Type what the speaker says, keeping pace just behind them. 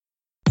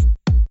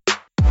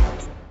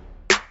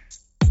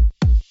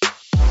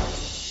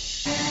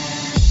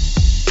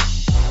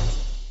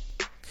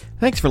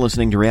Thanks for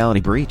listening to Reality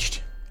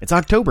Breached. It's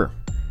October.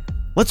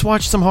 Let's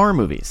watch some horror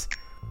movies.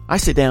 I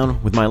sit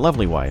down with my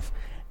lovely wife,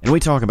 and we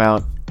talk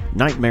about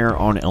Nightmare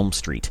on Elm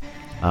Street.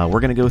 We're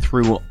going to go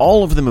through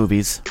all of the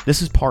movies.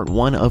 This is part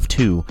 1 of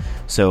 2,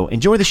 so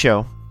enjoy the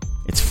show.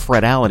 It's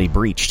Fredality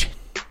Breached.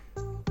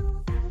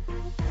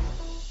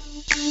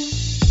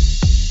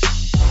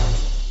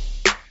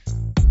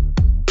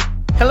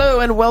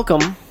 Hello and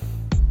welcome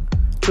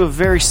to a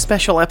very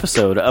special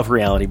episode of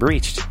Reality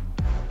Breached.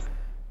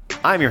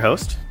 I'm your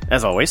host,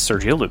 as always,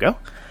 Sergio Lugo.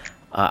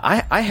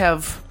 I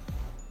have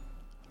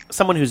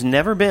someone who's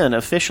never been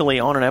officially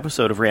on an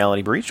episode of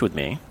Reality Breached with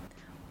me.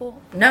 Well,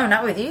 no,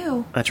 not with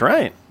you. That's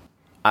right.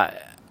 I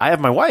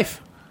have my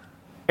wife,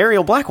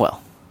 Ariel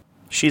Blackwell.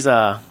 She's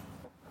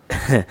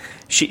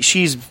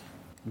she's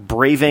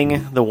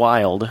braving the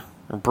wild.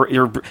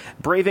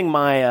 Braving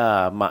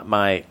my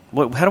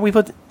what? How do we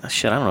put?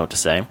 Shit, I don't know what to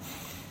say.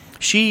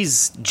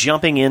 She's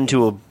jumping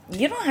into a.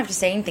 You don't have to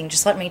say anything.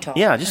 Just let me talk.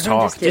 Yeah, just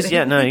talk.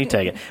 No, you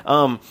take it.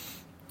 Well,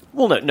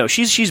 no.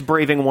 She's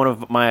braving one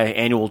of my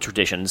annual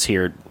traditions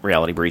here at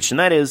Reality Breach, and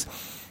that is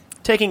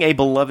taking a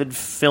beloved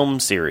film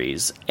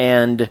series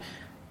and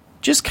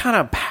just kind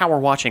of power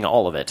watching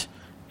all of it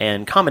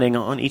and commenting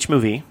on each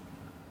movie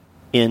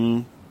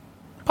in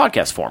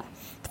podcast form.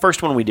 The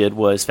first one we did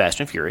was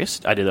Fast and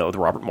Furious. I did that with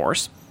Robert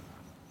Morris.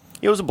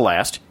 It was a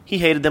blast. He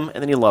hated them,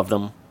 and then he loved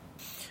them.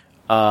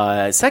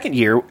 Second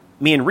year,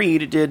 me and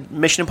Reed did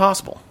Mission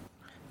Impossible.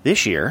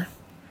 This year,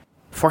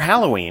 for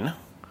Halloween,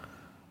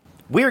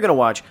 we are going to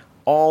watch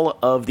all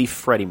of the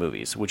Freddy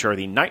movies, which are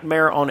the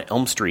Nightmare on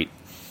Elm Street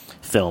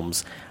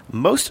films.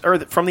 Most are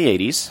from the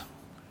 80s,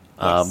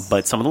 yes.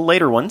 But some of the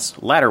latter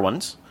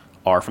ones,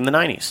 are from the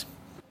 90s.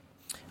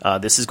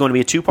 This is going to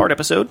be a 2-part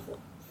episode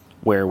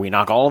where we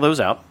knock all of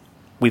those out.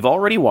 We've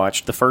already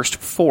watched the first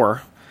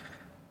 4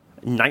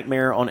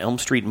 Nightmare on Elm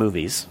Street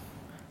movies.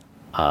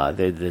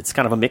 It's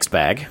kind of a mixed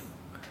bag.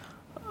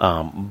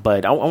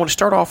 But I want to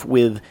start off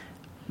with,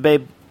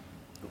 babe,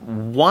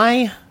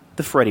 why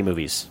the Freddy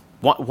movies?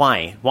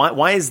 Why?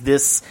 Why is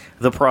this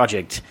the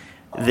project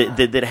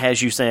that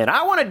has you saying,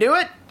 I want to do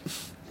it?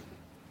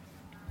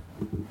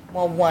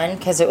 Well, one,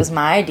 because it was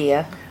my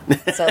idea.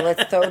 So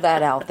let's throw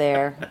that out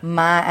there.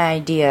 My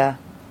idea.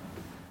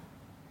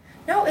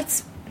 No,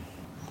 it's...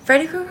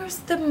 Freddy Krueger's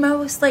the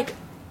most,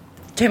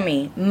 to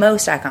me,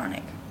 most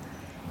iconic.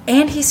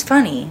 And he's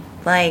funny.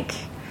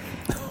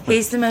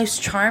 He's the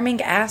most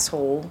charming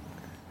asshole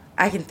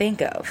I can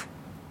think of.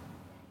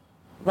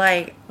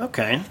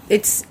 Okay.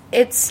 It's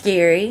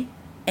scary.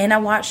 And I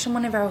watched them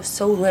whenever I was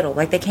so little.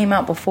 They came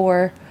out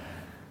before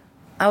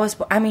I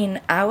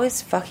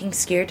was fucking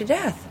scared to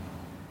death.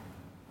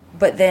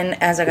 But then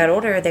as I got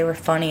older, they were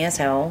funny as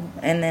hell.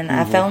 And then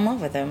I fell in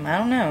love with them. I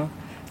don't know.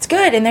 It's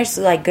good. And there's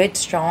good,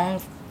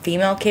 strong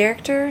female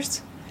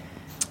characters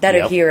that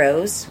are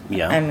heroes.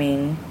 Yeah. I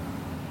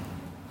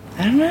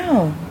don't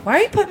know. Why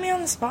are you putting me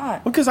on the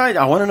spot? Because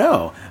I want to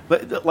know.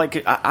 But,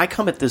 I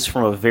come at this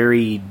from a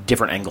very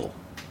different angle.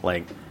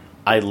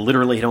 I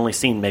literally had only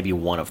seen maybe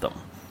one of them.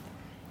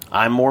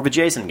 I'm more of a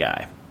Jason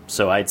guy.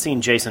 So I'd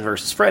seen Jason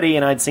versus Freddy,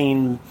 and I'd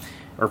seen...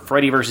 Or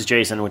Freddy versus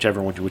Jason,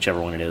 whichever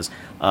one it is.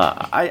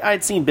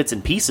 I'd seen bits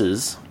and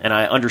pieces, and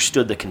I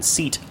understood the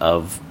conceit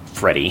of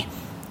Freddy.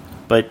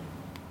 But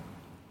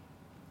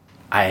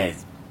I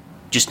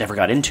just never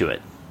got into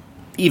it.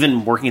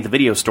 Even working at the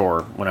video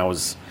store when I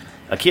was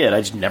a kid, I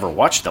just never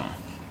watched them.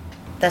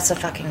 That's a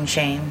fucking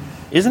shame.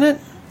 Isn't it?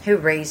 Who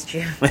raised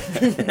you?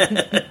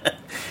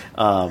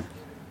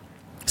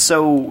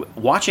 So,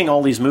 watching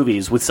all these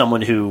movies with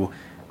someone who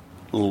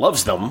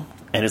loves them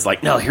and is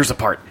like, no, here's a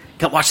part.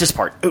 Come watch this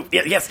part. Oh,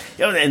 yes.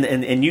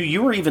 And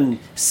you were even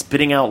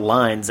spitting out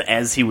lines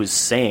as he was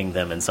saying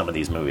them in some of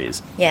these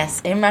movies.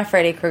 Yes, in my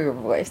Freddy Krueger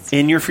voice.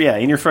 In your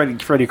Freddy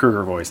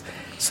Krueger voice.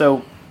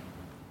 So,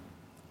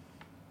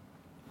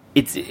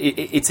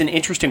 it's an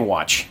interesting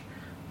watch,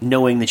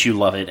 knowing that you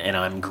love it, and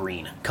I'm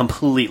green.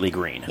 Completely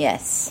green.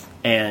 Yes.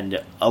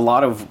 And a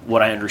lot of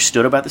what I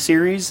understood about the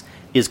series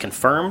is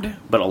confirmed,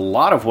 but a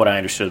lot of what I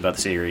understood about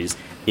the series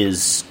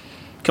is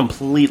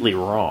completely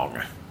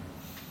wrong.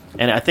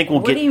 And I think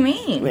What do you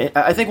mean?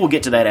 I think we'll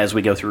get to that as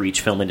we go through each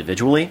film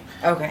individually.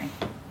 Okay.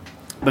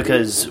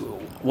 Because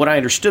what I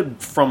understood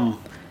from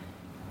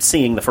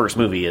seeing the first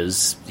movie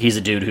is he's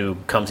a dude who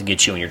comes and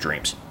gets you in your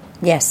dreams.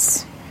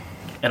 Yes.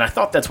 And I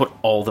thought that's what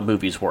all the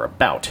movies were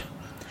about.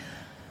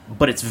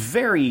 But it's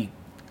very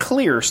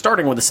clear,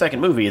 starting with the second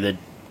movie, that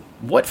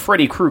what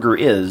Freddy Krueger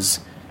is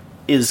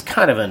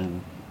kind of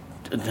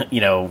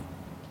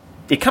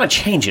it kind of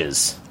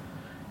changes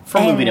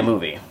from movie to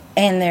movie.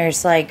 And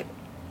there's,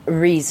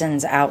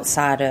 reasons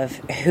outside of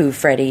who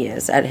Freddy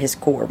is at his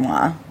core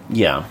moi.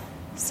 Yeah.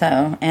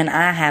 So, and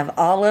I have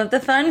all of the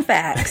fun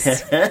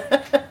facts.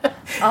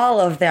 All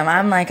of them.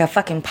 I'm like a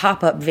fucking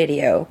pop-up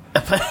video.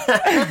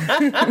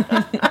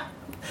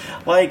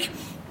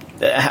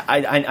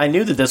 I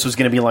knew that this was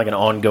going to be an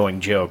ongoing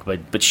joke,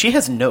 but she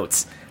has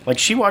notes.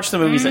 She watched the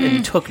movies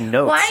and took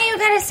notes. Why do you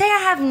gotta say I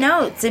have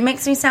notes? It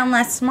makes me sound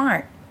less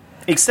smart.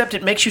 Except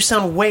it makes you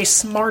sound way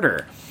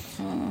smarter.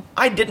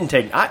 I didn't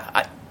take...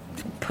 I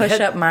Push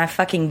up my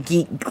fucking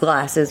geek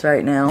glasses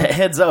right now.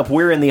 heads up,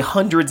 we're in the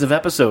hundreds of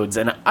episodes,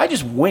 and I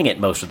just wing it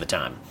most of the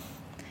time.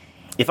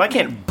 If I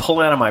can't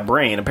pull it out of my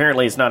brain,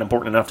 apparently it's not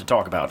important enough to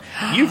talk about.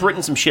 You've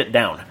written some shit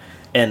down,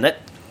 and that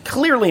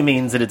clearly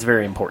means that it's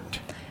very important.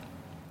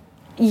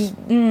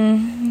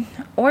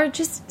 Or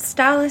just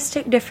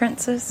stylistic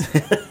differences.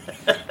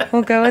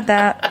 We'll go with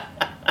that.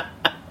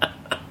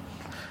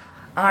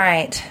 All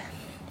right.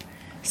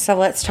 So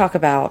let's talk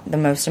about the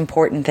most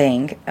important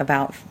thing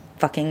about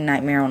fucking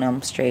Nightmare on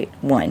Elm Street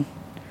 1.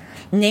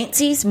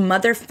 Nancy's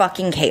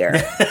motherfucking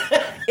hair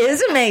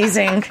is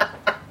amazing.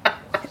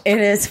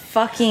 It is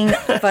fucking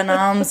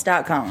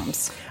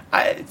phenoms.coms.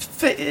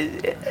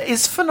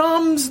 Is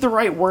phenoms the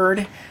right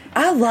word?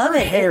 I love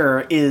it.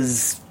 Her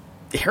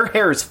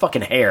hair is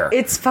fucking hair.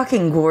 It's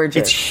fucking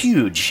gorgeous. It's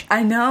huge.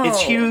 I know.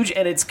 It's huge,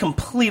 and it's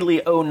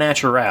completely au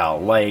naturel.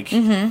 Like,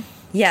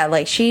 Yeah,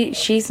 like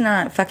she's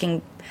not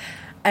fucking...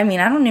 I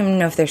mean, I don't even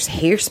know if there's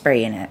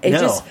hairspray in it.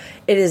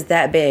 It is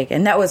that big.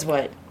 And that was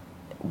what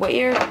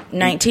year?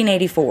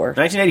 1984.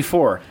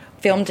 1984.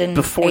 Filmed in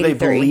Before 83. they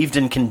believed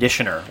in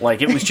conditioner.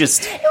 Like, it was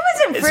just... It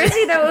wasn't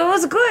frizzy, though. It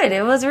was good.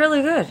 It was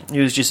really good. It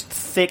was just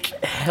thick,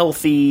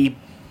 healthy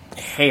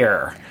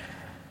hair.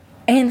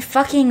 And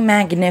fucking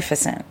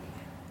magnificent.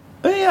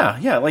 But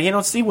yeah. Like, you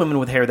don't see women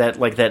with hair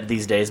that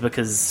these days,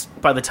 because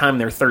by the time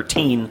they're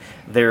 13,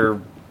 they're...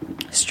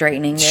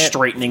 Straightening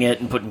it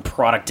and putting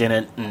product in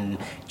it and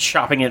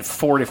chopping it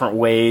 4 different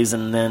ways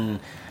and then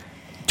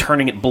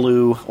turning it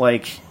blue.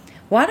 Like,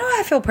 why do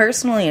I feel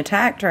personally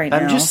attacked right now?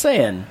 I'm just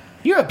saying,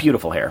 you have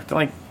beautiful hair.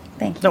 Like,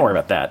 thank you. Don't worry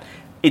about that.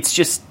 It's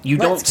just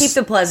Let's keep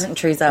the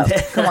pleasantries up.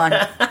 Come on.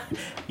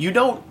 You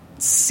don't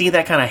see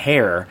that kind of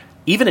hair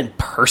even in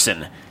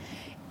person.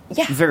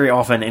 Yeah. Very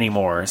often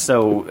anymore.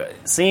 So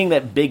seeing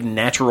that big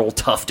natural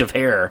tuft of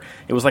hair,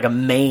 it was like a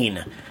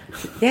mane.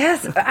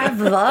 Yes,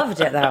 I've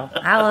loved it, though.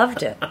 I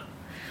loved it.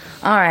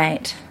 All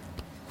right.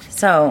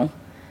 So,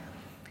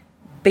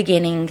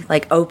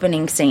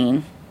 opening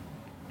scene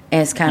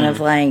is kind of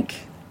like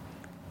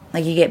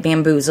you get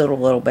bamboozled a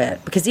little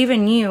bit. Because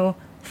even you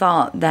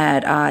thought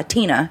that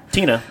Tina,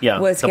 the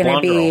was going to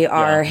blonde be girl,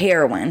 our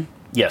heroine.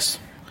 Yes.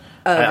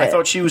 I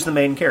thought she was the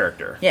main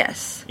character.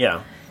 Yes.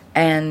 Yeah.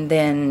 And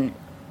then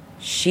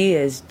she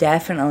is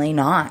definitely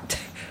not.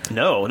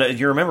 No,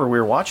 you remember we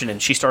were watching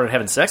and she started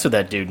having sex with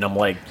that dude, and I'm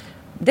like...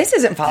 This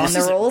isn't following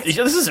the rules.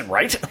 This isn't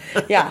right.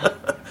 Yeah.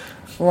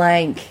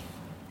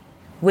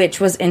 Which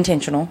was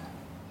intentional.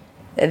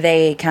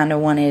 They kind of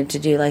wanted to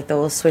do, the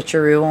little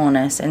switcheroo on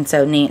us, and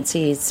so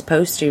Nancy is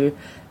supposed to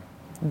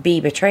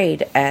be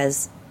betrayed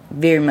as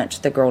very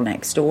much the girl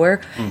next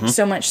door,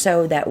 so much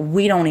so that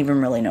we don't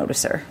even really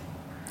notice her.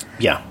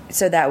 Yeah.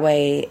 So that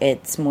way,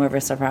 it's more of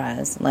a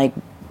surprise.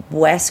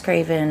 Wes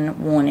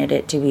Craven wanted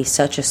it to be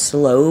such a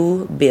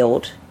slow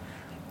build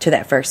to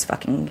that first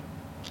fucking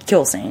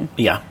kill scene.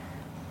 Yeah.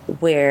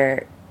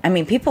 Where,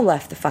 people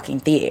left the fucking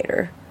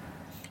theater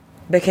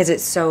because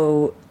it's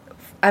so...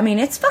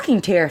 it's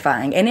fucking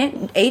terrifying, and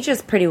it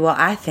ages pretty well,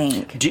 I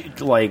think.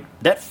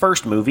 That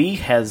first movie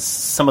has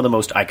some of the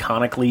most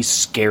iconically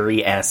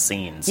scary-ass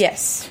scenes.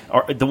 Yes.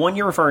 The one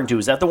you're referring to,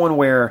 is that the one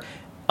where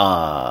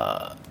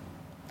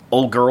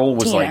old girl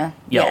was Tina.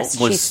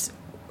 was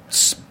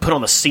put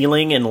on the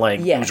ceiling and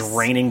it was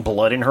raining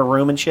blood in her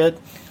room and shit?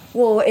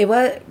 Well,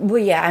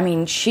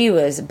 yeah, she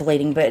was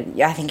bleeding,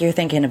 but I think you're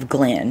thinking of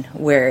Glenn,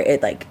 where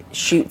it,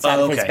 shoots out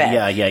of his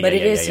bed. Yeah. But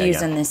it is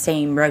used in the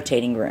same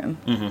rotating room.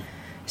 Mm-hmm.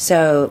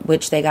 So,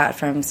 which they got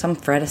from some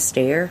Fred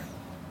Astaire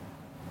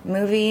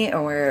movie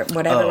or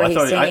whatever, where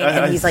he's singing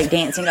and he's,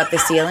 dancing up the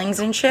ceilings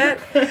and shit.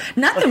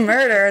 Not the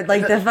murder,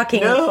 the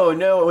fucking...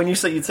 No, when you'd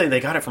say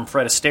they got it from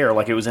Fred Astaire,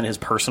 like it was in his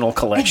personal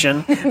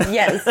collection.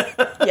 Yes.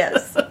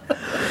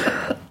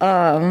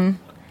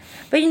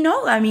 But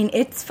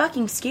it's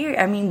fucking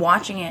scary.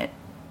 Watching it,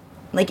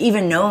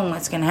 even knowing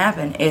what's going to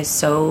happen is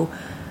so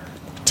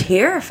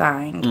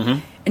terrifying. Mm-hmm.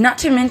 And not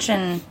to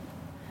mention,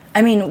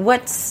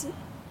 what's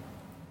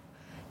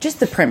just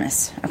the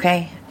premise,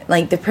 okay?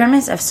 The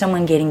premise of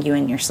someone getting you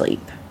in your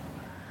sleep.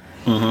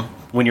 Mm-hmm.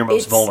 When you're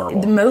most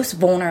vulnerable. The most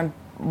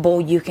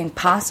vulnerable you can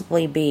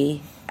possibly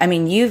be.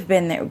 You've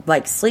been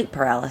there, sleep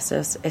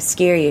paralysis is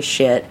scary as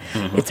shit.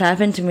 Mm-hmm. It's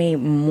happened to me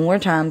more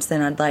times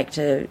than I'd like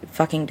to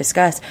fucking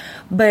discuss.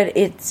 But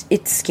it's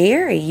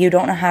scary. You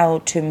don't know how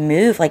to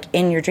move.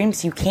 In your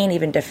dreams, you can't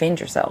even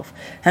defend yourself.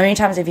 How many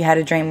times have you had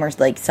a dream where,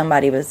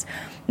 somebody was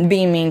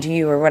being mean to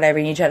you or whatever,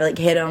 and you try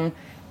to, hit them,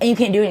 and you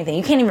can't do anything?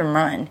 You can't even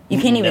run. You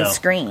can't even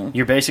scream.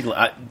 You're basically...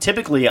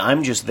 typically,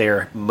 I'm just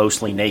there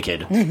mostly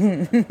naked.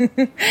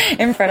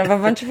 In front of a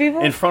bunch of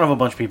people? In front of a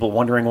bunch of people,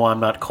 wondering why I'm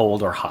not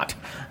cold or hot.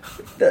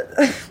 What?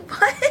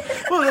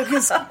 Well,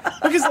 because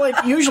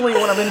usually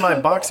when I'm in my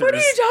boxers... What are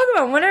you talking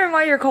about? Wondering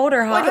why you're cold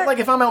or hot?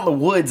 If I'm out in the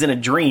woods in a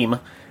dream,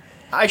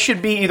 I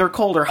should be either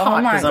cold or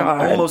hot because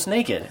I'm almost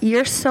naked.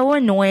 You're so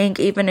annoying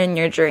even in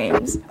your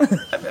dreams.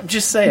 I'm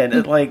just saying,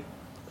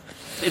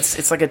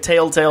 it's like a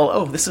telltale,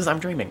 I'm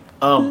dreaming.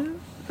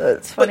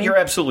 That's funny. But you're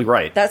absolutely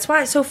right. That's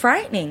why it's so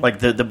frightening. Like,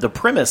 the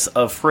premise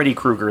of Freddy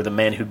Krueger, the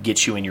man who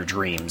gets you in your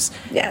dreams,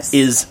 Yes.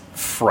 is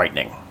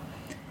frightening.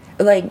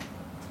 Like,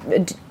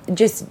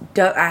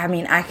 I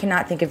mean, I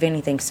cannot think of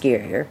anything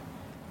scarier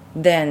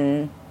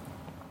than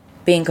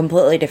being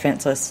completely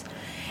defenseless.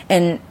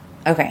 And,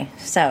 okay,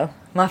 so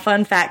my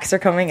fun facts are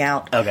coming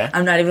out. Okay.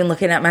 I'm not even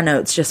looking at my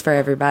notes, just for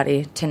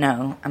everybody to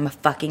know I'm a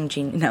fucking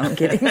genius. No, I'm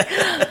kidding.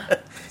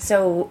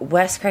 So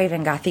Wes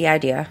Craven got the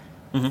idea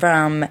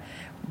from,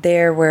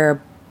 there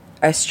were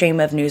a stream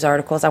of news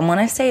articles. I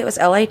want to say it was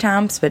LA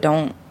Times, but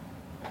don't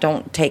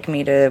take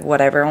me to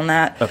whatever on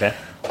that. Okay.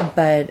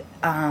 But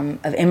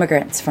of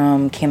immigrants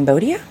from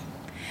Cambodia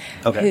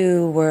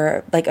who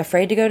were like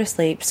afraid to go to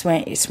sleep,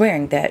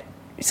 swearing that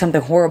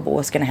something horrible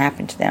was going to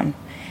happen to them,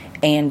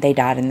 and they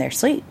died in their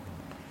sleep.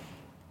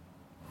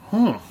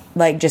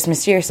 Like, just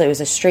mysteriously, it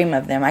was a stream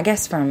of them. I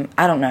guess from,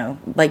 I don't know,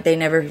 like, they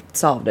never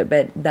solved it,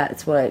 but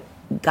that's what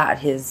got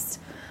his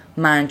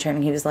mind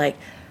turning. He was like,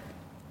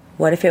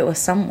 what if it was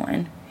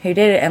someone who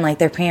did it? And, like,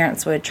 their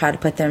parents would try to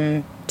put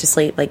them to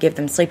sleep, like, give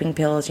them sleeping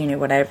pills,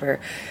 whatever.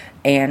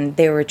 And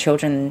there were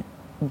children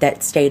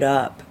that stayed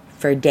up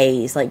for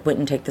days, like,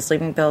 wouldn't take the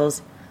sleeping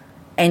pills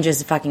and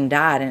just fucking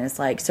died. And it's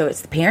like, so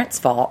it's the parents'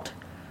 fault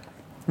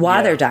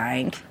why they're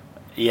dying.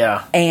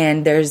 Yeah.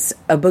 And there's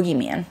a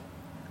boogeyman.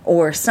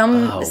 Or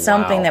something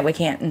wow. that we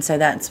can't, and so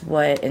that's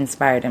what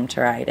inspired him to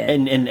write it.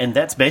 And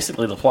that's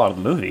basically the plot of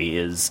the movie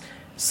is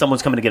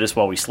someone's coming to get us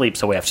while we sleep,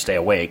 so we have to stay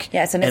awake.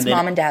 Yes, and it's then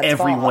mom and dad's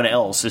everyone fault.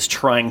 else is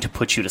trying to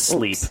put you to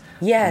sleep. Oops.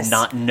 Yes.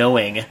 Not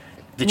knowing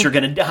that you're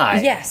going to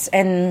die. Yes,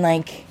 and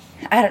like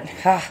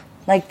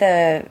like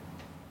the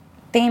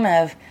theme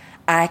of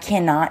I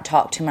cannot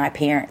talk to my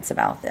parents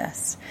about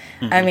this.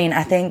 I mean,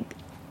 I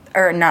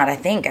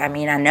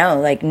know,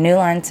 like, New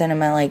Line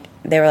Cinema, like,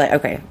 they were like,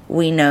 okay,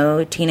 we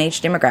know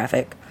teenage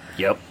demographic.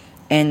 Yep.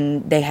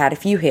 And they had a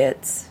few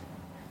hits,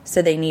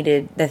 so they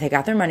needed, that they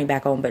got their money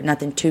back on, but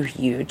nothing too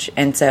huge.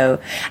 And so,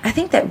 I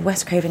think that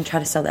Wes Craven tried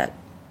to sell that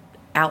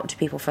out to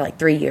people for, like,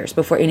 3 years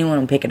before anyone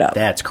would pick it up.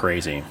 That's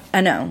crazy.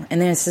 I know.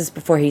 And this is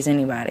before he's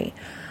anybody.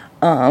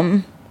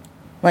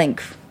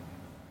 Like,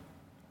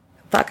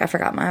 fuck, I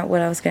forgot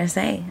what I was going to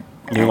say.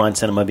 New Line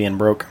Cinema being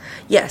broke.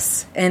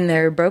 Yes, and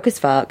they're broke as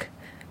fuck.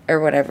 Or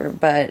whatever,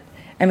 but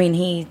I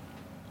mean,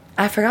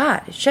 I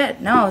forgot.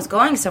 Shit, no, I was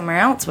going somewhere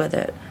else with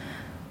it.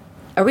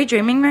 Are we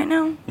dreaming right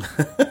now?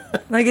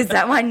 Like, is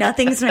that why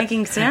nothing's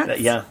making sense?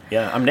 Yeah,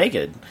 I'm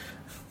naked.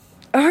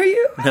 Are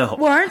you? No.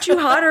 Well, aren't you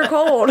hot or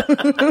cold?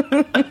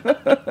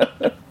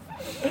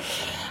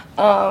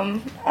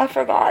 I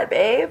forgot,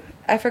 babe.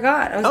 I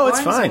forgot. I was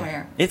It's going fine.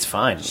 somewhere. It's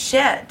fine.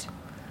 Shit.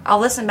 I'll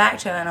listen back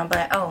to it and I'll be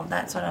like, oh,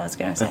 that's what I was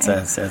going to say.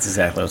 That's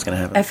exactly what's going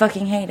to happen. I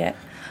fucking hate it.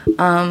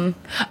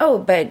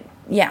 But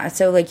yeah,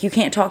 so, like, you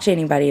can't talk to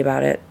anybody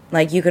about it.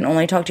 Like, you can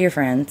only talk to your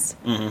friends.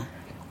 Mm-hmm.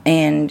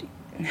 And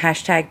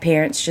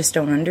 #parents just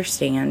don't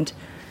understand.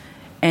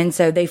 And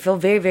so they feel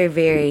very, very,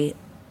 very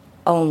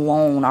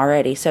alone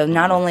already. So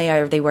not only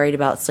are they worried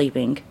about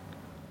sleeping,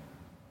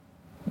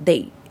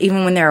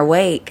 even when they're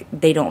awake,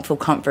 they don't feel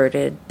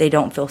comforted. They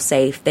don't feel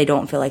safe. They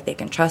don't feel like they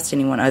can trust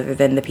anyone other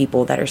than the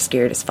people that are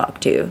scared as fuck,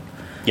 too.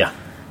 Yeah.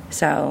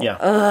 So,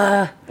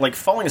 yeah. Like,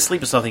 falling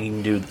asleep is something you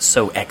can do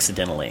so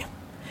accidentally.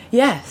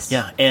 Yes.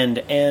 Yeah,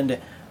 and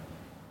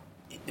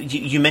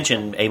you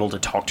mentioned able to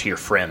talk to your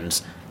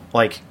friends.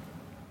 Like,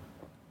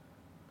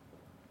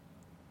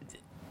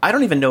 I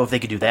don't even know if they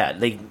could do that.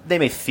 They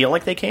may feel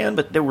like they can,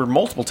 but there were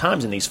multiple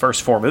times in these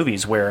first 4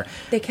 movies where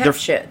they kept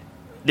shit.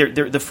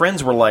 The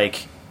friends were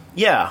like,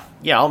 yeah,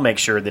 I'll make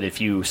sure that if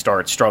you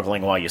start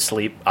struggling while you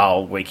sleep,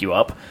 I'll wake you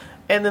up.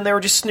 And then they were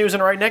just snoozing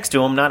right next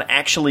to him, not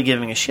actually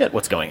giving a shit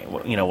what might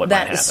happen.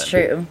 That is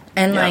true.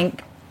 And,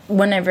 like,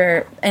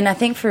 whenever... And I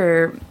think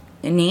for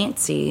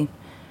Nancy,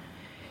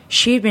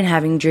 she'd been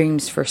having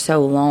dreams for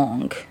so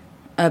long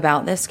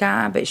about this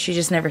guy, but she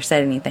just never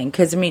said anything.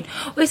 Because, I mean,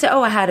 we say,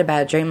 I had a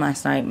bad dream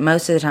last night.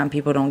 Most of the time,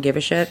 people don't give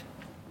a shit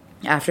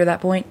after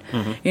that point.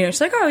 Mm-hmm. It's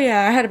like, I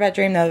had a bad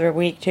dream the other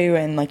week, too,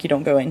 and, like, you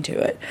don't go into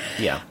it.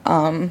 Yeah.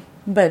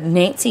 But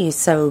Nancy is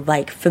so,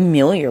 like,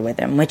 familiar with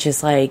him, which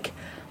is, like...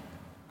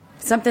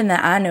 something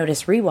that I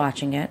noticed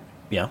rewatching it.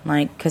 Yeah.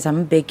 Like, because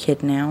I'm a big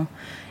kid now.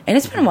 And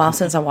it's been a while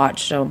since I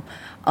watched them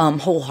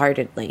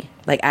wholeheartedly.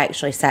 Like, I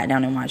actually sat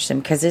down and watched them.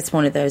 Because it's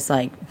one of those,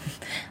 like,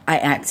 I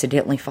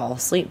accidentally fall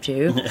asleep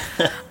to.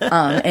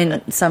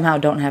 And somehow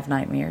don't have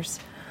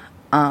nightmares.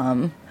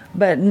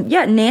 But,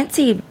 yeah,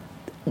 Nancy,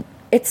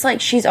 it's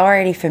like she's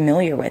already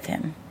familiar with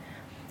him.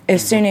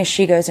 As soon as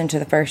she goes into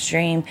the first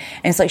dream.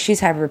 And it's like she's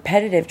had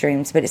repetitive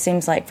dreams. But it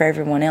seems like for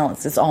everyone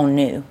else, it's all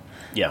new.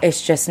 Yeah.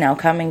 It's just now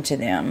coming to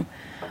them.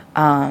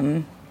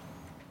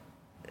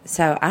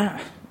 So,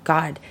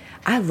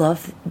 I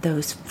love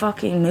those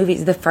fucking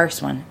movies. The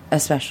first one,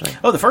 especially.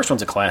 Oh, the first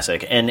one's a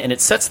classic. And it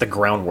sets the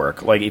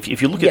groundwork. Like,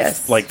 if you look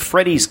at, like,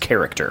 Freddy's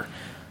character,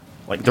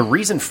 like, the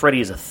reason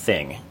Freddy is a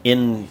thing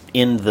in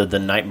the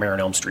Nightmare on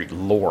Elm Street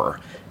lore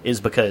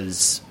is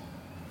because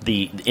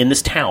in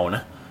this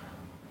town,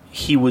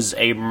 he was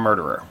a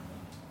murderer.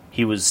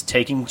 He was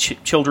taking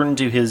children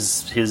to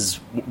his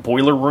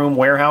boiler room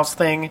warehouse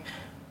thing,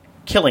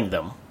 killing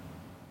them.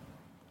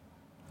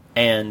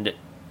 And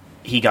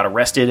he got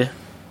arrested,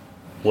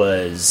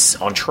 was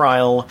on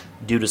trial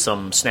due to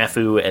some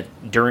snafu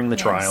during the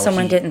trial.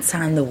 Someone didn't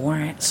sign the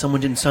warrant. Someone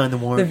didn't sign the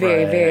warrant. The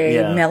very, right. very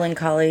Yeah.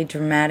 melancholy,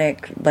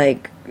 dramatic,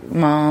 like,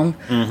 mom.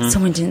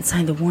 Someone didn't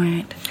sign the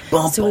warrant.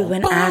 So we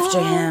went after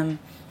him.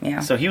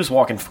 Yeah. So he was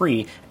walking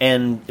free,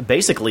 and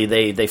basically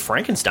they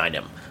Frankensteined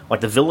him.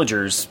 Like, the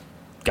villagers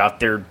got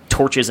their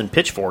torches and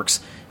pitchforks,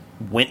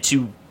 went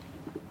to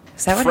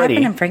Is that what Freddy.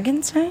 happened in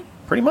Frankenstein?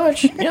 Pretty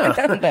much, yeah.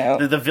 I don't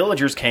know. The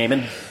villagers came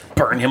and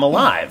burned him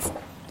alive.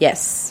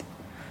 Yes.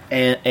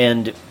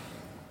 And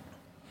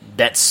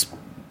that's,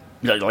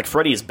 like,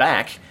 Freddy is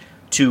back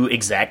to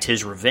exact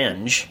his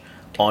revenge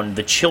on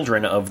the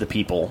children of the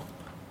people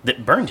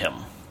that burned him.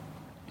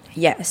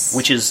 Yes.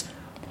 Which is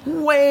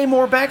way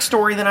more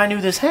backstory than I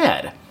knew this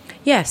had.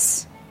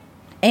 Yes.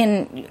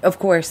 And, of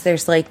course,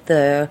 there's, like,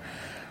 the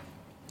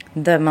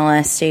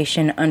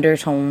molestation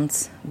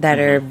undertones that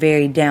are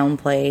very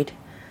downplayed.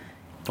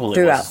 Well,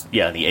 throughout. The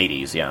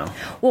 80s, yeah.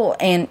 Well,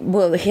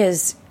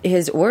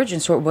 his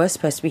origin story was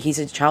supposed to be he's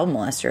a child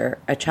molester,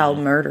 a child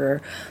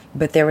murderer,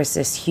 but there was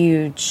this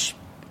huge,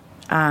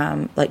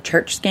 like,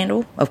 church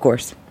scandal, of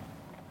course,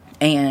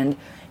 and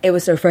it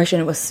was so fresh,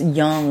 and it was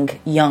young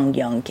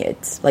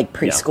kids, like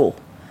preschool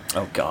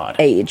Oh, God.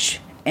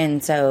 age,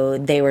 and so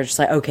they were just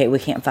like, okay, we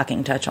can't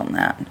fucking touch on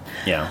that.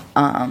 Yeah.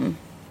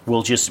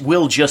 We'll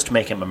just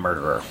make him a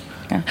murderer,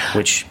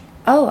 which.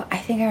 Oh, I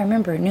think I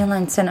remember New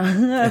Line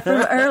Cinema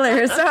from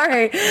earlier.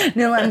 Sorry.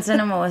 New Line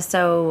Cinema was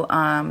so,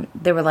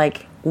 they were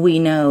like, we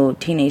know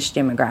teenage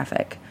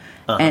demographic.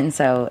 And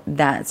so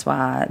that's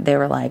why they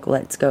were like,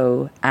 let's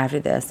go after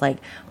this. Like,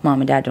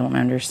 mom and dad don't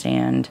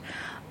understand,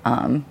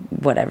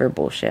 whatever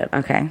bullshit.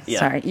 Okay. Yeah.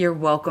 Sorry. You're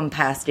welcome,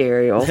 past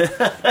Ariel.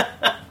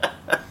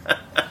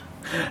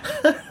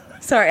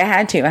 Sorry, I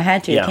had to.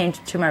 Yeah. It came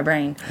to my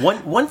brain.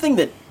 One thing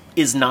that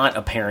is not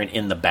apparent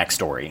in the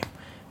backstory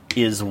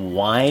is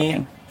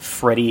why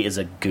Freddy is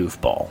a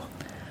goofball.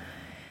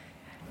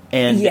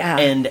 And Yeah.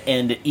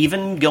 and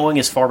even going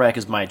as far back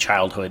as my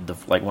childhood,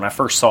 like when I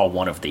first saw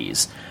one of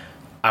these,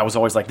 I was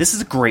always like, this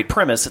is a great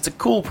premise. It's a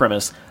cool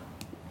premise.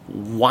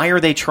 Why are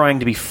they trying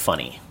to be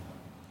funny?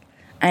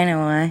 I know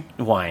why.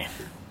 Why?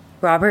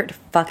 Robert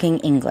fucking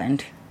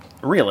England.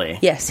 Really?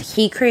 Yes,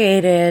 he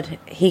created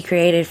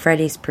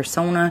Freddy's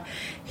persona.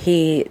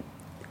 He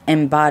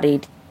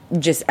embodied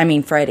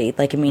Freddy.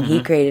 Like,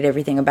 he created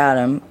everything about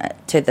him,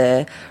 to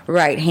the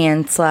right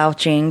hand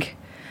slouching.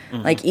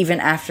 Like, even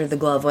after the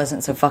glove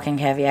wasn't so fucking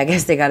heavy, I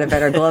guess they got a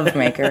better glove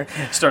maker.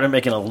 Started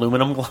making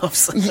aluminum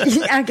gloves.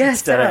 I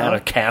guess Instead so. of out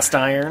of cast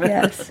iron.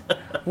 Yes.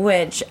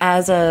 Which,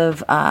 as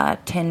of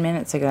 10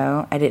 minutes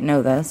ago, I didn't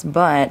know this,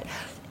 but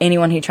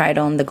anyone who tried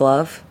on the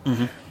glove,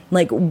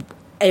 like,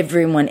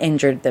 everyone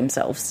injured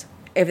themselves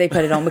if they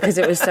put it on because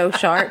it was so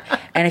sharp.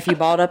 And if you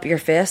balled up your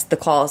fist, the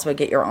claws would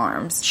get your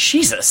arms.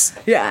 Jesus.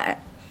 Yeah.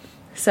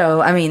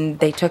 So,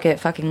 they took it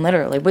fucking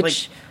literally,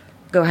 which...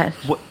 go ahead.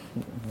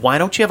 Why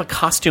don't you have a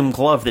costume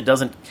glove that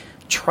doesn't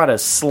try to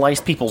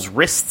slice people's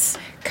wrists?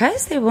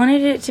 Because they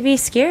wanted it to be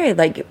scary.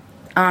 Like,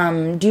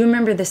 do you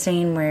remember the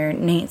scene where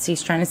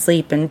Nancy's trying to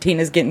sleep and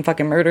Tina's getting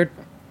fucking murdered?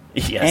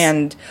 Yes.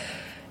 And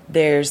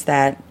there's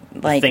that,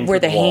 like, thing where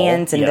through the the wall.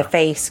 hands and Yeah. the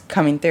face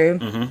coming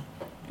through.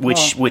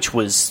 Which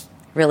was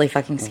Really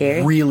fucking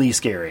scary. really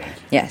scary.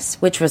 Yes,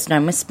 which was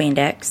done with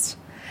spandex.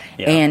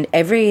 Yeah. And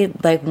every,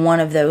 like,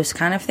 one of those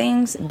kind of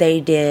things they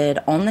did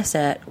on the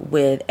set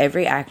with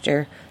every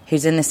actor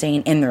who's in the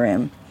scene in the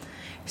room.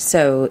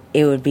 So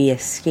it would be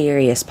as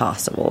scary as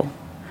possible.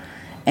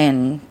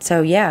 And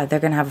so, yeah, they're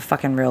going to have a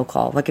fucking real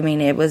call. Like,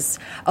 it was,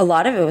 a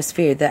lot of it was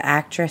fear. The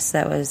actress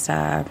that was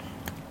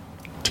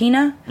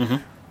Tina,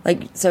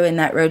 like, so in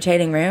that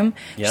rotating room,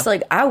 Yeah. she's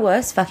like, I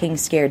was fucking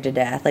scared to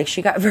death. Like,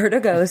 she got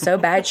vertigo so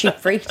bad, she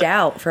freaked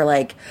out for,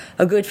 like,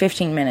 a good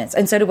 15 minutes.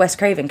 And so did Wes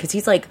Craven, because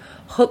he's, like,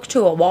 hooked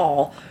to a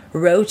wall,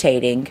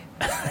 rotating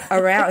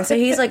around. So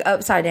he's, like,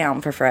 upside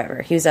down for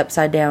forever. He was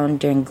upside down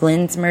during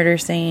Glenn's murder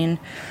scene.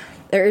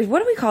 Or what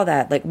do we call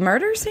that? Like,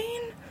 murder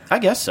scene? I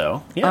guess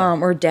so. Yeah.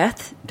 Or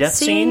death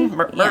Scene?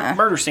 Yeah.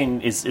 Murder scene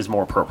is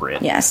more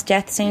appropriate. Yes,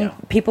 death scene. Yeah.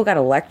 People got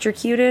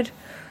electrocuted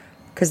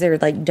because they were,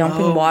 like,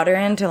 dumping water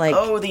into, like...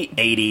 Oh, the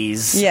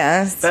 80s.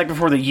 Yes. Back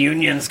before the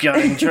unions got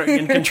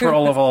in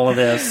control of all of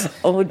this.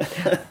 Old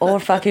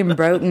fucking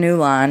broke New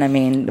Line.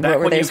 What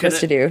were they supposed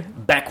to do?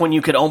 Back when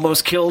you could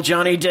almost kill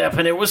Johnny Depp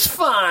and it was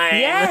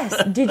fine.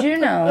 Yes. Did you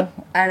know?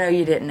 I know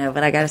you didn't know,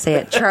 but I gotta say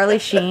it. Charlie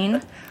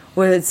Sheen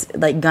was,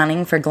 like,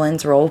 gunning for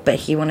Glenn's role, but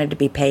he wanted to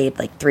be paid,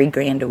 like,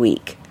 $3,000 a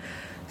week.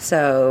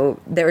 So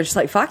they were just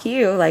like, fuck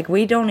you. Like,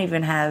 we don't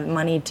even have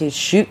money to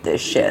shoot this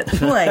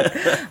shit. Like,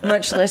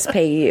 much less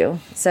pay you.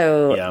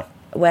 So Yeah.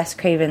 Wes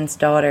Craven's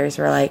daughters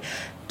were like,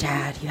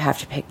 Dad, you have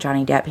to pick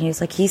Johnny Depp. And he was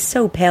like, he's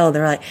so pale.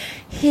 They're like,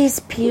 he's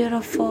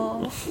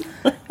beautiful.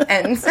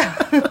 and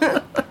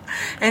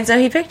so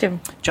he picked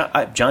him.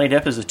 Johnny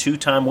Depp is a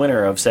 2-time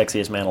winner of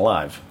Sexiest Man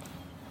Alive.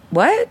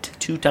 What?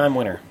 2-time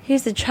winner.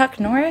 He's the Chuck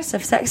Norris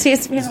of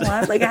Sexiest Man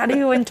Alive. Like, how do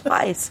you win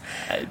twice?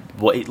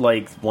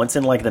 Like once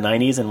in like the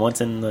 90s and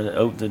once in the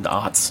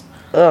aughts.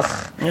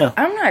 Ugh. Yeah.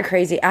 I'm not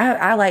crazy.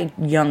 I like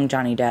young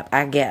Johnny Depp,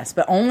 I guess,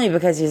 but only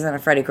because he's in a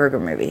Freddy Krueger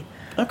movie.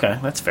 Okay,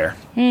 that's fair.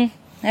 I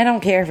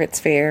don't care if it's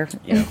fair.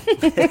 Yeah.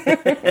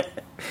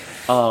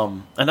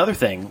 Another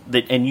thing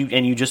that, and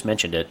you just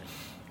mentioned it,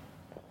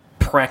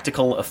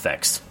 practical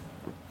effects.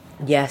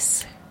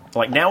 Yes.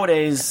 Like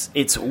nowadays,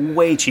 it's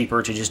way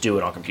cheaper to just do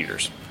it on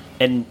computers,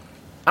 and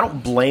I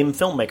don't blame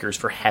filmmakers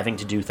for having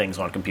to do things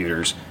on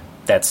computers.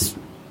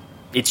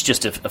 It's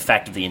just a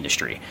fact of the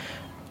industry.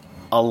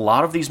 A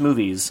lot of these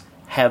movies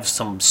have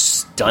some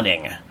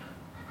stunning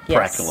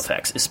practical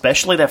effects,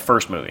 especially that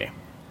first movie.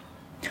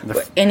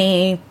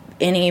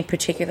 Any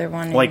particular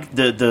one? Like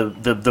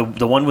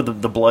the one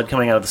with the blood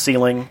coming out of the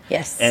ceiling.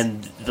 Yes.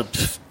 And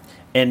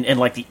and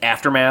like the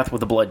aftermath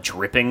with the blood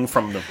dripping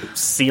from the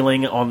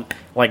ceiling on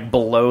like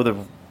below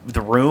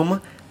the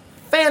room.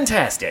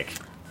 Fantastic.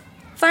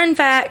 Fun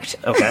fact.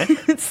 Okay.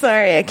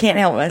 Sorry, I can't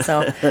help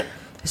myself.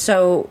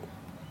 So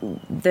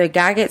the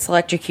guy gets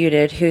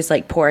electrocuted who's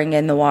like pouring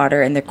in the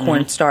water and the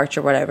cornstarch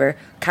or whatever.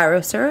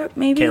 Cairo syrup,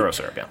 maybe? Cairo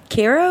syrup, yeah.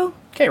 Cairo?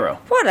 Cairo.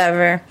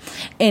 Whatever.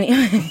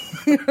 Anyway.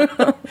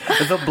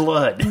 The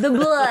blood.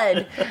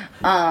 The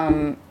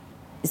blood.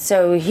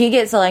 So he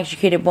gets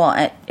electrocuted.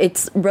 Well,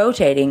 it's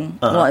rotating.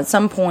 Well, at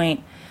some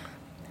point,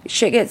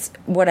 shit gets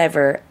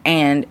whatever,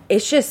 and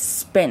it's just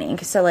spinning.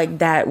 So, like,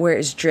 that where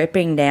it's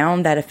dripping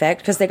down, that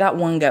effect, because they got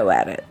one go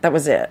at it. That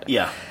was it.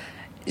 Yeah.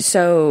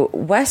 So,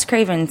 Wes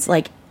Craven's,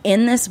 like,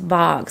 in this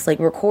box, like,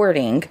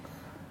 recording,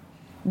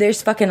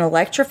 there's fucking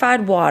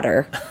electrified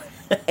water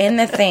in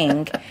the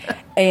thing,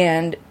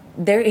 and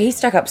he's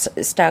stuck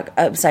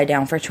upside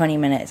down for 20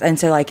 minutes. And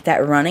so, like,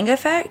 that running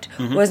effect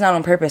was not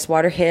on purpose.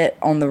 Water hit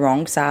on the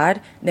wrong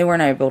side. They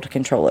weren't able to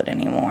control it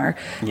anymore.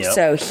 Yep.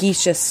 So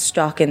he's just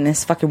stuck in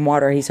this fucking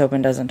water he's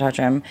hoping doesn't touch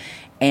him.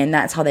 And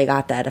that's how they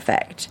got that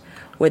effect.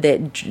 With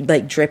it,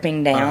 like,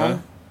 dripping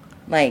down.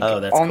 Like,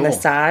 on the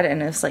side.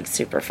 And it's, like,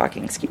 super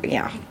fucking scary.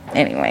 Yeah.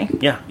 Anyway.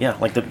 Yeah.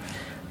 Like,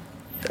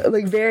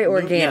 like, very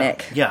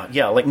organic.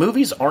 Yeah. Like,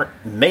 movies aren't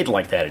made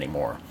like that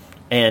anymore.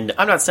 And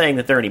I'm not saying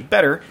that they're any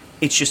better.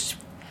 It's just,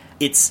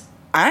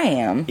 I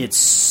am.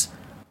 It's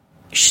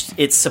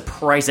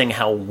surprising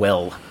how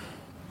well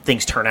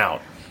things turn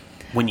out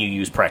when you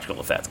use practical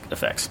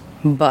effects.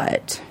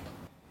 But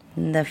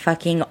the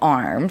fucking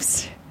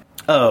arms.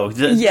 Oh,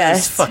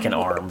 yes, these fucking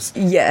arms.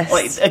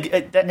 Yes,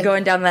 like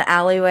going down the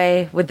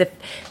alleyway with it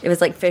was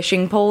like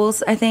fishing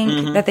poles, I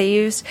think, that they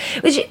used.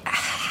 Which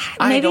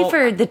maybe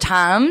for the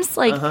times,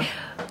 like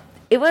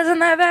it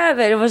wasn't that bad,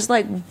 but it was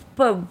like,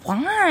 but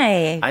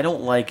why? I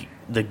don't like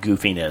the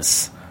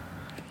goofiness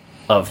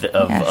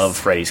of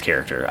Freddy's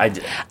character.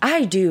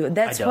 I do.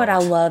 That's what I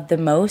love the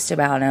most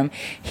about him.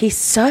 He's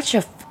such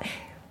a.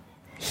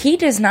 He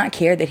does not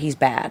care that he's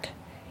bad.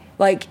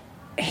 Like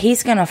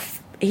he's gonna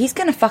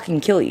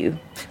fucking kill you.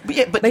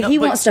 But he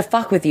wants to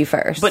fuck with you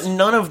first. But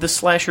none of the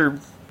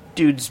slasher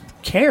dudes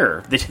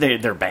care that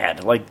they're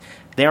bad. Like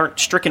they aren't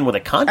stricken with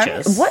a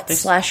conscience.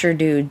 Slasher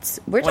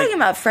dudes? We're talking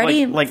about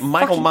Freddy, like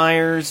Michael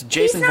Myers,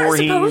 Jason Voorhees.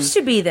 He's not supposed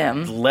to be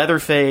them.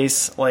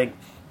 Leatherface, like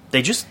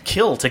they just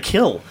kill to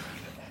kill.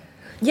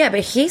 Yeah,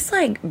 but he's,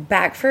 like,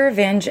 back for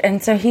revenge,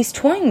 and so he's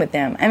toying with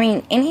them. I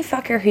mean, any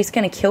fucker who's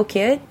going to kill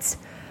kids,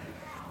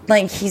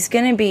 like, he's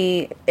going to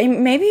be...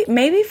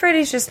 Maybe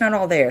Freddy's just not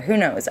all there. Who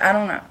knows? I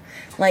don't know.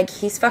 Like,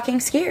 he's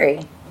fucking scary.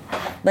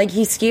 Like,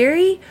 he's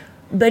scary,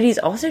 but he's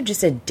also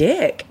just a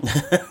dick.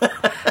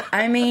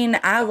 I mean,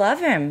 I love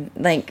him.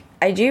 Like,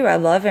 I do. I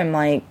love him.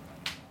 Like,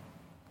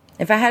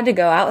 if I had to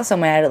go out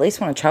somewhere, I'd at least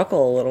want to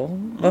chuckle a little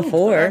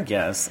before. I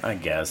guess.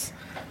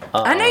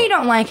 I know you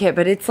don't like it,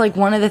 but it's like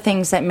one of the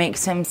things that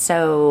makes him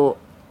so...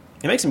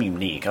 It makes him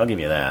unique, I'll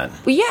give you that.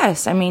 Well,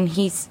 yes, I mean,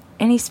 he's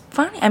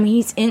funny. I mean,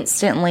 he's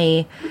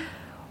instantly...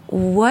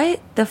 What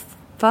the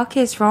fuck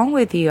is wrong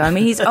with you? I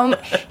mean,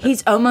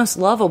 he's almost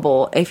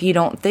lovable if you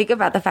don't think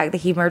about the fact that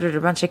he murdered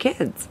a bunch of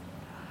kids.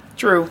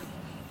 True.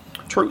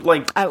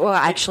 Like...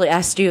 actually,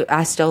 I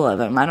still love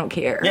him. I don't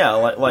care. Yeah,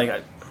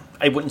 like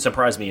it wouldn't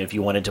surprise me if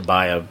you wanted to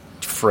buy a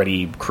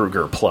Freddy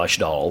Krueger plush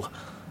doll,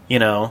 you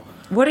know?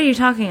 What are you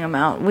talking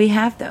about? We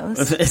have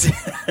those.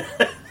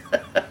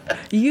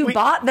 You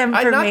bought them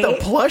for me. Not the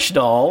plush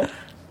doll.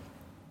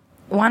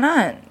 Why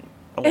not?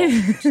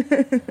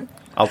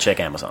 I'll check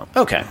Amazon.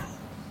 Okay.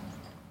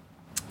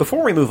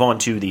 Before we move on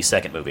to the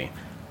second movie,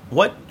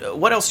 what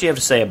else do you have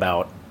to say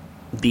about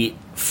the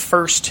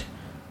first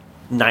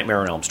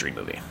Nightmare on Elm Street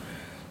movie?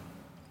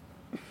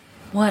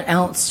 What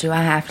else do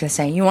I have to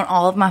say? You want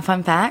all of my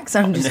fun facts?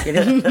 I'm just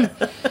kidding. Do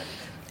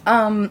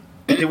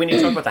we need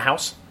to talk about the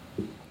house?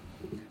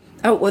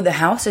 Oh, well, the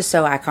house is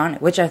so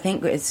iconic, which I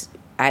think is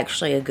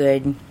actually a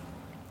good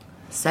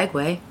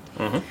segue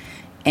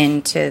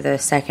into the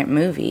second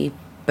movie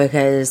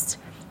because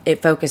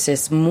it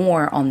focuses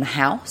more on the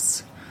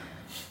house,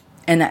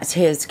 and that's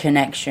his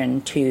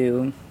connection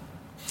to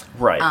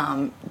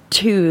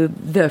to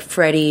the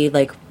Freddy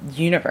like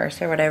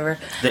universe or whatever.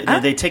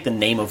 They take the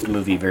name of the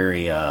movie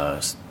very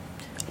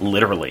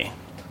literally,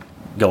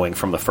 going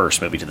from the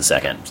first movie to the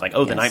second. It's like,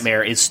 oh, the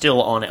nightmare is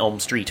still on Elm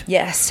Street.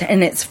 Yes,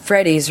 and it's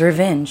Freddy's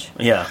Revenge.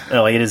 Yeah,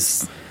 like it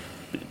is.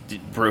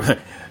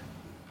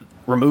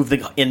 Remove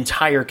the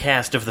entire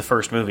cast of the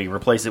first movie,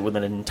 replace it with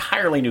an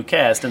entirely new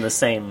cast in the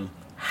same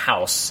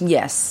house.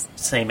 Yes.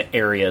 Same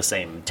area,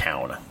 same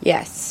town.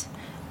 Yes.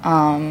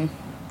 Hold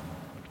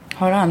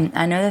on.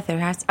 I know that there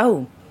has...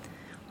 Oh,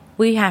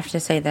 we have to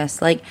say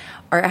this. Like,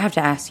 or I have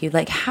to ask you,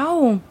 like,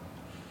 how...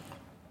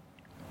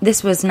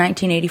 This was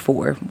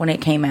 1984 when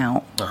it came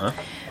out. Uh-huh.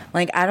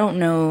 Like, I don't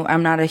know.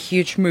 I'm not a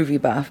huge movie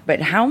buff,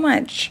 but how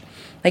much,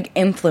 like,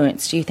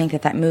 influence do you think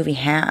that movie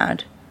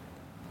had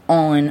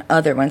on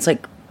other ones?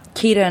 Like,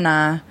 Keita and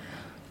I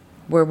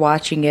were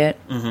watching it,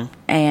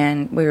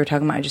 and we were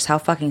talking about just how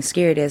fucking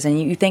scary it is.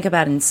 And you think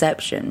about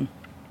Inception.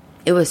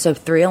 It was so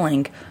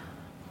thrilling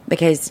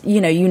because, you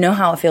know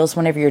how it feels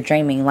whenever you're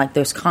dreaming, like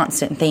those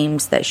constant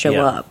themes that show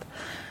up.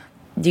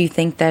 Do you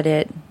think that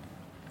it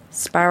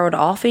spiraled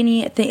off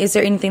anything? Is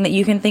there anything that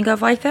you can think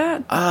of like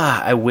that?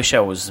 I wish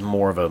I was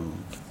more of a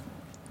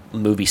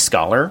movie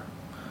scholar.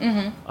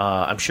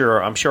 I'm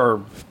sure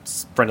our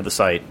friend of the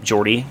site,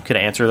 Jordy, could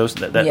answer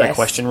that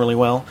question really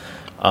well.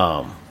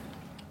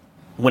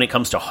 When it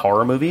comes to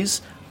horror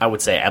movies, I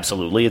would say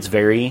absolutely. It's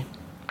very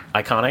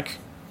iconic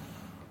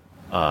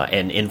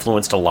and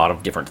influenced a lot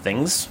of different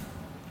things.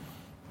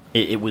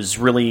 It was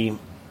really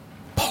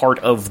part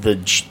of the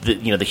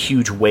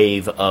huge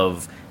wave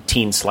of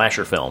teen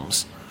slasher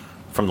films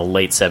from the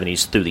late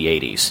 70s through the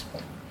 80s.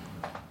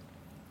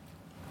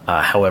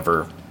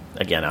 However,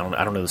 again,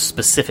 I don't know the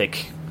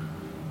specific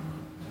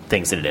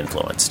things that it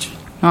influenced.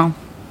 Oh,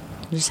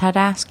 just had to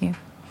ask you.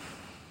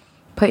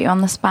 Put you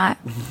on the spot.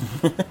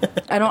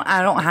 I don't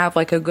have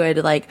like a good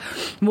like.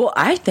 Well,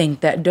 I think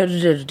that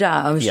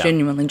I was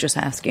genuinely just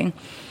asking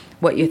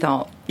what you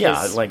thought.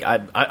 Yeah, like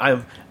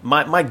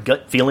my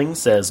gut feeling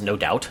says no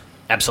doubt,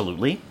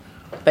 absolutely.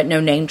 But no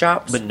name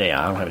drops. But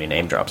yeah, I don't have any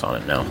name drops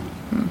on it. No.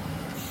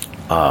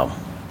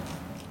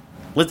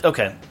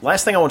 Okay.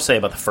 Last thing I want to say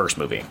about the first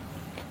movie,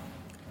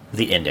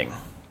 the ending.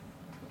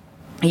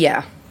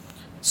 Yeah.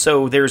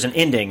 So there's an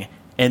ending,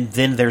 and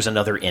then there's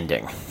another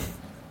ending.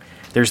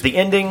 There's the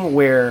ending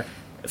where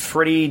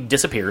Freddy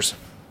disappears.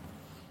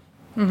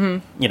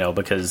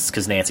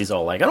 Because Nancy's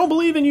all like, I don't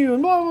believe in you,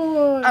 and blah,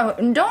 blah, blah.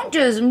 Oh, don't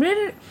just...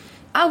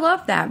 I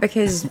love that,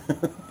 because...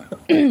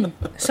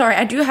 Sorry,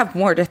 I do have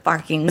more to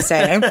fucking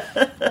say.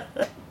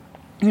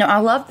 No, I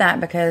love that,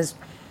 because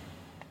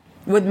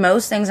with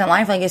most things in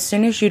life, like, as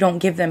soon as you don't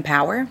give them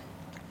power,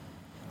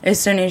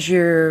 as soon as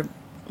you're,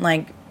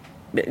 like,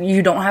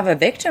 you don't have a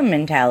victim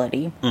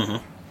mentality...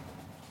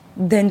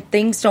 then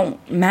things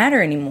don't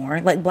matter anymore.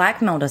 Like,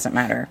 blackmail doesn't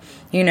matter,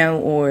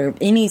 or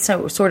any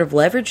sort of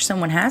leverage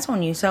someone has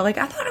on you. So, like,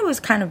 I thought it was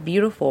kind of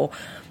beautiful.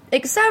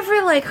 Except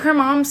for, like, her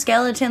mom's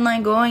skeleton,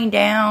 like, going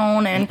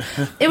down. And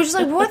it was just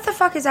like, what the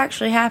fuck is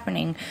actually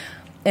happening?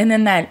 And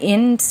then that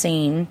end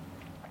scene,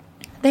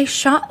 they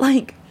shot,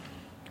 like,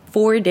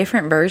 4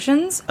 different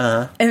versions.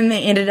 And then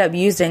they ended up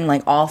using,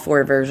 like, all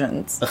 4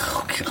 versions.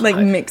 Oh, God. Like,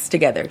 mixed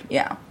together.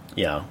 Yeah.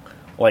 Yeah.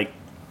 Like,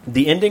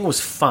 the ending was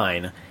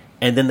fine.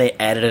 And then they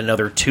added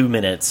another 2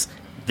 minutes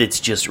that's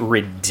just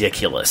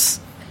ridiculous.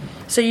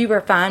 So you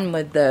were fine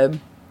with the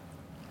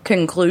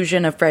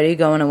conclusion of Freddy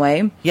going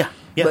away? Yeah.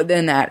 But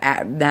then that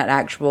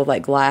actual,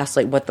 like, last,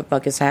 like, what the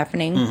fuck is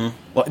happening?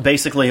 Well,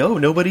 basically,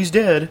 nobody's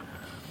dead.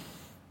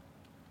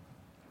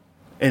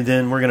 And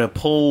then we're going to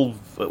pull,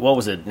 what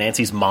was it,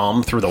 Nancy's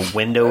mom through the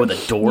window of the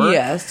door?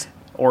 Yes.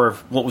 Or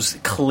what was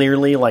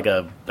clearly like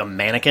a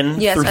mannequin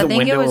through the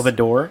window of a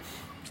door?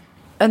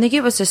 I think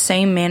it was the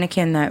same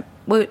mannequin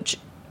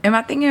am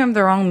I thinking of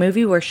the wrong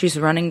movie where she's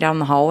running down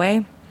the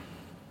hallway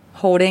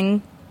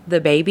holding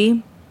the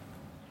baby?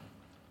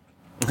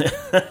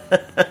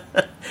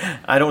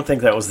 I don't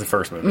think that was the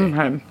first movie.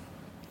 Okay.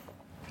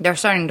 They're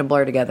starting to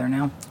blur together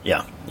now.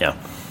 Yeah. Alright,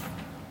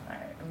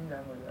 I'm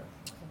done with this.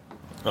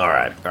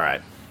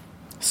 Alright.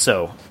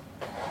 So,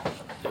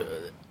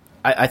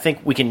 I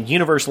think we can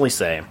universally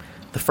say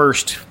the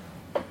first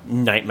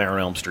Nightmare on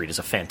Elm Street is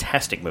a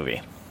fantastic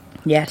movie.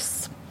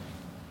 Yes.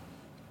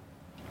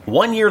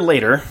 1 year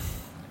later...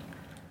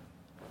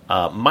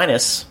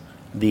 minus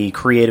the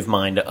creative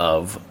mind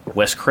of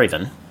Wes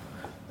Craven,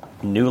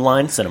 New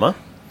Line Cinema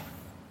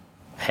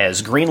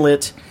has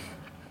greenlit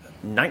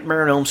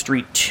Nightmare on Elm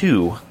Street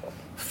 2,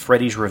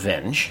 Freddy's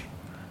Revenge.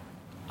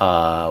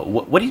 Why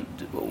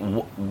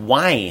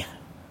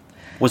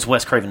was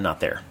Wes Craven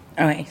not there?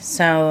 Okay,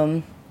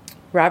 so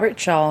Robert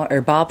Shaw, or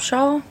Bob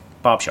Shaw?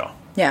 Bob Shaw.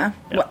 Yeah.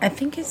 Well, I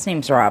think his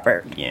name's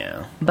Robert.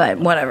 Yeah. But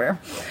whatever.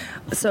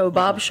 So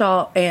Bob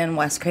Shaw and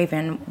Wes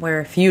Craven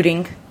were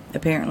feuding,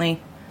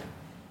 apparently,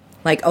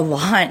 like, a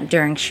lot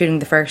during shooting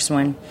the first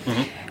one.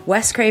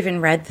 Wes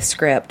Craven read the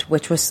script,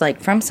 which was, like,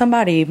 from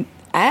somebody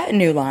at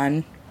New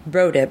Line,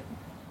 wrote it.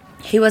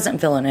 He wasn't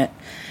feeling it.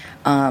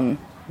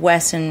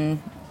 Wes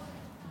and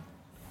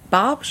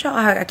Bob Shaw.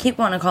 I keep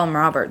wanting to call him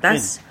Robert.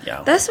 That's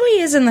what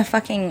he is in the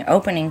fucking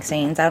opening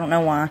scenes. I don't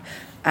know why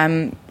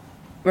I'm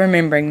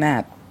remembering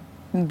that.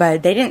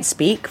 But they didn't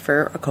speak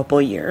for a couple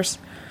of years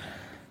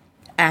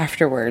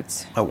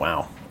afterwards. Oh,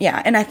 wow.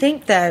 Yeah, and I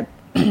think that,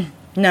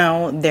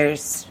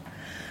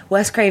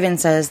 Wes Craven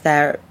says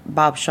that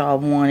Bob Shaw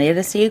wanted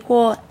a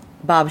sequel.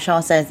 Bob Shaw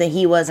says that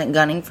he wasn't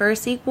gunning for a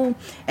sequel,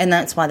 and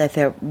that's why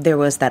there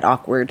was that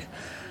awkward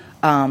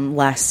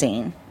last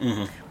scene.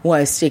 Mm-hmm.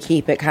 Was to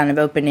keep it kind of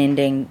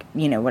open-ending,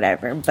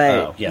 whatever.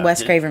 But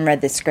Wes Craven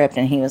read the script,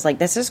 and he was like,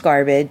 this is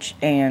garbage,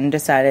 and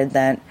decided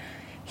that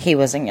he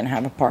wasn't going to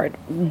have a part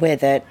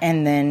with it.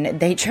 And then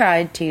they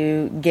tried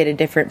to get a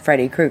different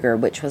Freddy Krueger,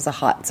 which was a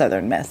hot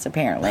southern mess,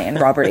 apparently. And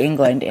Robert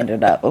Englund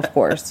ended up, of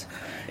course,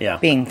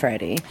 being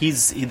Freddy.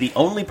 He's the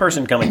only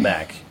person coming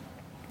back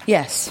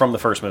yes. from the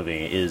first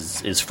movie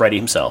is Freddy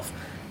himself.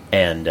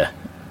 And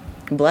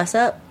bless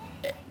up.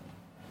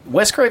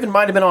 Wes Craven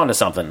might have been onto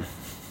something.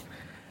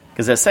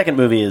 Because that second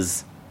movie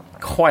is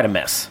quite a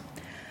mess.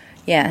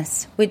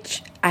 Yes,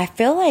 which I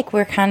feel like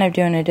we're kind of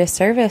doing a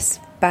disservice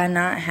by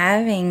not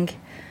having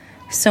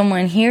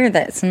someone here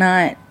that's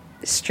not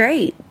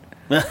straight.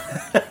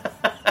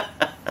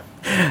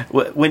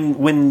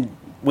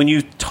 When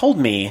you told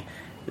me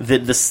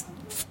that this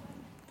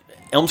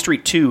Elm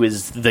Street 2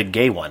 is the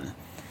gay one,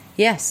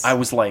 yes, I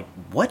was like,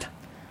 what?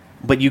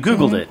 But you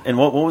Googled it, and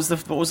what was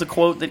the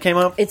quote that came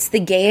up? It's the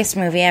gayest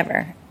movie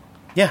ever.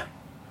 Yeah.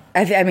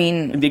 I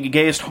mean, the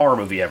gayest horror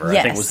movie ever. Yes.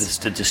 I think was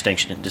the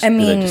distinction. The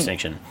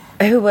distinction.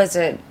 Who was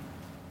it?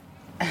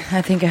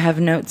 I think I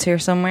have notes here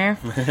somewhere.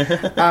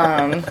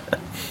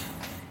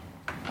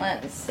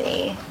 Let's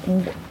see.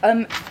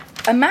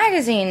 A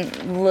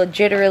magazine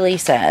legitimately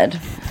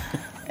said,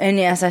 and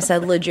yes, I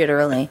said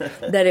legitimately,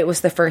 that it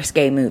was the first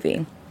gay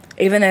movie,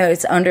 even though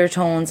it's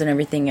undertones and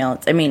everything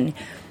else. I mean,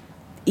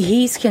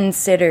 he's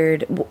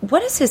considered.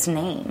 What is his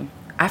name?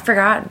 I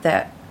forgot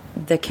that.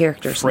 The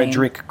character's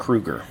Frederick name.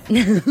 Krueger.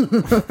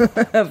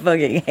 I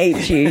fucking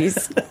hate you.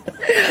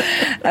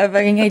 I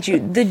fucking hate you.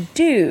 The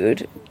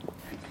dude.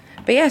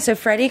 But yeah, so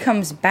Freddy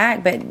comes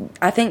back, but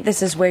I think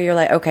this is where you're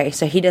like, okay,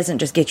 so he doesn't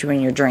just get you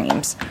in your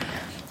dreams.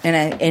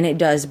 And it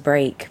does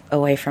break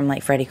away from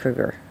like Freddy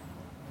Krueger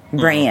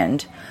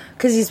brand.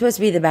 Because he's supposed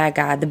to be the bad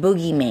guy, the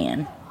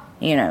boogeyman.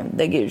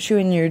 That gets you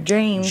in your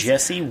dreams.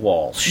 Jesse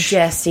Walsh.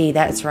 Jesse,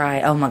 that's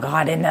right. Oh my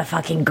God, and the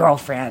fucking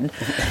girlfriend.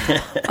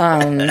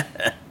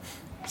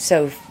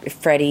 So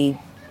Freddy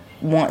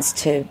wants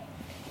to...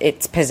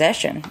 It's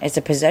possession. It's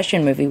a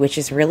possession movie, which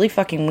is really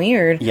fucking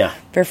weird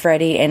for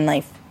Freddy. And,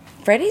 like,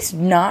 Freddy's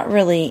not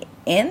really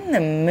in the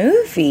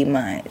movie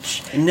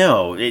much.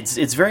 No,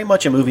 it's very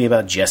much a movie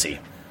about Jesse.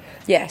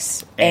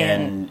 Yes.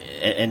 And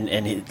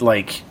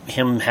like,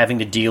 him having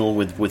to deal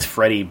with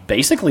Freddy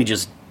basically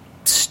just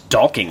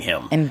stalking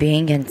him. And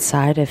being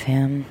inside of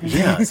him.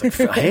 Yeah. It's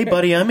like, hey,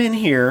 buddy, I'm in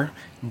here.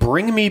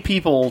 Bring me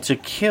people to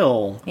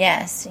kill.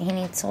 Yes, he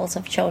needs souls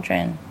of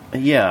children.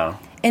 Yeah.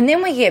 And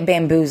then we get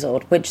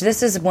bamboozled, which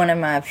this is one of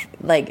my,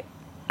 like,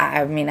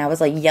 I was,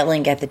 like,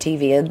 yelling at the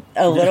TV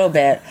a little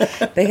bit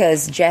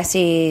because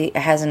Jesse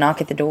has a knock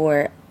at the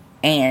door,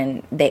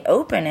 and they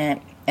open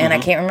it, and I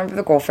can't remember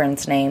the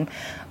girlfriend's name,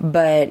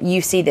 but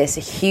you see this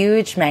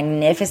huge,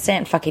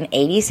 magnificent fucking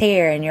 80s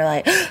hair, and you're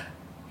like,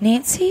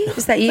 Nancy,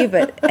 is that you?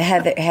 But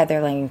Heather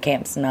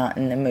Langenkamp's not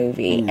in the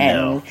movie,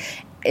 and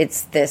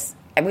it's this...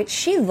 Which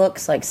she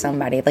looks like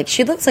somebody. Like,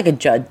 she looks like a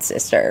Judd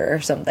sister or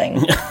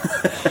something.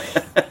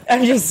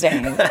 I'm just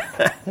saying.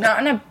 Not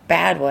in a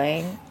bad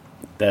way.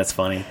 That's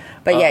funny.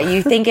 But yeah,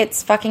 you think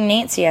it's fucking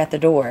Nancy at the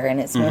door,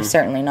 and it's most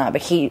certainly not.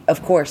 But he,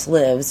 of course,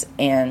 lives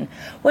in...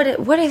 What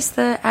is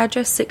the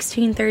address?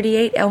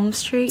 1638 Elm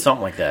Street?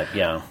 Something like that,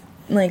 yeah.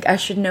 Like, I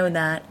should know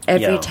that.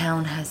 Every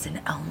town has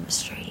an Elm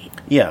Street.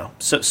 Yeah.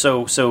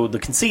 So the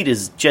conceit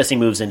is Jesse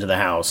moves into the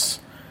house.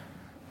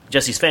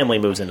 Jesse's family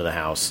moves into the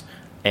house,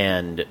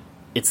 and...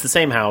 It's the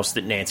same house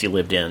that Nancy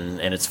lived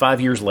in, and it's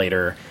 5 years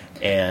later,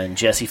 and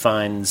Jesse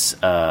finds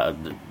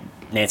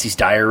Nancy's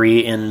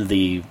diary in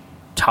the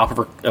top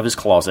of his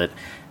closet,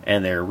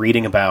 and they're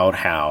reading about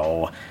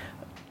how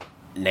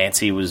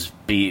Nancy was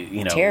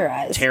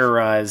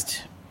terrorized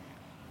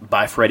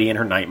by Freddy in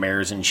her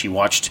nightmares, and she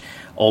watched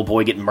old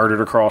boy get murdered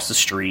across the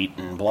street,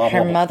 and blah, blah,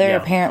 blah. Her mother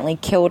apparently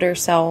killed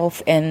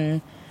herself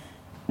in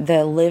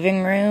the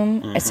living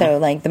room, so,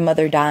 like, the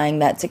mother dying,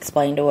 that's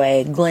explained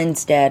away.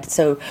 Glenn's dead,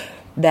 so...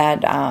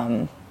 That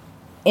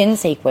in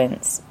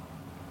sequence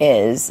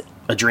is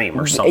a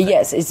dream or something.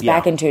 Yes, it's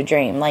back into a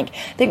dream. Like,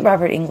 I think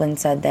Robert Englund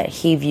said that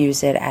he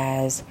views it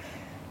as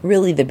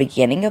really the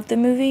beginning of the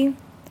movie,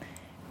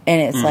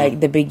 and it's like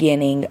the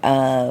beginning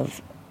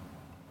of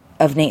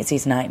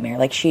Nancy's nightmare.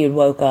 Like, she had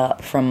woke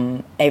up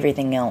from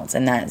everything else,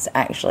 and that's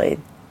actually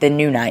the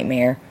new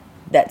nightmare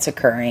that's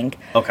occurring.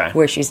 Okay,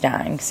 where she's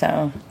dying.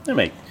 So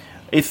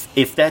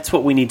If that's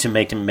what we need to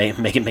make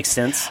it make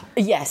sense.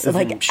 Yes,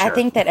 like, sure. I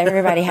think that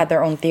everybody had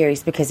their own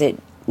theories because it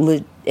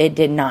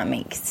did not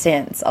make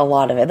sense, a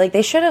lot of it. Like,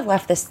 they should have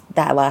left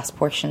that last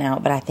portion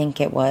out, but I think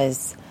it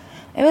was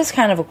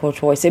kind of a cool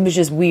choice. It was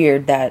just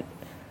weird that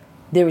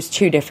there was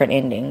 2 different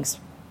endings.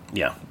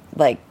 Yeah.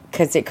 Like,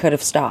 because it could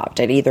have stopped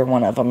at either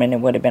one of them and it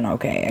would have been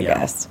okay, I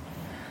guess.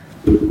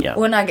 Yeah.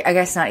 Well, I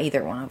guess not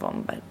either one of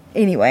them, but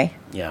anyway.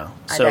 Yeah.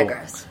 I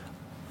digress.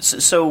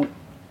 So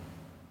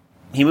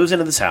he moves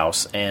into this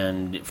house,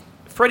 and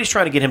Freddy's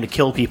trying to get him to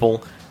kill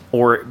people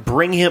or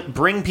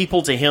bring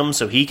people to him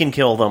so he can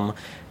kill them.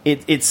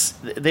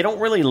 They don't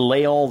really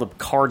lay all the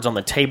cards on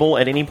the table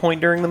at any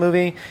point during the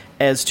movie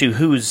as to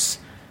who's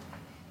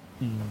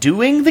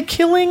doing the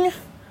killing,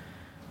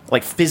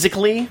 like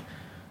physically.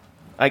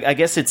 I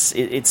guess it's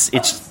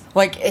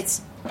like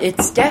it's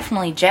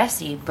definitely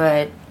Jesse,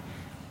 but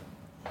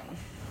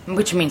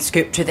which means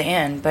scoop to the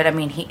end. But I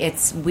mean,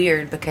 it's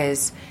weird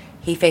because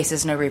he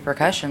faces no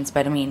repercussions.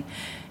 But I mean,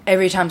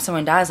 every time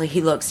someone dies, like,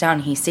 he looks down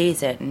and he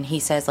sees it and he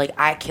says, like,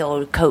 I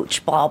killed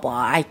Coach blah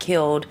blah, I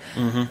killed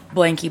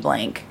blanky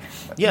blank.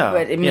 Yeah,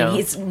 but I mean,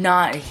 it's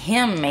not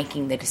him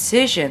making the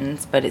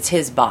decisions, but it's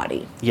his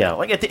body. Yeah,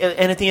 like at the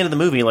end of the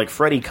movie, like,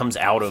 Freddy comes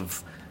out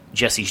of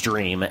Jesse's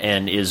dream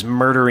and is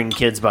murdering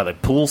kids by the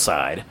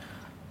poolside.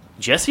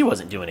 Jesse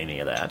wasn't doing any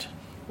of that.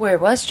 Where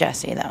was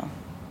Jesse, though?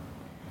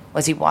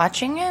 Was he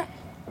watching it?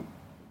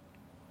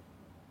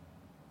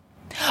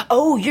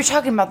 Oh, you're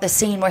talking about the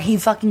scene where he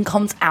fucking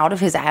comes out of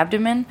his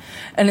abdomen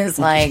and is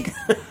like,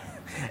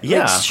 yeah,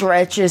 like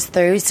stretches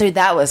through. So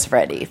that was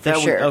Freddy for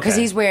sure, because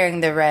okay. he's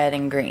wearing the red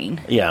and green.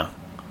 Yeah.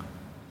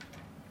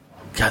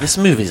 God, this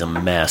movie's a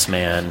mess,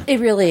 man. It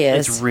really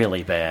is. It's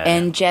really bad.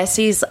 And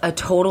Jesse's a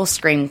total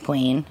scream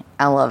queen.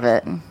 I love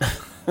it.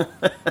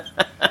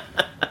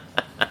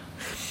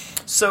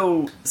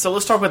 So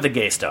let's talk about the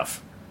gay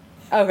stuff.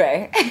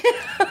 Okay.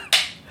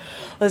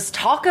 Let's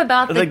talk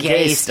about the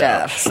gay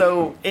stuff.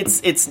 So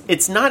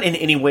it's not in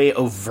any way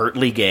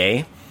overtly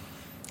gay.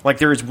 Like,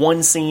 there's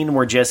one scene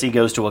where Jesse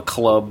goes to a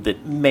club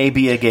that may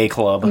be a gay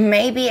club.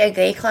 Maybe a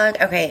gay club?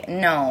 Okay,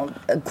 no.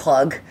 A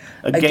club.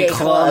 A gay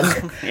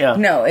club. Yeah.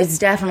 No, it's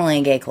definitely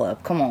a gay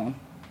club. Come on.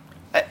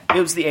 It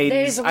was the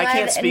 80s. I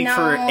can't speak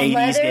for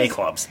 80s gay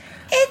clubs.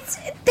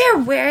 They're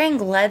wearing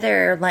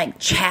leather, like,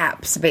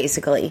 chaps,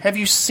 basically. Have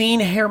you seen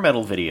hair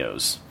metal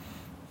videos?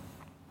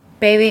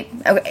 Baby,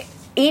 okay.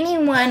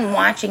 Anyone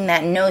watching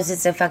that knows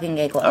it's a fucking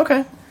gay club.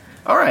 Okay.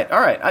 All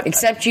right.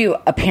 Except you,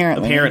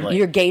 apparently. Apparently.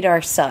 Your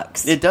gaydar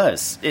sucks. It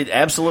does. It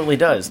absolutely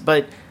does.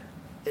 But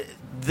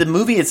the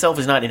movie itself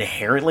is not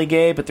inherently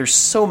gay, but there's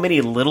so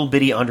many little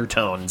bitty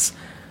undertones.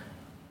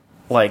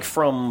 Like,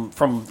 from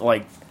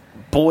like,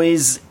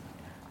 boys,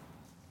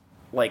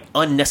 like,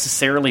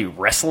 unnecessarily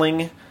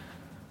wrestling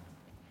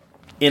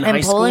in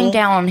high school. And pulling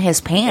down his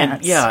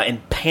pants.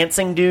 And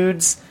pantsing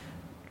dudes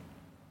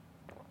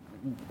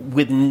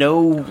with no,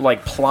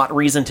 like, plot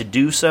reason to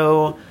do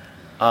so.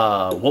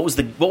 What was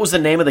the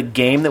name of the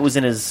game that was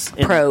in his...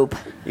 Probe.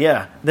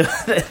 Yeah.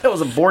 That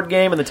was a board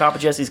game in the top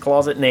of Jesse's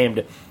closet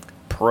named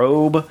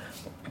Probe.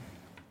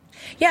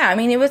 Yeah, I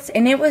mean, it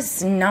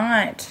was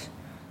not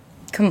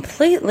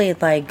completely,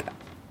 like,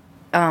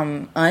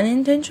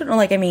 unintentional.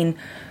 Like, I mean,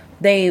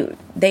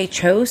 they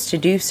chose to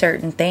do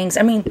certain things.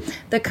 I mean,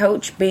 the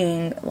coach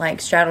being, like,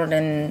 straddled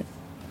in,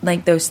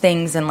 like, those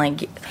things, and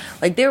like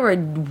they were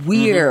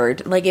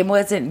weird. Like, it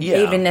wasn't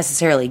even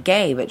necessarily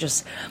gay, but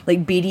just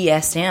like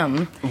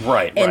BDSM,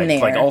 right? There.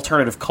 Like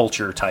alternative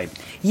culture type.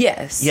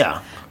 Yes.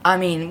 Yeah. I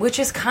mean, which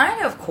is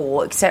kind of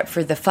cool, except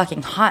for the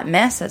fucking hot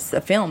mess that's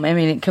the film. I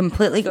mean, it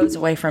completely goes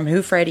away from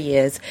who Freddy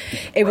is.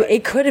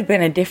 It could have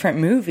been a different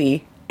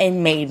movie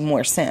and made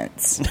more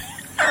sense.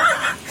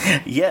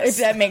 Yes, if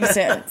that makes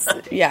sense.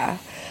 Yeah.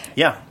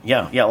 Yeah.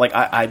 Like,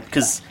 I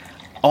because.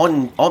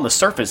 On the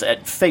surface,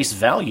 at face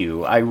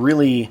value, I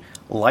really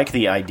like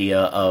the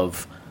idea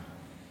of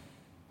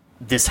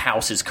this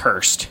house is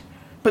cursed.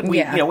 But we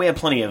have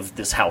plenty of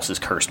this house is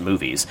cursed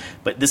movies.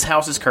 But this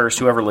house is cursed.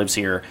 Whoever lives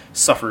here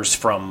suffers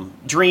from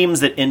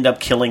dreams that end up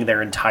killing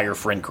their entire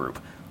friend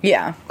group.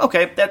 Yeah.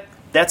 Okay,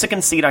 that's a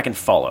conceit I can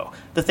follow.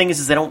 The thing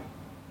is they don't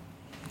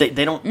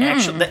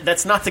actually.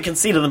 That's not the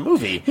conceit of the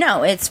movie.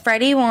 No, it's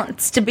Freddy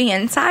wants to be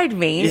inside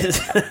me,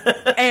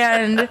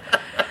 and.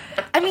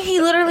 I mean,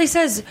 he literally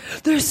says,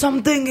 there's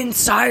something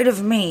inside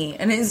of me.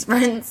 And his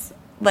friends,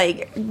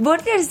 like,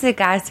 what does the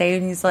guy say?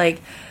 And he's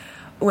like,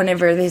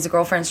 whenever his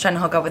girlfriend's trying to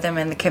hook up with him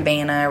in the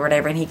cabana or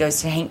whatever, and he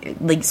goes to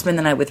spend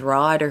the night with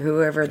Rod or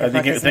whoever the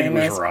fuck his name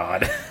is. I think it was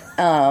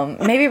Rod.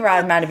 Maybe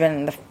Rod might have been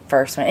in the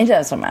first one. It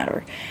doesn't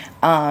matter.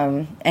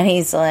 And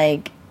he's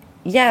like,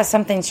 yeah,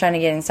 something's trying to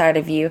get inside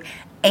of you.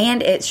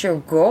 And it's your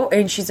girl,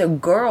 and she's a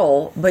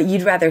girl, but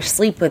you'd rather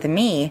sleep with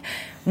me.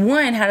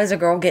 One, how does a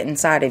girl get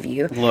inside of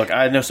you? Look,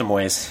 I know some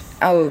ways.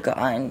 Oh,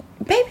 God.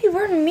 Baby,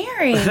 we're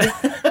married.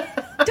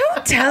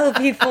 Don't tell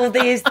people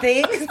these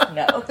things.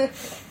 No.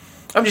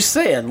 I'm just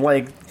saying,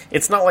 like,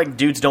 it's not like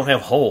dudes don't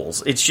have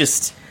holes. It's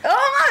just...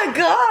 Oh, my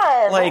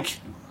God! Like...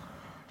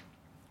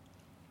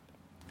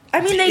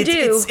 I mean, they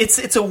do.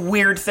 It's a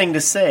weird thing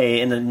to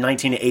say in a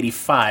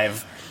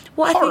 1985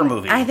 horror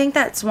movie. I think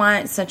that's why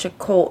it's such a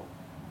cult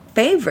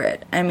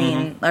favorite. I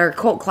mean, or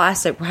cult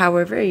classic,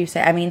 however you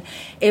say. I mean,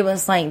 it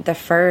was like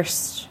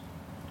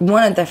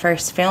one of the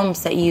first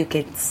films that you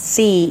could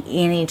see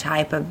any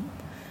type of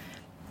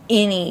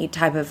any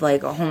type of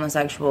like a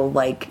homosexual,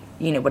 like,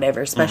 you know,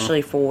 whatever,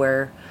 especially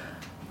for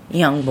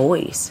young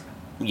boys.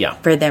 Yeah.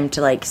 For them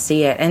to like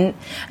see it. And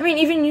I mean,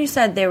 even you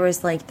said there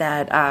was like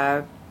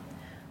that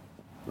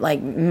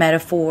like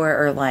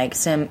metaphor or like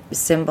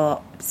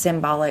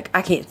symbolic,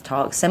 I can't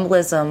talk,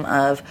 symbolism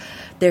of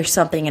there's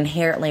something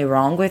inherently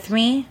wrong with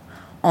me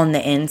on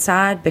the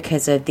inside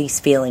because of these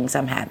feelings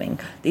I'm having,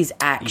 these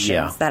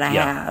actions that I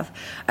have.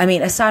 I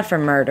mean, aside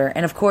from murder,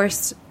 and of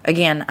course,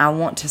 again, I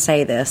want to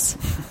say this,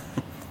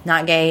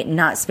 not gay,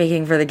 not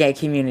speaking for the gay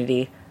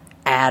community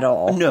at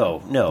all.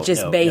 No.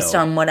 Just based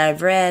on what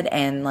I've read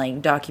and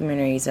like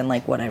documentaries and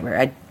like whatever.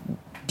 I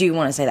do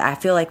want to say that I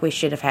feel like we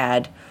should have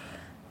had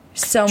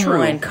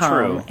someone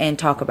come and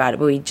talk about it,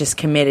 but we just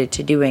committed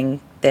to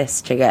doing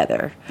this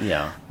together.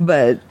 Yeah.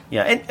 But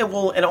yeah,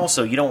 and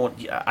also you don't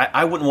want.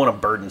 I wouldn't want to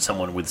burden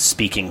someone with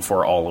speaking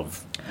for all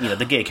of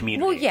the gay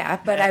community. Well, yeah,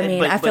 but I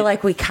mean, I feel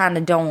like we kind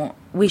of don't.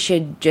 We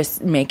should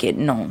just make it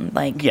known,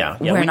 like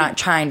we're not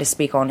trying to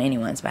speak on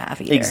anyone's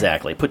behalf either.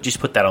 Exactly. Just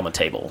put that on the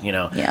table.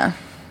 Yeah.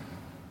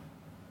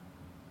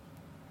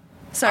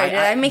 Sorry, did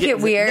I make it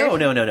weird?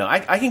 No.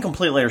 I can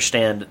completely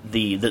understand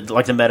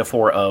the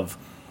metaphor of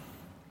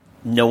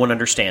no one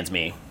understands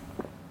me.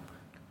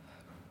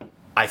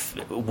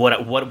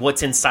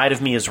 What's inside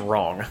of me is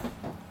wrong.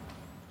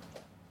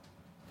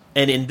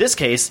 And in this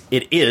case,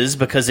 it is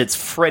because it's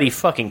Freddy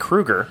fucking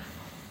Krueger.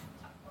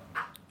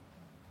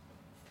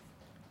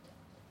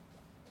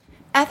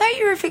 I thought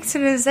you were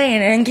fixing to say,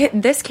 and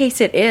in this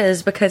case it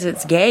is because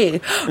it's gay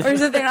or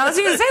something. I was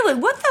going to say, like,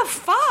 what the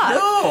fuck?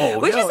 No,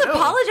 we just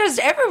apologized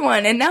to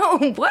everyone, and now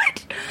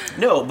what?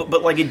 No,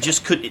 but like it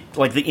just could,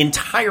 like the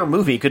entire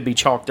movie could be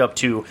chalked up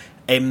to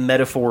a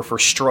metaphor for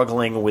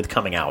struggling with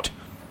coming out.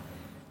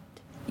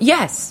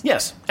 Yes,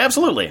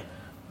 absolutely.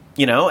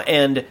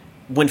 And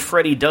when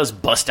Freddy does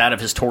bust out of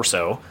his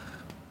torso,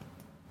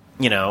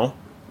 when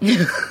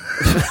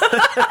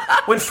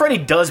Freddy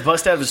does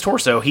bust out of his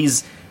torso,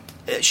 he's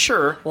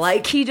sure,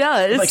 like he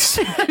does.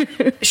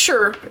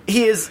 Sure,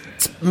 he is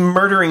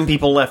murdering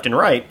people left and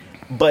right,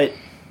 but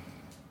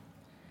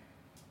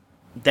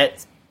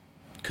that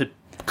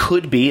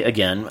could be,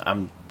 again,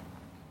 I'm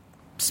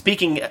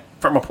speaking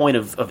from a point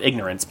of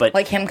ignorance, but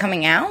like him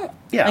coming out.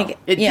 Yeah,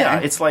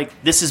 it's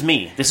like, this is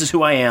me. This is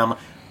who I am.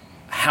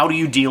 How do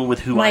you deal with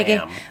who I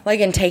am?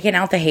 Like in taking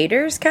out the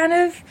haters, kind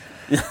of.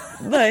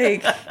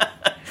 Like,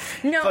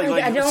 no,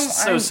 I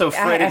don't. So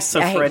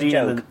Freddy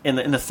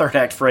in the third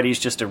act, Freddy's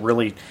just a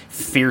really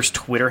fierce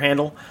Twitter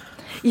handle.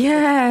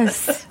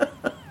 Yes.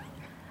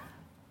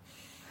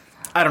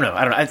 I don't know.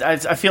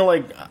 I feel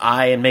like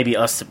and maybe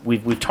us,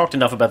 we've talked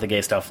enough about the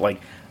gay stuff.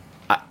 Like,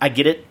 I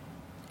get it,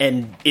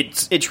 and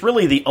it's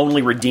really the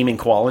only redeeming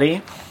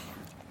quality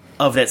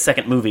of that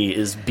second movie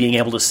is being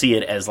able to see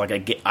it as like a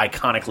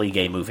iconically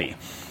gay movie.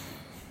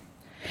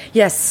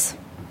 Yes,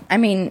 I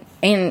mean,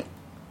 and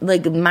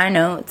like my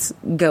notes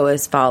go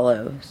as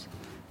follows: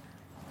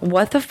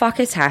 what the fuck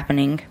is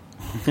happening?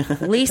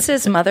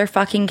 Lisa's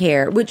motherfucking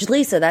hair. Which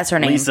Lisa? That's her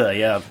name. Lisa,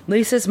 yeah.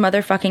 Lisa's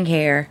motherfucking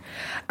hair.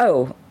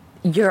 Oh,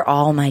 you're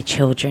all my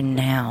children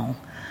now.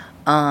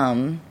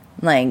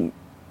 Like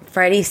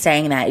Freddy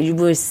saying that, it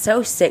was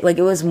so sick. Like,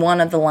 it was one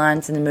of the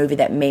lines in the movie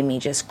that made me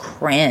just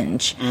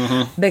cringe.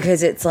 Mm-hmm.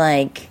 Because it's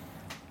like,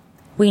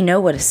 we know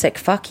what a sick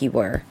fuck you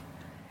were.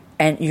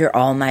 And you're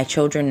all my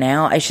children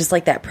now. It's just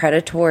like that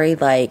predatory,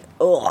 like,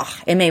 ugh.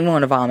 It made me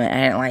want to vomit.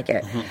 I didn't like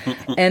it.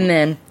 And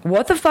then,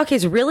 what the fuck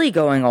is really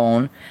going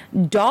on?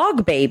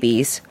 Dog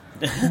babies.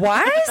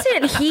 Why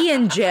isn't he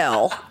in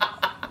jail?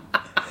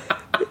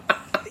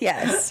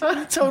 Yes.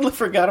 I totally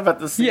forgot about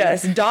this scene.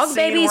 Yes, dog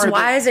babies,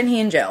 why isn't he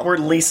in jail? Where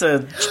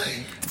Lisa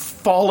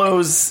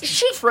follows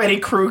Freddy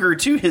Krueger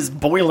to his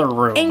boiler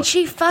room. And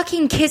she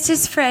fucking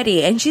kisses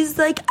Freddy. And she's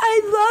like,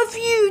 I love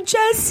you,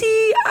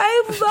 Jesse.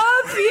 I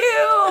love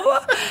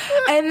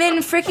you. And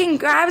then freaking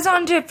grabs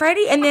onto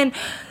Freddy. And then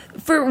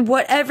for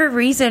whatever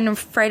reason,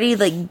 Freddy,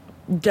 like,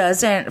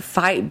 doesn't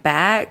fight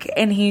back.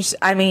 And he's,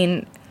 I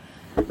mean,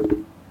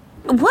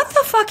 what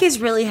the fuck is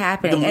really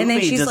happening? And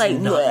then she's like,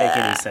 not make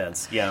any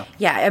sense. Yeah.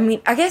 Yeah, I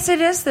mean, I guess it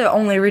is the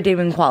only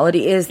redeeming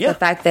quality is the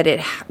fact that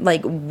it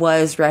like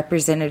was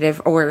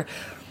representative or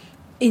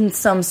in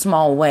some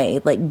small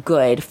way like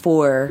good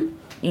for,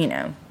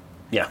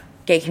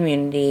 gay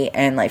community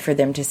and like for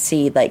them to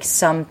see like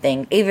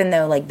something, even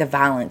though like the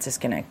violence is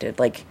connected.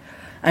 Like,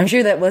 I'm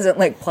sure that wasn't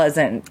like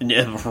pleasant.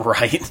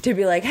 Right. To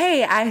be like,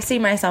 hey, I see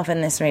myself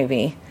in this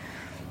movie,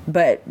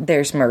 but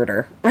there's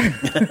murder.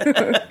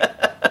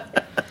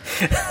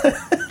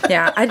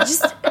 Yeah, I'm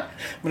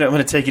going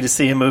to take you to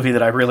see a movie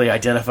that I really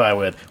identify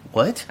with.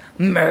 What?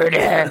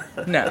 Murder.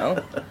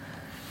 No.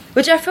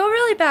 Which I feel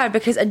really bad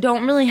because I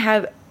don't really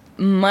have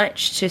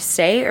much to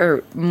say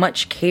or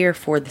much care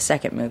for the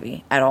second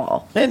movie at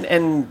all.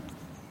 And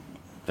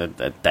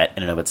that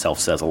in and of itself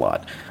says a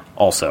lot.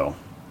 Also,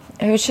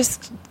 it was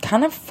just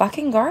kind of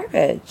fucking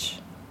garbage.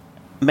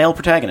 Male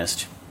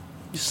protagonist.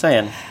 Just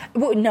saying.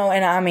 Well, no,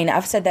 and I mean,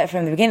 I've said that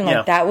from the beginning.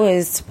 Like, that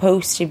was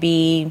supposed to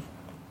be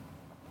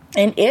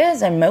It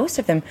is, and most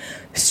of them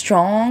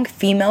strong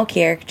female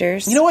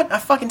characters. You know what? I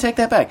fucking take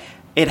that back.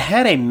 It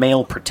had a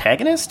male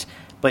protagonist,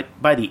 but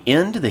by the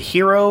end, the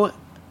hero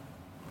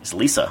is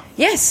Lisa.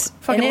 Yes,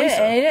 Fucking and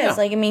Lisa. it is. Yeah.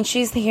 Like, I mean,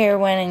 she's the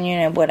heroine,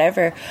 and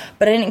whatever.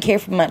 But I didn't care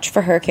much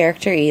for her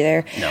character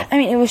either. No. I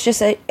mean, it was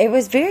just it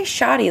was very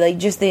shoddy, like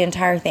just the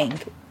entire thing.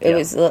 It Yeah.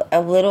 was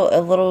a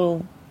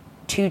little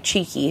too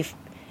cheeky,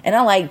 and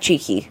I like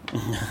cheeky,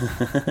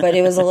 but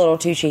it was a little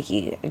too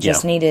cheeky. It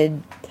just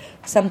needed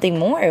something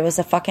more. It was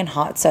a fucking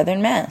hot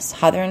Southern mess.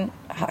 Southern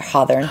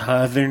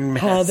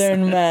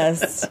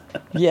mess.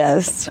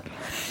 Yes.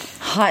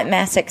 Hot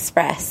Mess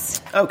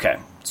Express. Okay,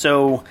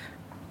 so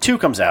 2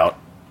 comes out,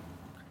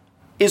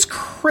 is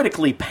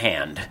critically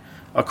panned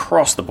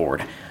across the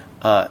board.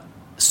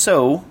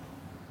 So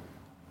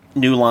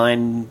New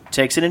Line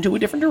takes it into a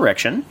different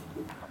direction.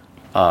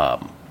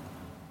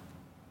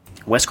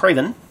 Wes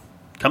Craven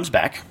comes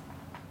back.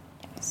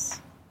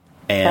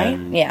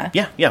 And Right?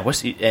 Yeah. Yeah,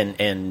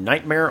 and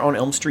Nightmare on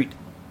Elm Street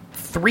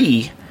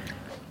 3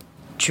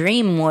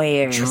 Dream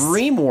Warriors.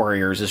 Dream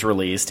Warriors is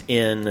released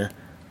in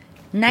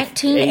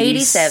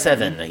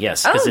 1987. 87,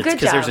 yes. Oh, good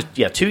Because there's job.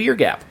 a 2-year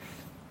gap.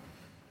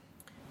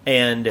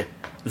 And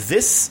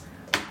this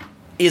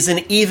is an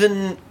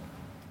even...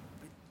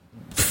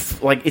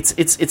 Like,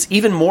 it's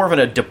even more of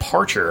a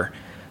departure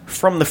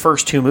from the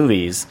first 2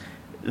 movies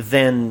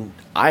than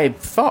I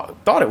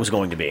thought it was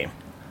going to be.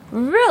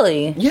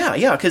 Really?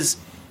 Yeah, because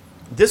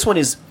this one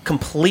is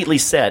completely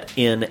set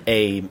in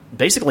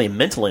basically a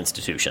mental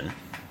institution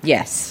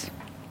Yes.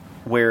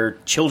 where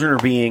children are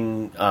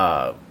being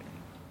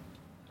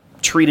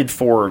treated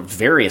for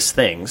various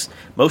things.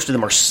 Most of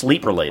them are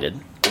sleep related.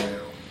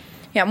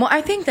 Yeah, well,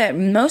 I think that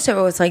most of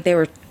it was like they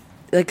were...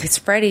 Like, because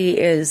Freddy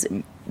is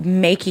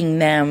making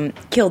them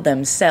kill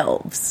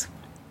themselves.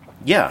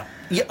 Yeah,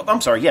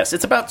 I'm sorry. Yes,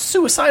 it's about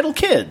suicidal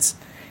kids.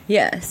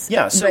 Yes.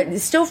 Yeah, so- but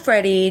it's still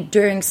Freddy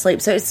during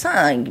sleep, so it's not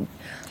like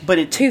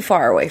But too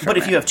far away from But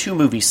it. if you have 2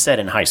 movies set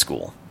in high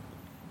school,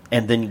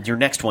 and then your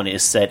next one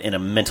is set in a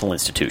mental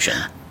institution.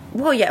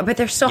 Well, yeah, but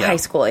they're still Yeah. high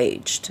school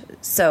aged,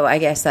 so I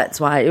guess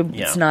that's why it's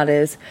Yeah. not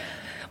as...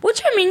 Which,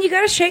 I mean, you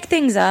gotta shake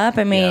things up.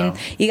 I mean, Yeah.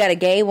 you got a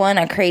gay one,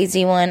 a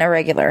crazy one, a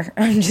regular.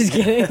 I'm just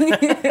kidding.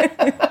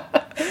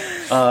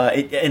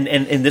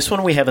 And this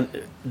one we have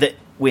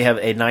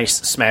a nice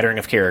smattering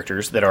of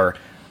characters that are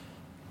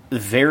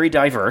very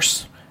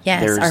diverse.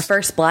 Yes, There's our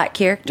first black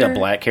character. a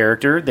black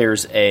character.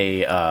 There's a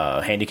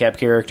handicapped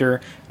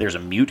character. There's a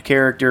mute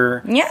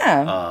character.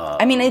 Yeah.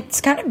 I mean, it's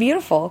kind of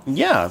beautiful.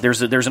 Yeah,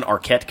 there's an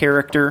Arquette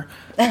character.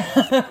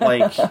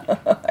 Like,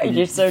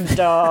 You're so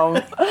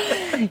dumb.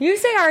 You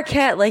say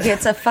Arquette like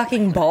it's a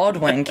fucking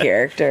Baldwin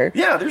character.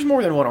 yeah, there's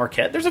more than one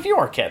Arquette. There's a few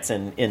Arquettes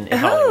in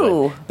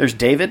Hollywood. There's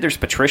David. There's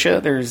Patricia.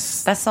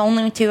 There's That's the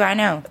only 2 I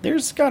know.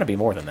 got to be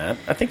more than that.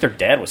 I think their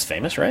dad was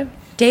famous, right?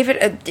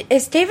 David,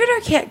 is David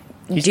Arquette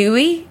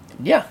Dewey?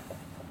 Yeah,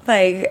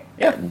 Like,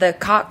 Yeah. the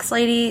Cox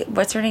lady,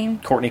 what's her name?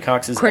 Courtney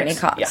Cox's Courtney ex.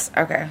 Cox.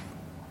 Yeah. Okay.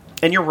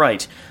 And you're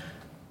right.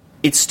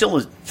 It's still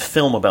a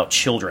film about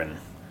children.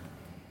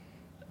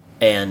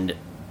 And,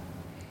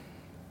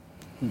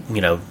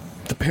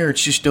 the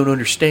parents just don't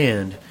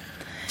understand.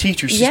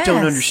 Teachers just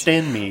don't Yes.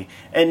 understand me.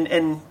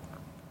 And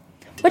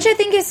Which I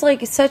think is,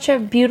 like, such a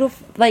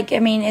beautiful, like, I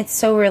mean, it's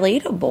so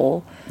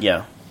relatable.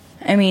 yeah,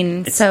 I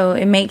mean, so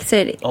it makes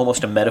it,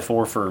 almost a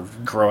metaphor for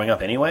growing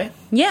up anyway.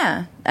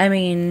 yeah. I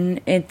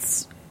mean,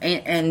 it's,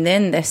 and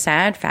then the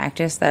sad fact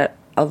is that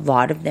a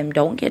lot of them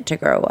don't get to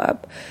grow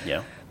up.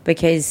 Yeah.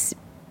 Because,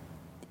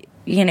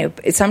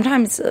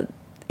 sometimes,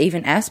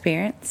 even as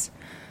parents,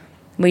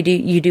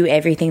 you do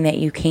everything that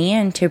you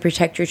can to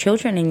protect your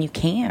children, and you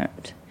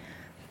can't.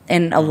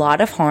 And a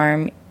lot of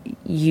harm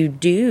you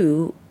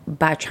do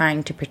by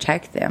trying to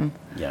protect them.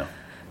 Yeah.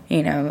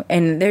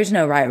 And there's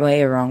no right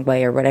way or wrong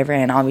way or whatever.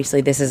 And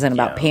obviously, this isn't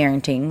about Yeah.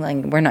 parenting. Like,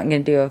 we're not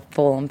going to do a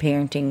full-on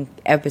parenting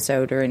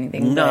episode or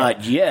anything. but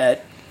Not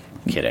yet.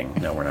 Kidding.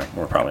 No, we're not.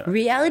 We're probably not.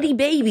 Reality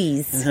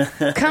Babies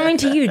coming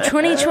to you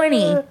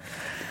 2020.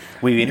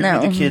 We interview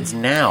No. the kids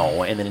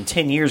now, and then in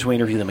 10 years we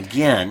interview them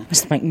again.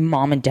 It's like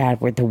mom and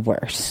dad were the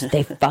worst.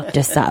 They fucked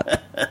us up.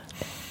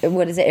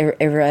 What is it?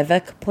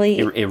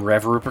 Irrevocably?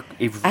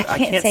 I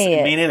can't say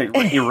it. Me neither.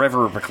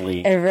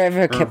 Irrevocably.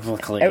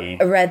 Irrevocably.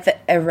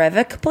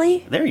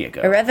 Irrevocably? There you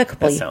go.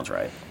 Irrevocably. That sounds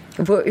right.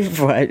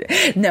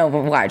 What? No,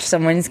 but watch.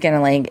 Someone's going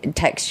to, like,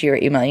 text you or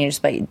email you and you're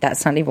just like,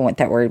 that's not even what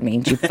that word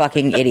means, you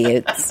fucking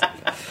idiots.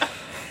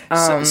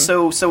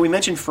 So we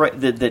mentioned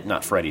that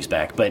not Freddy's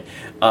back, but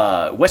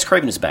Wes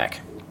Craven is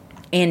back.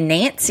 And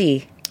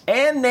Nancy.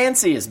 And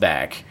Nancy is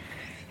back.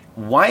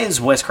 Why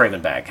is Wes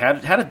Craven back? How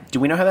do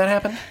we know how that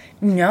happened?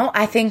 No,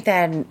 I think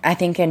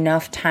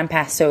enough time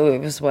passed. So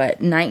it was,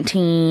 what,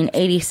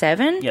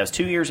 1987? Yeah, it was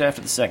 2 years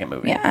after the second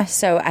movie. Yeah,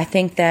 so I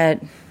think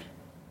that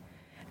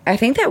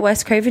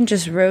Wes Craven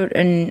just wrote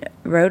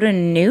a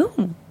new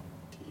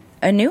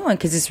one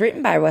because it's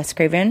written by Wes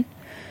Craven,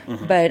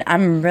 but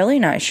I'm really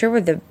not sure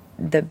what the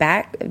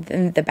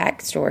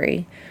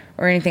backstory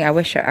or anything. I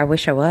wish I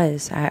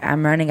was.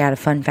 I'm running out of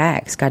fun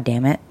facts. God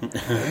damn it.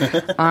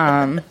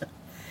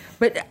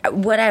 But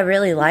what I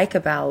really like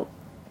about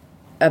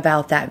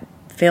that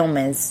film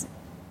is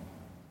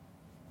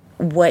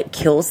what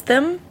kills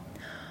them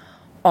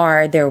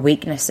are their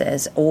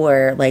weaknesses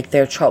or like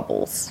their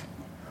troubles.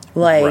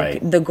 Like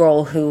Right. the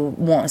girl who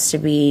wants to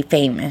be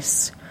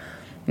famous.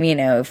 You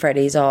know,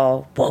 Freddie's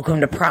all,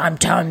 welcome to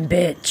primetime,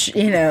 bitch,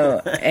 you know,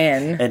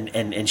 and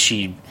And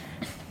she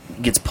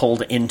gets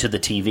pulled into the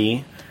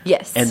TV.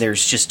 yes. And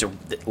there's just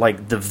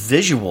like the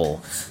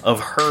visual of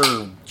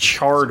her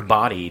charred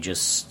body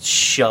just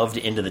shoved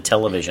into the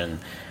television.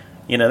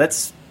 You know,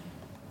 that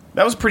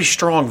was a pretty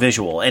strong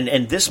visual.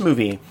 And this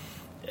movie,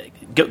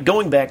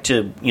 going back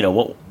to, you know,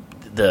 what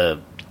the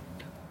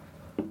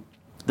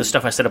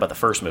stuff I said about the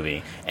first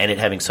movie and it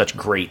having such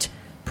great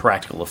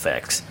practical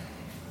effects.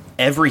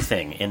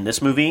 Everything in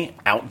this movie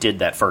outdid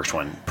that first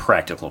one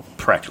practical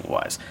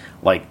wise.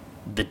 Like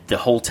the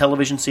whole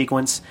television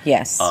sequence.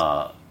 yes.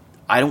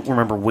 I don't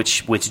remember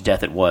which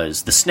death it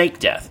was. The snake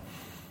death,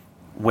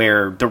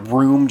 where the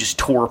room just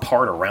tore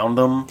apart around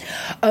them.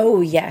 Oh,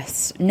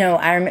 yes. No,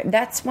 I remember.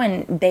 That's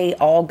when they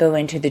all go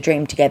into the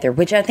dream together,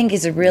 which I think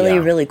is really, Yeah.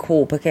 really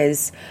cool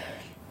because,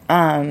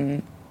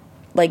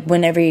 like,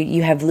 whenever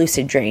you have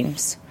lucid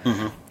dreams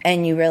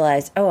and you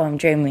realize, oh, I'm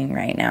dreaming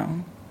right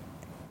now.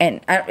 And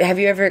have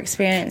you ever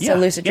experienced Yeah, a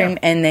lucid yeah. dream?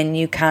 And then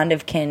you kind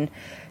of can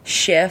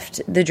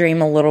shift the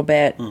dream a little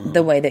bit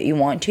the way that you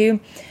want to.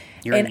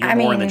 You're And, I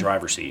more in the mean,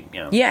 driver's seat.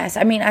 Yeah. Yes,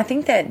 I mean, I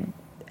think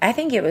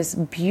it was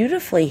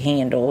beautifully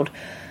handled.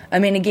 I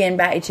mean, again,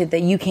 back to the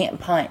you can't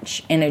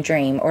punch in a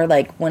dream, or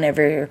like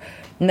whenever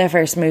in the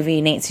first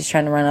movie, Nancy's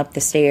trying to run up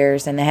the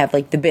stairs and they have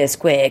like the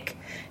Bisquick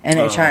and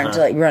they're trying to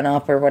like run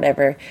up or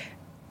whatever.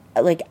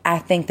 Like, I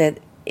think that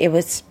it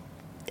was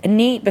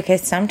neat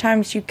because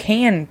sometimes you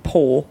can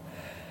pull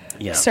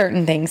Yeah.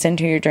 certain things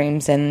into your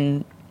dreams,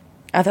 and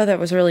I thought that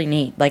was really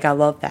neat. Like, I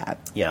love that.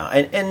 Yeah,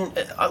 and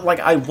like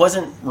I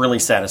wasn't really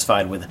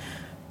satisfied with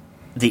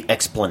the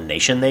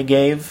explanation they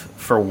gave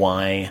for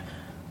why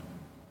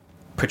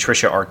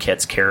Patricia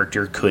Arquette's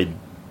character could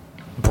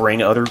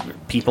bring other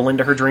people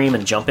into her dream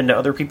and jump into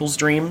other people's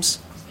dreams.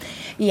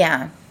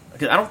 Yeah.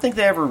 Because I don't think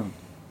they ever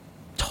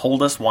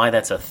told us why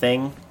that's a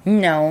thing.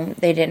 No,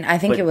 they didn't. I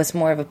think But- it was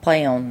more of a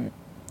play on,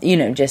 you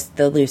know, just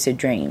the lucid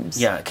dreams.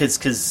 Yeah,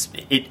 because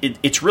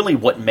it's really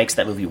what makes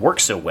that movie work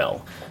so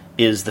well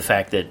is the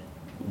fact that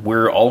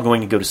we're all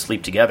going to go to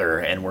sleep together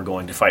and we're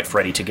going to fight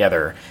Freddy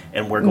together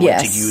and we're going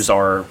Yes. to use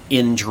our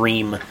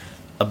in-dream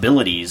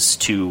abilities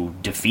to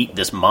defeat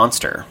this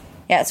monster.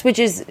 Yes, which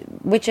is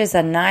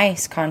a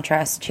nice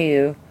contrast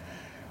to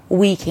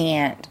we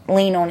can't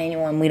lean on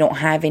anyone, we don't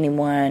have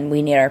anyone,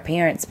 we need our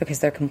parents because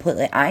they're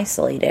completely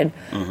isolated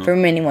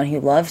from anyone who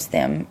loves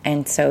them.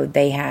 And so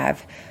they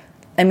have,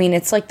 I mean,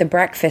 it's like the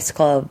Breakfast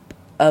Club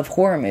of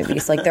horror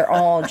movies. Like, they're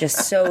all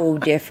just so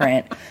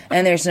different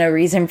and there's no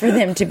reason for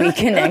them to be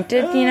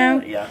connected, you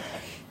know? Yeah.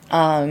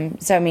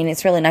 So, I mean,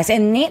 it's really nice.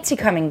 And Nancy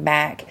coming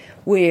back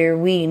where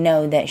we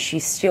know that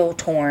she's still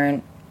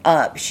torn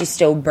up. She's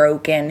still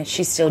broken.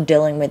 She's still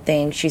dealing with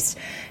things. She's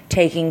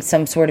taking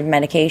some sort of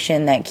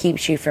medication that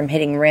keeps you from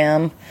hitting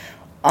REM.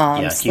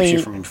 Keeps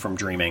you from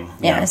dreaming.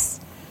 Yes.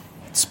 Yeah.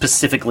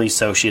 Specifically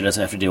so she doesn't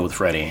have to deal with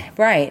Freddy.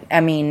 Right. I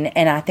mean,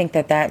 and I think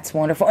that that's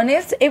wonderful. And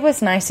it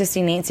was nice to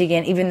see Nancy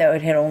again, even though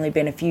it had only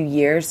been a few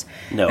years.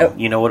 No,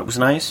 you know what was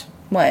nice?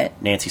 What?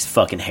 Nancy's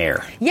fucking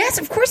hair. Yes,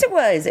 of course it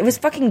was. It was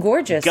fucking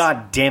gorgeous.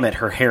 God damn it,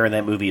 her hair in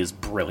that movie is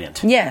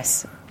brilliant.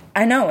 Yes.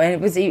 I know. And it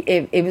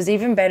was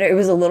even better. It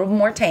was a little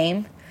more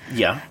tame.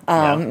 Yeah.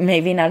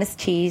 Maybe not as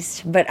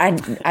teased, but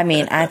I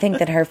mean, I think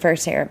that her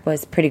first hair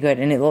was pretty good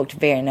and it looked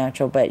very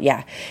natural. But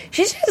yeah,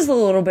 she's just a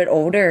little bit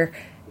older.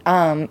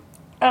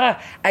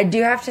 I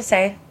do have to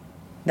say,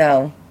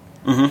 though,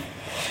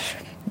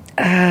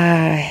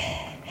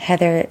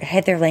 Heather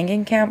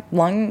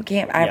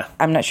Langenkamp.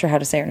 I'm not sure how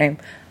to say her name.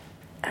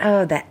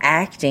 Oh, the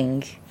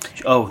acting.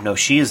 Oh, no,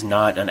 she is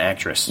not an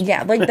actress.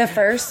 Yeah, like the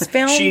first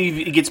film.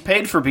 She gets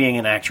paid for being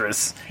an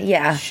actress.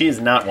 Yeah. She is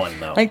not one,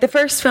 though. Like the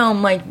first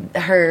film, like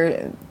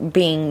her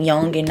being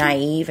young and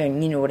naive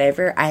and, you know,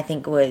 whatever, I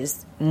think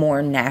was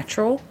more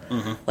natural.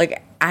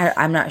 Like,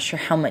 I'm not sure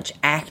how much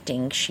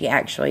acting she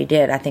actually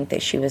did. I think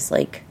that she was,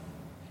 like,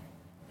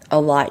 a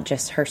lot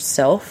just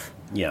herself.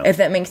 Yeah. If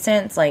that makes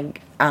sense.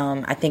 Like,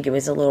 I think it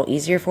was a little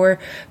easier for her.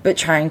 But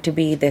trying to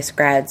be this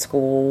grad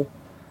school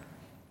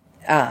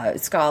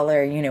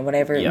scholar, you know,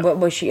 whatever. Yeah. What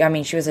was she? I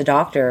mean, she was a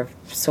doctor of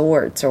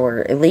sorts, or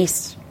at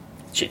least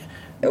She,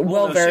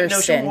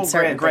 well-versed she in went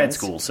certain grad things.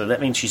 school, so that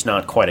means she's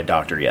not quite a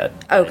doctor yet.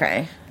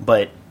 Okay.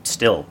 But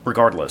still,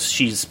 regardless,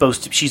 she's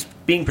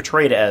being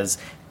portrayed as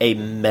a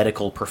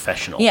medical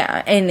professional.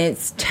 Yeah, and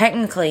it's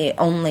technically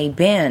only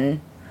been,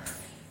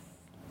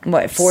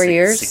 what, 4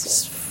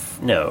 years?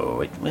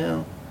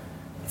 Well,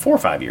 4 or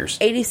 5 years.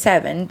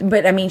 87.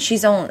 But, I mean,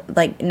 she's on,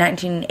 like,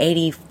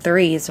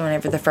 1983 is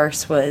whenever the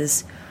first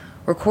was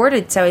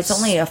recorded, so it's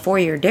only a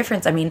 4-year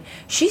difference. I mean,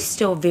 she's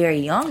still very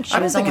young. I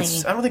don't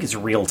think it's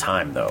real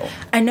time, though.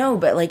 I know,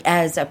 but like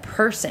as a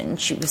person,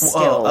 she was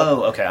still.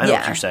 Okay. I know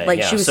what you're saying.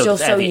 Like she was still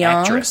so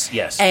young. Actress,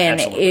 yes, and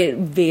absolutely. it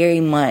very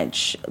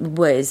much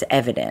was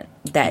evident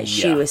that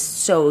she was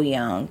so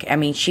young. I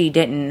mean, she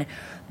didn't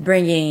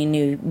bring any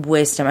new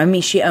wisdom. I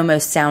mean, she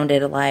almost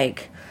sounded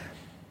like.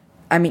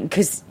 I mean,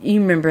 because you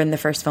remember in the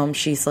first film,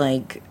 she's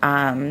like,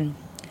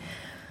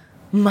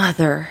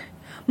 Mother,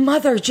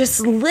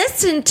 just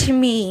listen to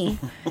me.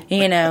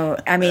 You know,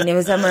 I mean, it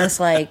was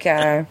almost like,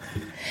 but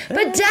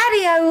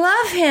Daddy, I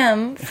love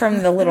him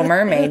from The Little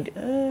Mermaid.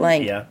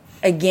 Like,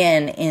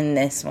 again in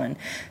this one.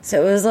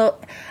 So it was,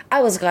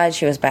 I was glad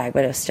she was back,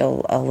 but it was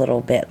still a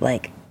little bit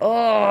like,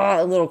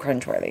 a little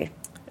cringeworthy.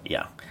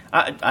 Yeah.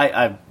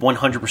 I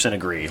 100%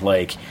 agree.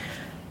 Like,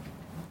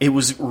 it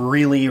was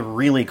really,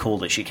 really cool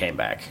that she came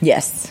back.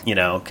 Yes. You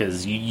know,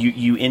 because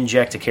you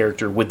inject a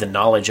character with the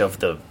knowledge of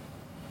the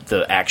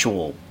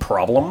actual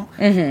problem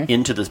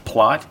into this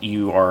plot.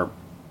 You are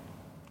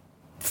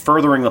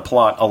furthering the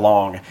plot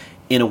along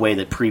in a way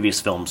that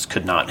previous films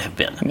could not have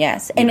been.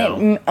 Yes. And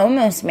it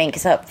almost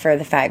makes up for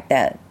the fact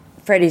that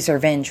Freddy's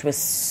Revenge was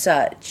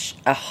such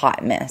a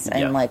hot mess.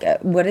 And like,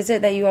 what is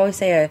it that you always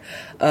say?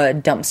 A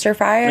dumpster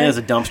fire? It is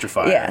a dumpster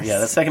fire. Yes. Yeah,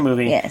 that second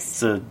movie.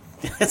 Yes.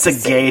 It's a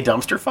gay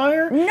dumpster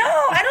fire? No,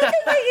 I don't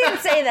think we can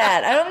say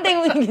that. I don't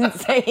think we can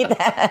say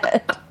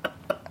that.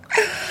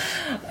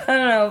 I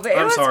don't know, but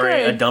I'm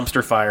sorry, good. a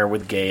dumpster fire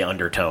with gay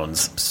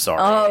undertones. Sorry.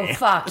 Oh,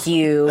 fuck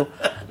you.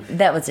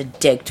 That was a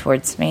dig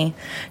towards me.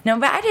 No,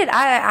 but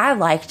I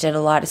liked it a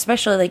lot,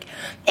 especially like,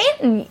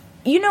 and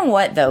you know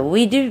what though,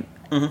 we do,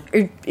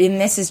 and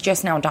this is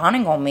just now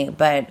dawning on me,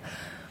 but,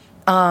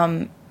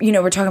 you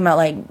know, we're talking about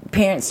like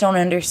parents don't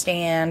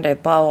understand,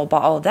 blah, blah, blah,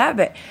 all of that,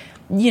 but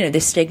you know, the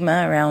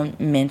stigma around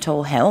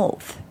mental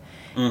health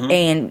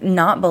and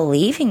not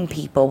believing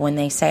people when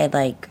they say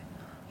like,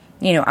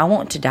 you know, I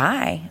want to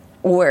die,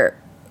 or,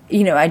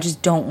 you know, I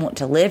just don't want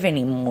to live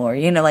anymore,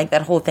 you know, like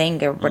that whole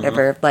thing or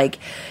whatever. Like,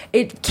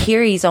 it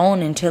carries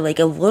on into like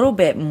a little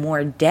bit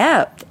more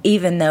depth,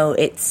 even though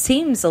it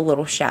seems a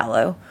little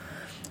shallow.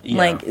 Yeah.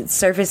 Like,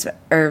 surface,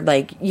 or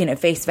like, you know,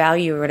 face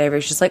value or whatever.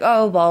 It's just like,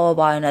 oh, blah, blah,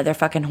 blah, another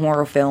fucking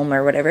horror film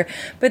or whatever.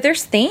 But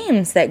there's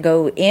themes that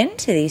go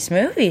into these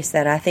movies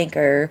that I think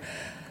are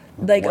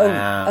like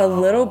a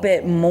little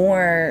bit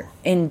more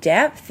in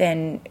depth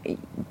than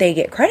they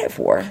get credit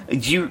for.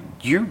 You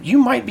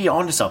might be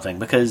onto something,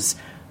 because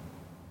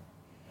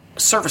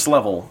surface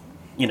level,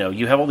 you know,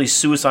 you have all these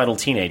suicidal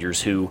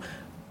teenagers who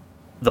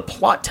the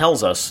plot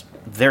tells us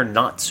they're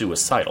not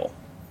suicidal.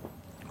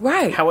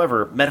 Right.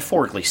 However,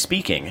 metaphorically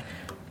speaking,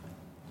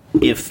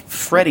 if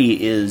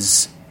Freddy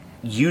is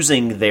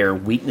using their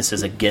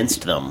weaknesses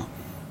against them,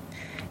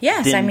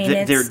 yes, I mean,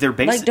 it's they're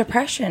like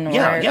depression. Or,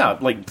 yeah,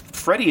 like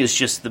Freddy is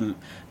just the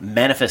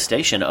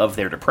manifestation of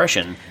their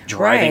depression,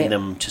 driving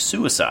them to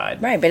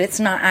suicide. Right, but it's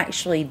not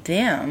actually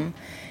them,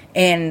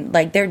 and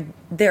like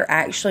they're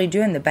actually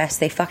doing the best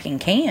they fucking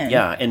can.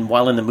 Yeah, and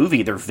while in the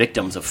movie they're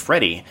victims of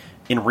Freddy,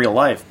 in real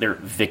life they're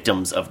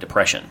victims of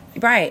depression.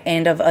 Right,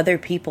 and of other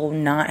people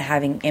not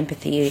having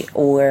empathy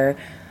or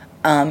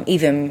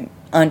even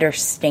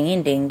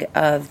understanding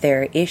of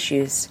their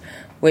issues,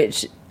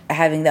 which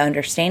having the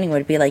understanding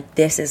would be like,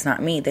 this is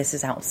not me, this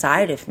is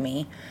outside of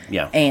me.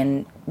 Yeah.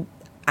 And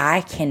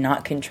I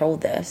cannot control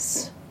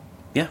this.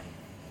 Yeah.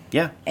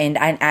 Yeah. And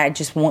I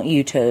just want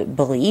you to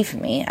believe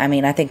me. I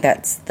mean, I think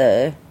that's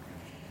the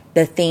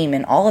theme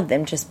in all of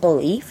them. Just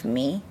believe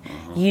me.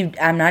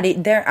 I'm not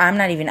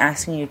even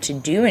asking you to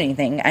do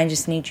anything. I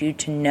just need you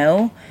to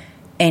know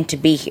and to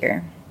be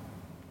here.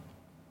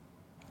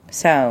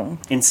 So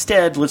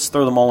instead, let's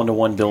throw them all into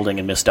one building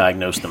and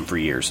misdiagnose them for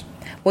years.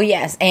 Well,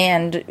 yes,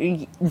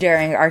 and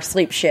during our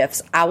sleep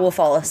shifts, I will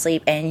fall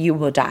asleep and you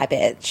will die,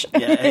 bitch.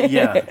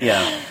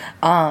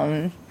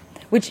 Yeah.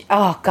 Which,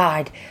 oh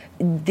God,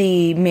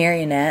 the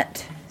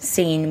marionette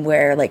scene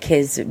where like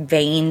his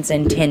veins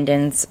and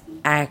tendons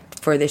act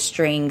for the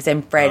strings,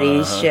 and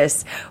Freddy's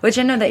just, which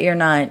I know that you're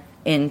not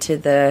into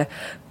the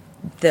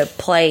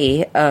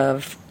play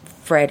of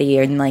Freddy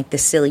and like the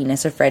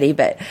silliness of Freddy,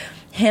 but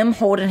him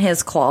holding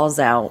his claws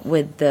out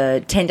with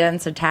the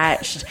tendons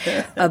attached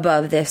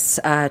above this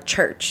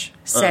church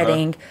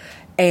setting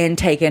and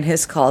taking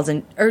his claws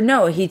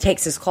he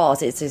takes his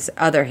claws, it's his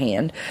other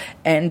hand,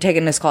 and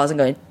taking his claws and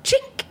going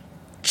chink,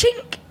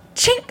 chink,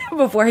 chink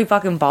before he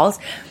fucking falls.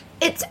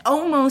 It's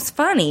almost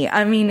funny.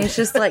 I mean, it's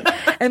just like,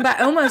 and by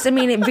almost, I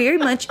mean, it very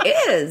much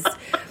is,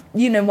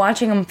 you know,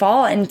 watching him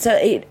fall. And so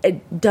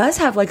it does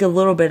have like a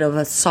little bit of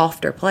a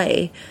softer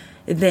play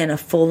than a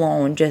full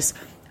on just,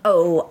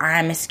 oh,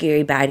 I'm a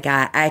scary bad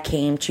guy. I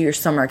came to your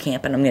summer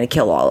camp and I'm going to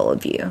kill all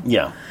of you.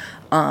 Yeah.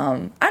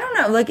 I don't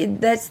know. Like,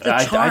 that's the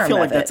charm I feel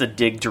like of that's a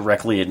dig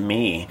directly at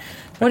me.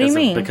 What do you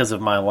mean? Because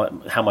of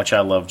how much I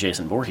love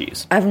Jason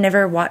Voorhees. I've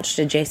never watched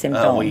a Jason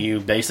film. Well, you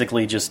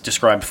basically just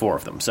described 4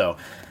 of them, so.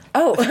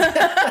 Oh.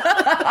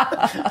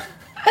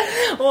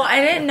 Well,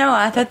 I didn't know.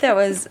 I thought that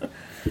was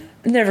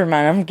Never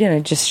mind. I'm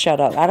gonna just shut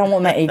up. I don't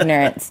want my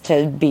ignorance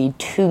to be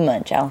too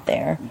much out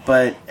there.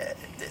 But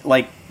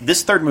like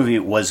this third movie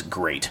was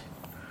great.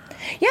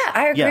 Yeah,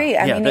 I agree.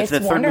 I mean, it's the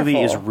third wonderful.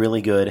 movie is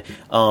really good.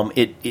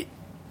 It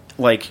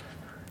like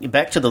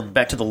back to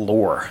the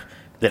lore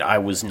that I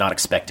was not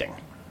expecting.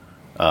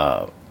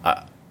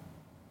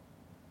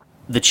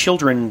 The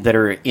children that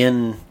are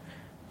in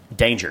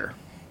danger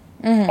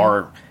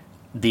are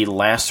the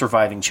last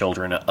surviving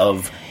children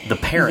of the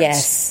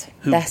parents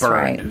who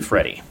burned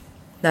Freddy.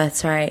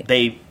 That's right.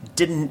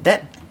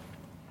 That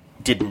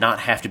did not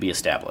have to be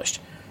established.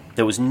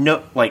 There was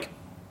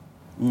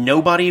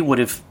nobody would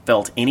have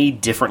felt any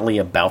differently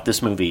about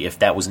this movie if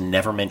that was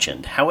never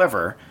mentioned.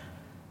 However,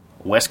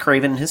 Wes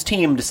Craven and his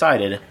team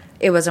decided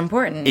it was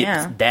important,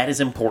 that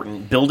is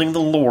important. Building the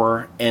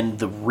lore and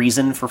the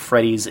reason for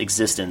Freddy's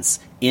existence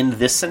in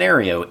this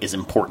scenario is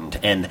important,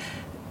 and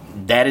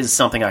that is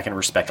something I can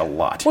respect a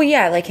lot. Well,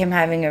 yeah, like him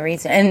having a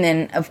reason. And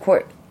then, of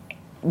course,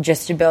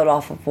 just to build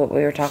off of what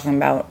we were talking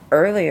about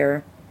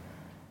earlier,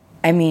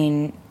 I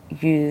mean,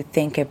 you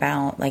think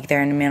about, like,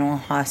 they're in a mental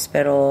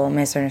hospital,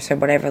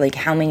 misunderstood, whatever, like,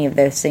 how many of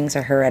those things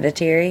are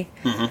hereditary?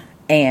 Mm-hmm.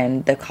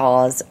 And the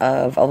cause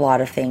of a lot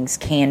of things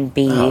can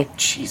be... Oh,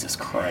 Jesus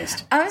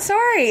Christ. I'm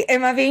sorry.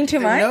 Am I being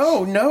too much?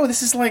 No.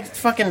 This is like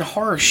fucking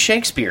horror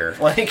Shakespeare.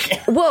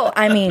 Like... Well,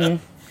 I mean...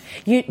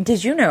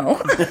 Did you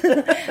know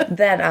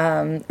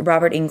that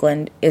Robert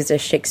Englund is a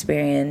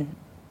Shakespearean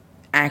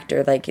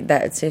actor? Like,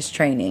 that's his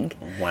training.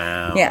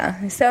 Wow.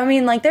 Yeah. So, I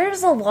mean, like,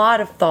 there's a lot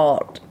of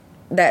thought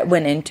that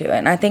went into it.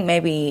 And I think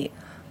maybe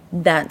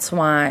that's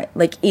why,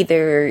 like,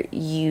 either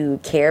you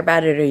care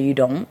about it or you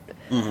don't.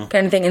 Mm-hmm.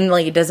 Kind of thing. And,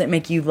 like, it doesn't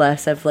make you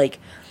less of, like...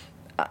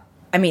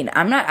 I mean,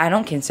 I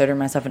don't consider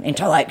myself an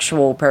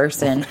intellectual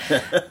person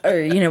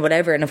or,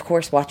 whatever. And, of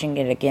course, watching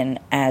it again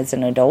as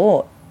an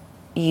adult,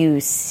 you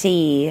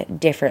see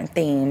different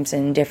themes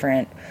and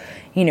different,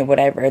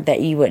 whatever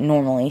that you wouldn't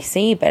normally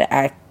see. But,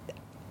 I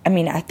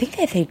mean, I think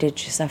that they did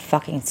just a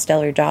fucking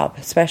stellar job.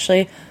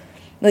 Especially,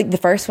 like, the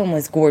first one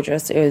was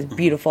gorgeous. It was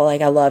beautiful.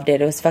 Like, I loved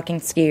it. It was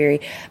fucking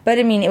scary. But,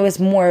 I mean, it was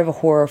more of a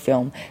horror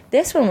film.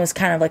 This one was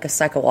kind of like a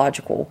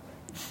psychological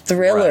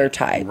thriller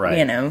type,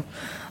 not,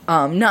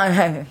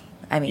 I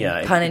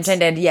mean, pun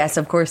intended. Yes,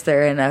 of course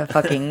they're in a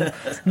fucking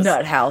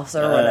nut house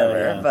or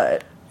whatever,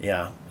 but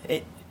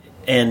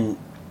and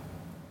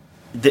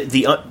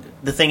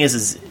the thing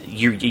is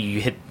you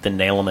hit the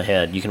nail on the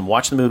head. You can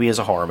watch the movie as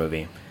a horror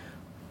movie,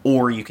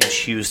 or you can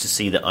choose to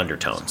see the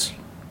undertones.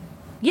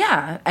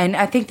 Yeah, and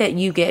I think that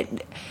you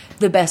get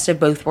the best of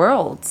both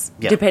worlds,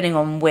 depending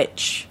on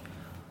which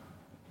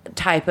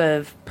type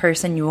of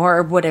person you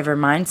are, whatever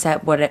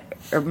mindset,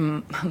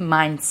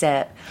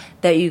 mindset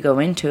that you go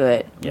into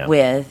it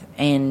with,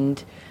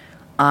 and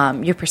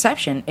your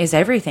perception is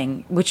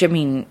everything. Which, I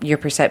mean, your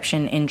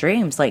perception in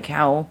dreams, like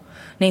how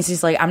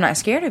Nancy's like, I'm not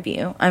scared of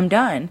you, I'm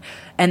done,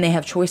 and they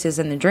have choices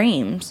in the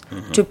dreams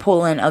to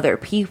pull in other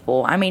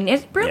people. I mean,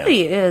 it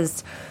really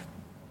is.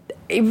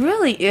 It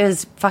really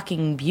is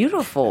fucking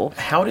beautiful.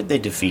 How did they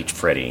defeat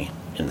Freddy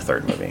in the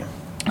third movie?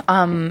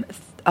 Oh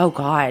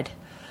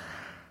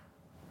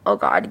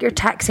God, you're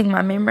taxing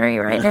my memory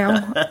right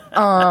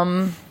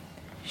now.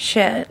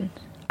 Shit.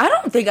 I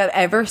don't think I've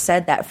ever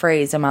said that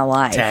phrase in my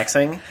life.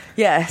 Taxing?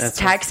 Yes, that's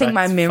taxing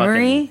my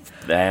memory.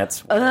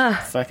 That's what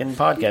fucking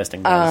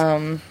podcasting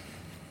does.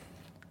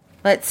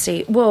 Let's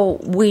see. Well,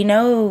 we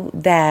know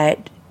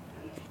that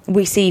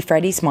we see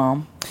Freddy's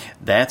mom.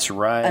 That's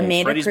right.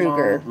 Amanda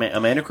Kruger.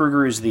 Amanda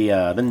Kruger is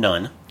the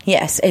nun.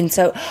 Yes, and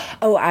so,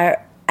 I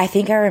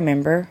think I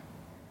remember,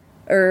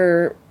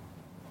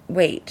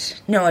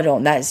 wait, no, I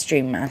don't. That's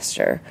Dream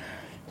Master.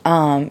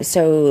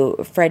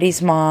 So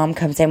Freddy's mom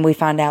comes in. We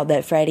find out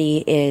that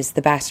Freddy is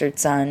the bastard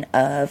son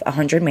of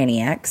 100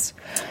 maniacs.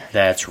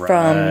 That's right.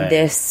 From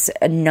this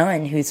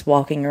nun who's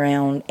walking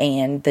around,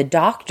 and the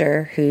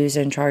doctor who's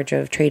in charge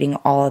of treating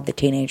all of the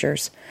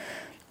teenagers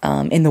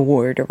in the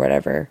ward or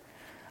whatever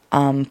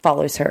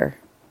follows her,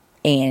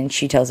 and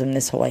she tells him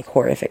this whole like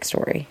horrific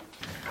story.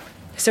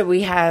 So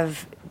we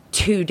have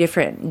two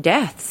different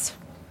deaths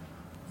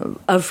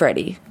of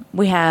Freddy.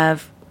 We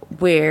have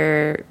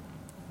where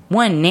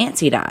one,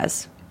 Nancy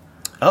dies.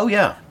 Oh,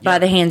 yeah. By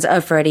the hands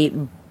of Freddy,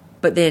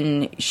 but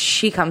then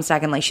she comes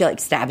back and like she like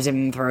stabs him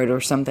in the throat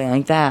or something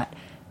like that.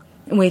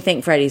 And we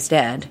think Freddy's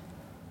dead,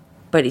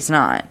 but he's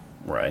not.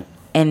 Right.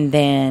 And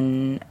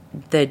then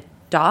the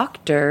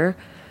doctor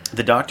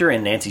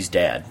and Nancy's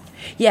dad.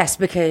 Yes,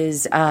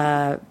 because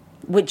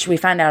which we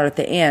find out at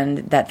the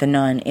end that the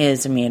nun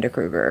is Amanda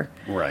Kruger.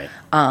 Right.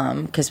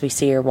 Because we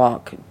see her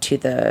walk to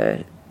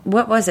the...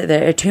 What was it?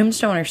 A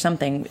tombstone or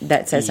something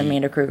that says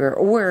Amanda Kruger,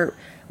 or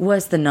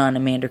was the nun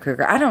Amanda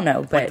Kruger? I don't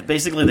know, but like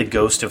basically the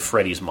ghost of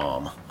Freddy's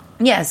mom.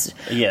 Yes,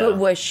 yeah. But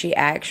was she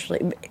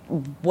actually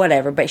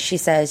whatever? But she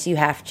says you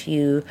have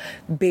to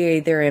bury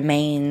the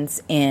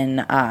remains in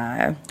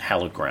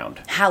hallowed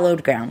ground.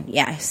 Hallowed ground,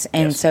 yes.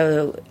 And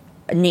so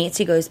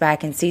Nancy goes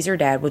back and sees her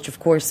dad, which of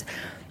course,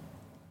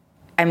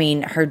 I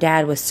mean, her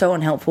dad was so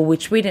unhelpful.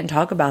 Which we didn't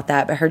talk about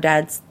that, but her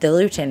dad's the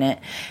lieutenant,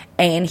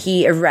 and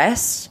he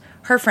arrests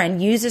her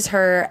friend uses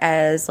her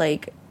as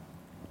like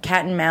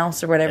cat and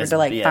mouse or whatever to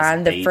like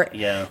find the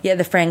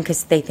the friend,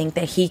 because they think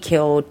that he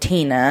killed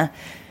Tina,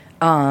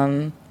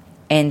 and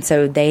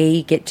so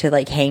they get to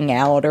like hang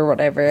out or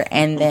whatever,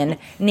 and then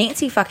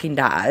Nancy fucking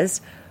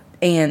dies.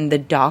 And the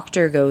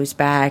doctor goes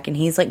back, and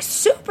he's, like,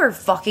 super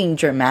fucking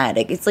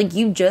dramatic. It's like,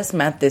 you just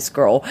met this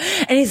girl.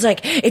 And he's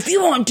like, if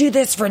you won't do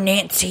this for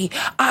Nancy,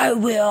 I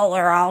will,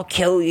 or I'll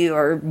kill you,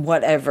 or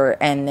whatever.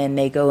 And then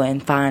they go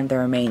and find the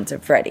remains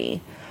of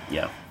Freddy.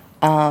 Yeah.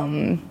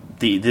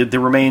 The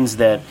remains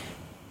that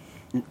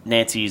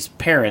Nancy's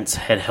parents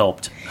had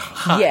helped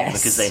hide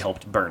because they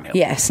helped burn him.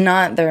 Yes,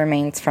 not the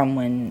remains from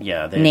when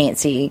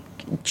Nancy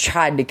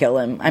tried to kill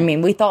him. I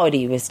mean, we thought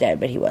he was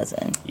dead, but he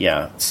wasn't.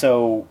 Yeah,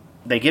 so...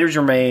 They get his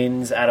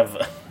remains out of,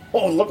 it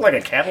looked like a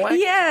Cadillac?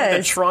 Yes.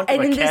 Like the trunk of a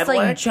Cadillac? And in this,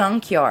 like,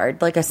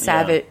 junkyard, like a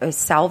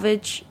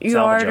salvage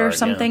yard or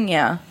something,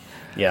 yeah.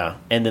 Yeah,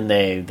 and then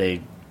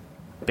they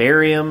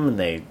bury him, and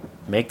they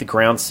make the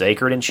ground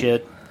sacred and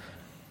shit.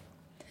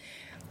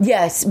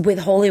 Yes, with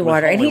holy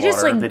water. And he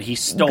just, like, that he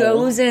stole.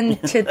 Goes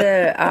into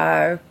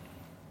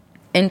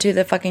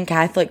the fucking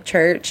Catholic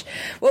Church.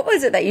 What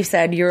was it that you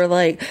said? You were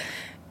like,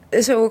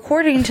 so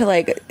according to,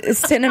 like,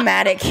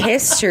 cinematic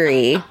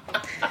history...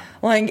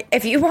 Like,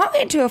 if you walk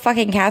into a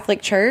fucking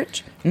Catholic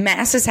church,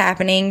 mass is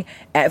happening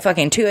at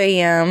fucking 2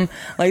 a.m.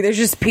 Like, there's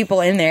just people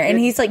in there. And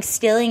he's, like,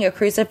 stealing a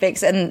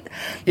crucifix. And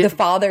the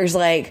father's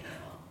like,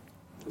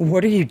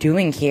 what are you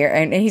doing here?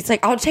 And he's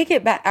like, I'll take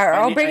it back. Or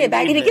I'll bring it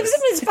back. And he gives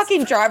him his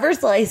fucking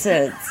driver's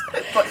license.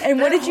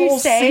 And what did you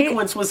say? The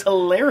sequence was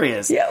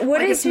hilarious. Yeah, what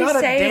did you say? It's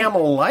not a damn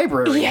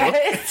library.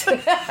 Yes.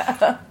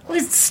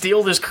 Please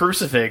steal this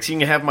crucifix. You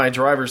can have my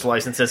driver's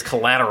license as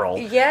collateral.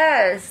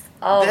 Yes.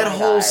 Oh, that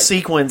whole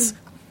sequence...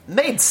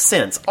 made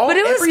sense. But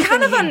it was everything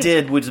kind of he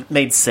did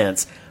made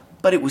sense,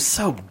 but it was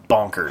so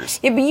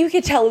bonkers. Yeah, but you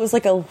could tell it was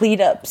like a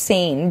lead-up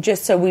scene,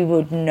 just so we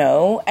would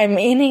know. I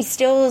mean, he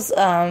steals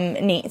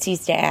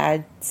Nancy's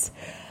dad's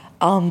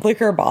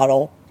liquor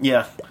bottle.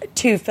 Yeah.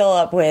 To fill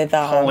up with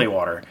holy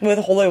water. With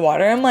holy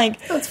water. I'm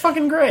like, that's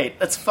fucking great.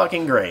 That's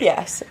fucking great.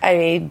 Yes, I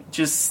mean,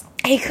 just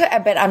he could.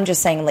 But I'm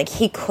just saying, like,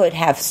 he could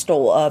have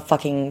stole a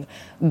fucking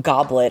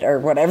goblet or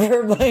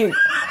whatever, like.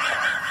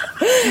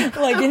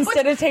 Like,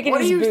 instead of taking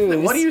his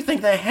booze. What do you think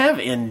they have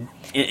in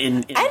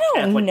I don't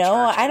Catholic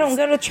know. churches? I don't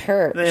go to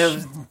church. They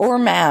have or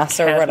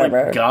mass or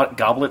whatever.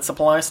 Goblet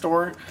supply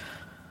store?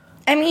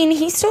 I mean,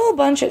 he stole a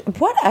bunch of...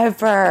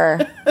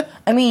 Whatever.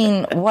 I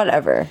mean,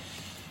 whatever.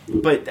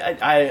 But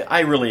I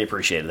really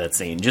appreciated that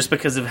scene, just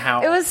because of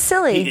how... It was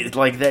silly.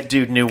 Like, that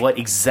dude knew what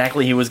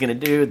exactly he was going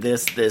to do.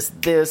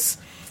 This.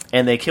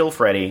 And they kill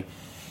Freddy.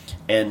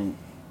 And...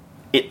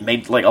 it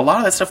made, like, a lot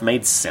of that stuff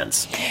made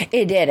sense.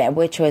 It did,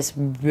 which was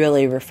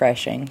really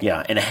refreshing.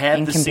 Yeah, and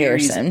had the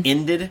series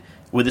ended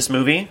with this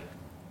movie,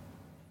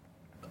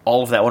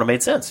 all of that would have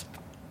made sense.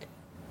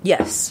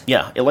 Yes.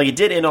 Yeah, it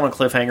did end on a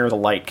cliffhanger. The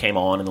light came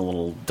on in the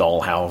little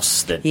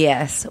dollhouse.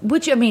 Yes,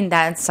 which, I mean,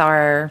 that's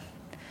our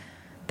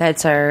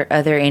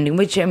other ending,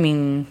 which, I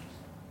mean,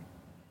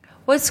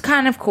 was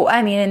kind of cool.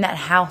 I mean, in that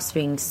house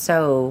being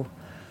so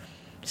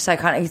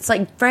psychotic. It's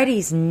like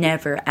Freddy's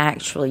never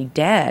actually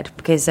dead,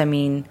 because, I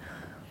mean...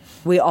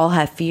 we all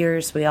have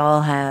fears. We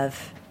all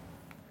have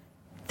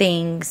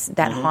things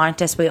that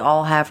haunt us. We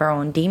all have our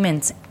own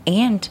demons.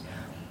 And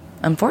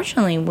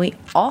unfortunately, we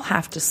all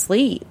have to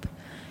sleep.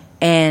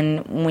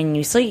 And when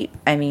you sleep,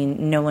 I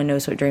mean, no one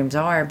knows what dreams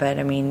are. But,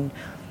 I mean,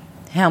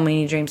 how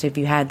many dreams have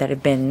you had that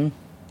have been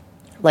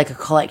like a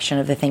collection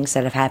of the things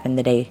that have happened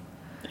the day?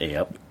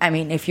 Yep. I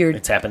mean,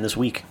 it's happened this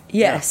week.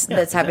 Yes,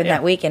 that's happened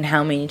that week. And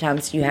how many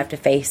times do you have to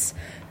face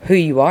who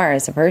you are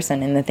as a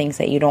person and the things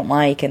that you don't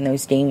like and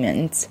those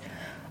demons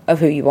of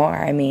who you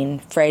are? I mean,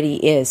 Freddy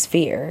is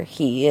fear.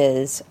 He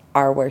is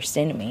our worst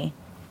enemy.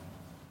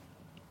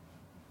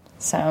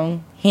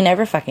 So, he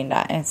never fucking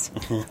dies.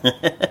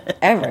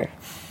 Ever.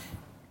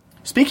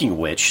 Speaking of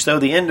which, so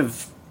the end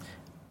of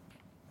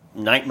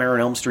Nightmare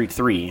on Elm Street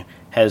 3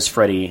 has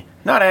Freddy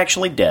not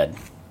actually dead,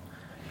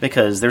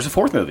 because there's a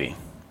fourth movie.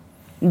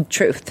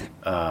 Truth.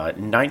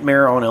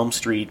 Nightmare on Elm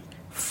Street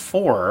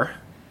 4,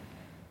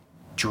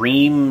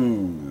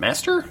 Dream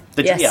Master?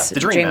 The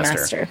Dream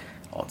Master.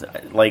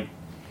 Like,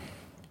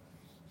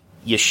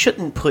 you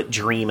shouldn't put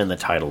Dream in the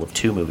title of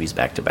two movies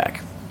back to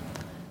back.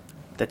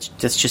 That's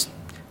just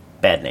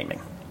bad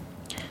naming.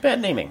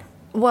 Bad naming.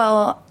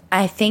 Well,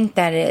 I think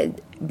that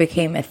it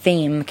became a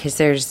theme because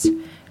there's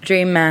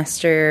Dream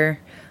Master,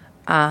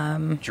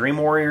 Dream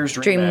Warriors,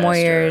 Dream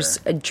Warriors,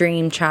 a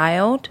Dream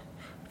Child,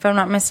 if I'm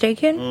not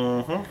mistaken.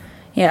 Mm-hmm.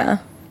 Yeah.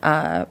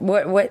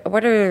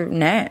 What are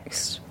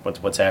next?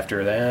 What's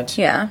after that?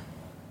 Yeah.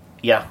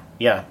 Yeah.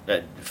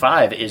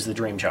 5 is the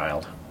Dream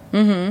Child.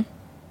 Mm-hmm.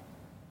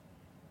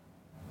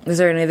 Is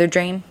there another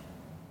Dream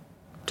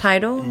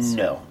titles?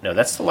 No,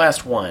 that's the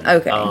last one.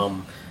 Okay.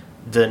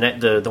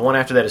 The one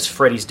after that is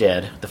Freddy's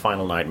Dead, the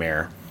Final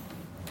Nightmare,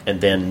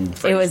 and then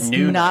Freddy's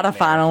New Nightmare. Not a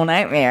Final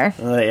Nightmare.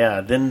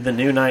 Yeah, then the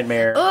New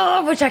Nightmare.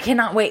 Oh, which I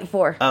cannot wait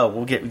for. Oh,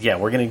 we'll get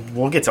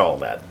to all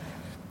of that,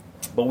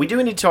 but we do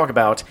need to talk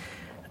about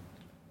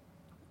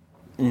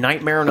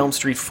Nightmare on Elm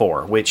Street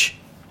 4, which,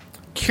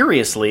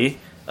 curiously,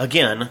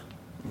 again,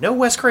 no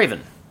Wes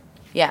Craven.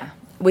 Yeah,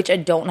 which I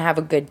don't have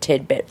a good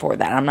tidbit for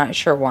that. I'm not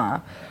sure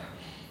why.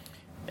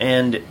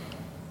 And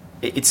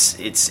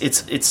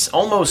it's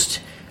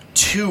almost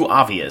too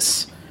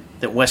obvious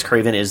that Wes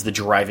Craven is the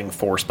driving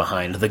force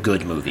behind the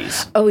good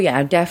movies. Oh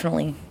yeah,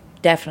 definitely.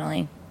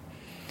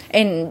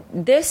 And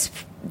this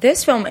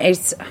film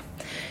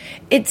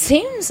it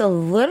seems a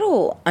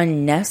little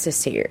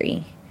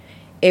unnecessary.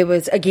 It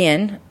was,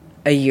 again,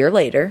 a year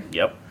later.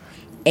 Yep.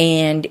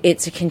 And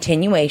it's a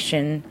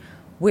continuation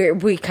where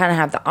we kind of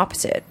have the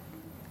opposite.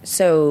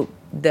 So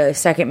the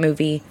second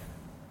movie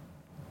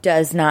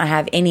does not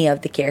have any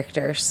of the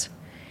characters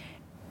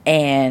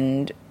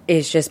and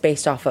is just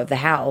based off of the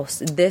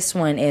house. This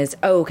one is,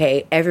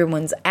 okay,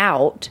 everyone's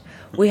out.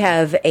 We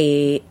have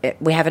an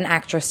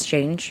actress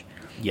change.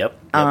 Yep.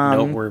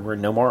 No, we're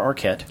no more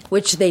Arquette.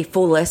 Which they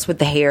fool us with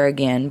the hair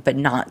again, but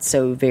not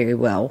so very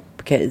well,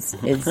 because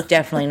it's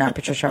definitely not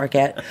Patricia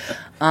Arquette.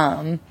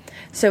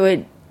 So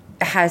it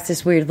has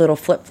this weird little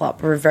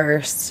flip-flop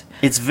reverse.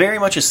 It's very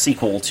much a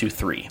sequel to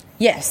 3.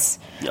 Yes.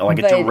 Like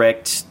a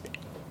direct...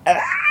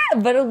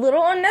 but a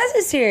little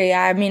unnecessary.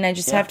 I mean, I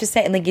just have to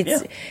say, like,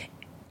 it's... Yeah.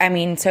 I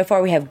mean, so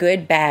far we have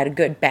good,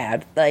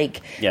 bad.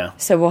 Like, yeah.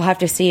 So we'll have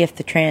to see if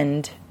the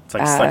trend... It's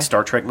like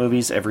Star Trek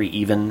movies. Every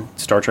even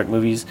Star Trek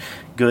movie's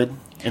good.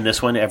 In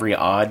this one, every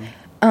odd...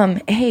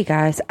 Hey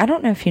guys, I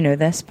don't know if you know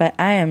this, but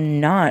I am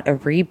not a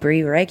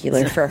Rebri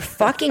regular for a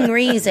fucking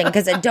reason,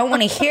 because I don't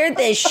want to hear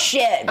this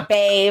shit,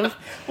 babe.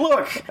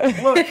 Look,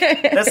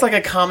 that's like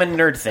a common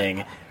nerd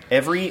thing.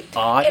 Every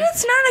odd...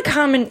 It's not a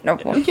common... No.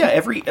 Yeah,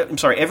 every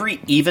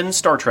even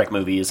Star Trek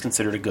movie is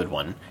considered a good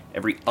one.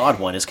 Every odd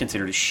one is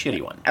considered a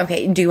shitty one.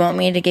 Okay, do you want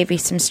me to give you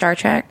some Star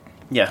Trek?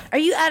 Yeah. Are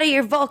you out of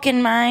your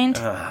Vulcan mind?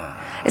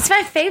 It's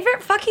my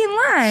favorite fucking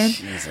line.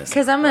 Jesus.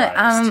 Because I'm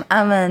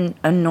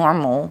a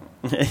normal...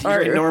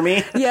 You're a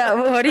normie? Yeah,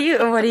 what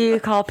do you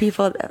call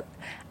people?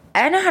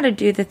 I know how to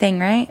do the thing,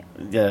 right?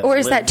 Yeah. Or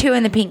is that 2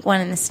 in the pink,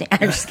 1 in the snake? I'm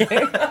just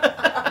kidding.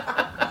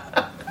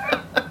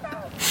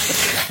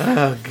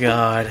 Oh,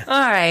 God. All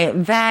right,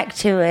 back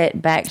to it.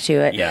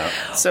 Yeah.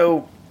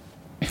 So,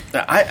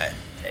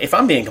 if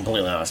I'm being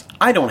completely honest,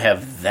 I don't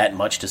have that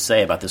much to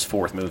say about this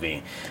fourth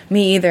movie.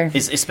 Me either.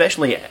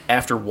 Especially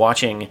after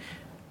watching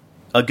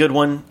a good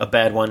one, a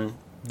bad one,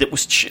 that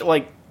was,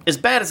 as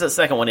bad as the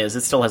second one is,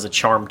 it still has a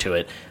charm to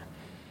it.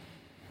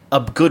 A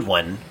good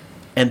one,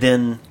 and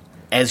then,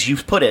 as you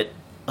put it,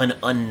 an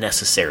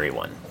unnecessary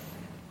one.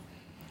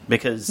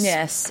 Because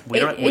yes,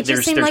 it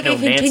just seemed like no a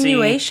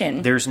continuation.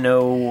 Nancy, there's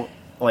no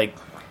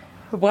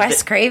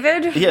Wes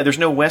Craven. Yeah, there's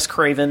no Wes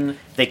Craven.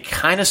 They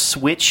kind of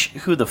switch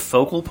who the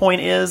focal point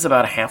is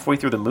about halfway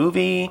through the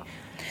movie.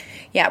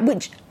 Yeah,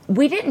 which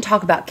we didn't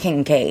talk about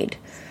Kincaid.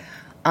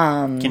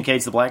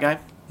 Kincaid's the black guy.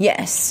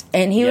 Yes,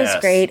 and he was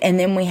great. And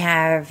then we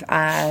have.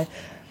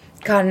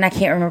 God, and I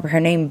can't remember her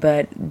name,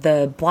 but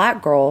the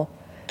black girl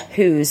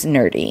who's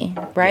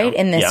nerdy, right?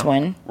 In this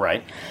one.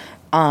 Right.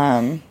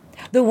 The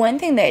one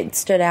thing that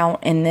stood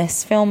out in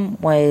this film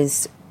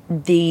was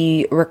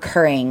the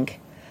recurring,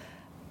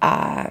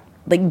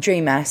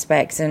 dream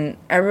aspects. And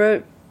I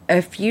wrote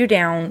a few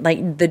down,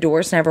 the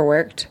doors never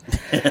worked.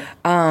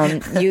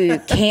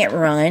 You can't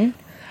run.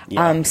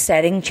 Yeah.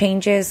 Setting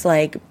changes,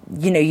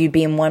 you'd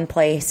be in one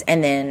place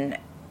and then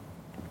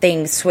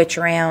things switch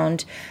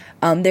around.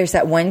 There's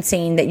that one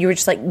scene that you were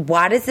just like,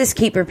 why does this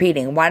keep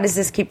repeating?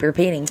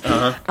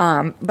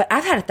 Uh-huh. But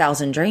I've had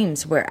 1,000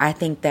 dreams where I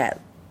think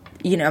that,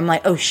 I'm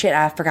like, oh shit,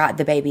 I forgot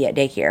the baby at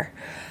daycare.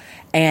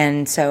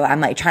 And so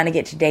I'm trying to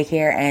get to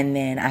daycare, and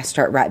then I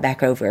start right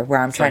back over where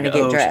I'm trying to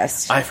get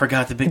dressed. I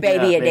forgot the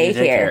baby at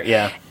daycare.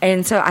 Yeah.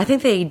 And so I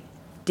think they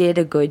did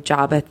a good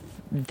job at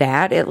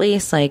that, at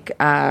least.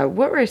 What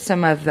were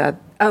some of the...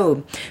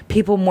 Oh,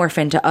 people morph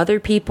into other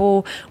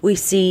people. We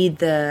see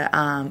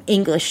the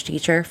English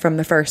teacher from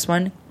the first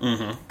one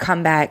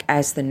come back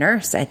as the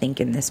nurse, I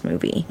think, in this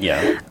movie.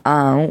 Yeah.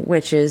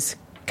 Which is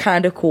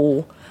kind of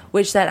cool.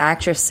 Which that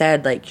actress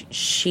said,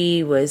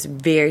 she was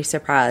very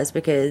surprised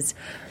because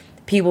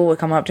people would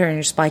come up to her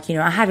and just I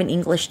have an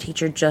English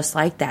teacher just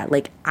like that.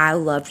 I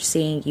loved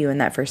seeing you in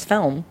that first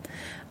film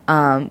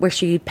where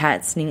she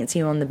pats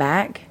Nancy on the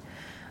back.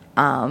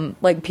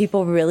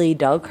 People really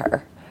dug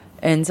her.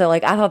 And so, I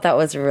thought that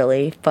was a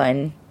really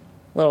fun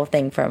little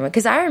thing from it.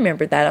 Because I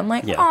remembered that. I'm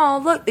like, oh,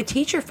 look, the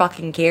teacher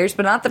fucking cares,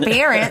 but not the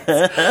parents.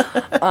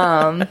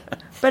 But,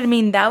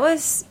 that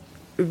was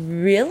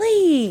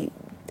really...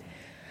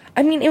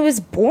 it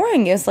was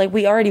boring. It was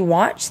we already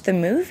watched the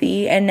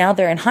movie, and now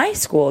they're in high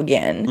school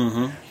again.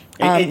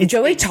 Mm-hmm.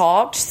 Joey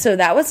talked, so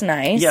that was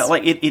nice. Yeah,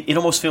 it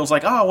almost feels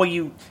like, oh, well,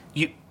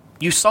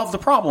 you solved the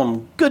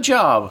problem. Good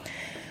job.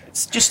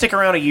 Just stick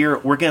around a year.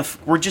 We're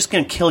just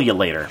gonna kill you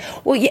later.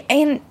 Well, yeah,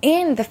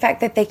 and the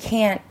fact that they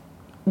can't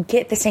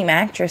get the same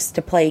actress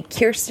to play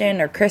Kirsten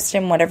or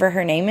Kristen, whatever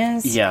her name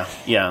is. Yeah.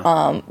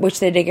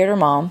 Which they did get her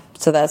mom,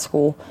 so that's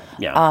cool.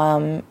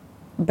 Yeah.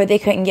 but they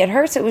couldn't get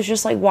her, so it was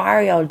just like, why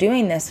are y'all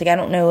doing this? Like, I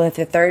don't know if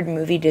the third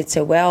movie did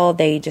so well,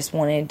 they just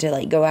wanted to,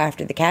 like, go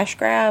after the cash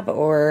grab,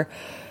 or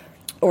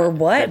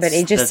what, but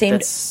it just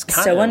seemed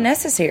so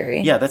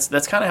unnecessary. Yeah,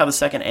 that's kind of how the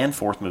second and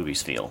fourth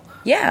movies feel.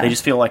 Yeah. They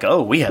just feel like,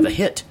 oh, we have a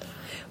hit.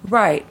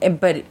 Right,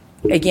 but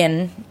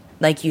again,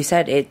 like you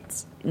said,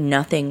 it's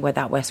nothing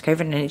without Wes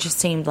Craven, and it just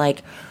seemed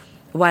like,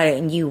 why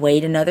didn't you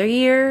wait another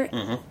year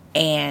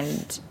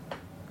and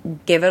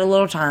give it a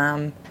little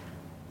time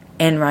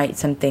and write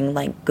something,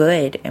 like,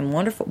 good and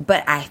wonderful?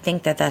 But I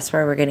think that that's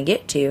where we're going to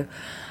get to.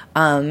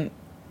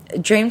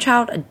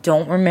 Dreamchild, I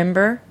don't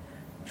remember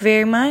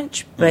very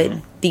much, but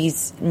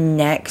these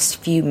next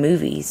few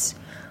movies,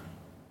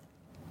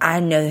 I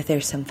know that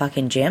there's some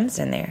fucking gems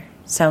in there.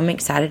 So I'm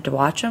excited to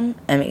watch them.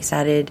 I'm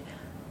excited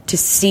to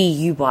see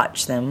you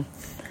watch them.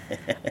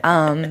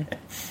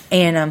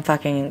 And I'm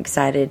fucking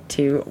excited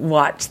to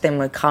watch them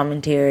with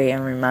commentary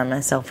and remind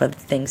myself of the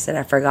things that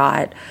I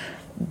forgot.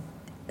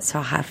 So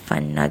I'll have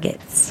fun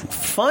nuggets.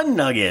 Fun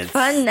nuggets.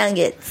 Fun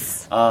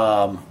nuggets.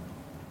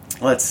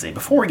 Let's see.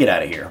 Before we get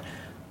out of here,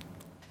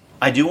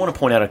 I do want to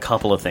point out a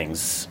couple of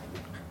things.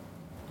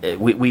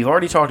 We've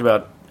already talked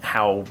about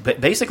how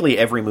basically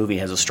every movie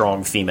has a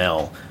strong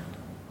female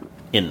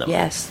in them.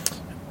 Yes.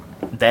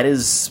 That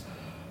is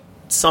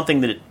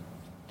something that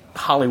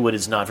Hollywood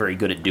is not very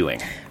good at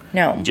doing.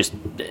 No.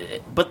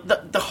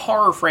 But the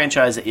horror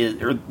franchise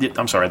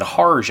the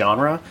horror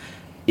genre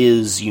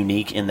is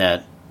unique in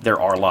that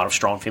there are a lot of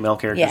strong female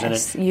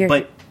characters in it.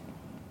 But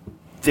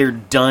they're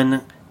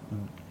done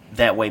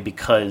that way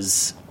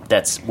because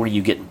that's where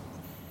you get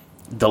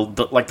the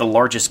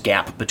largest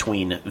gap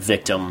between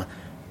victim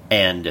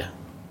and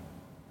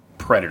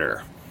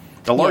predator.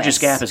 The largest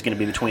gap is going to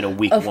be between a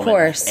weak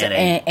woman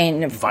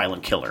and a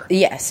violent killer.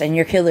 Yes, and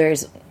your killer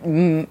is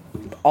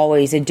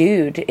always a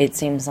dude, it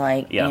seems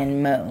like,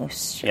 in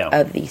most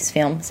of these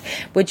films.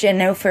 Which I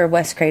know for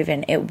Wes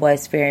Craven, it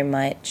was very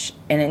much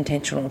an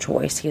intentional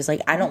choice. He was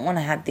like, I don't want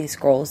to have these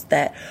girls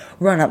that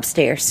run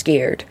upstairs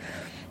scared.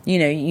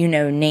 You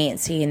know,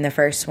 Nancy in the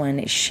first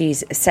one,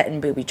 she's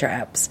setting booby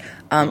traps.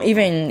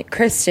 Even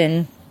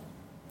Kristen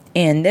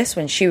in this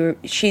one,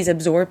 she's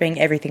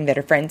absorbing everything that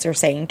her friends are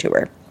saying to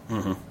her.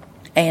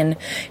 And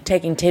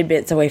taking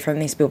tidbits away from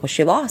these people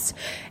she lost.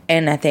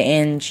 And at the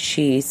end,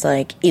 she's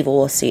like, evil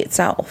will see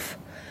itself.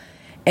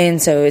 And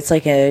so it's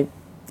like a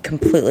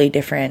completely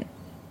different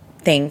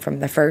thing from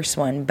the first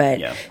one.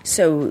 But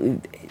so,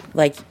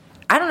 like,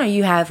 I don't know,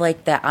 you have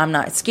like that I'm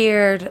not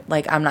scared,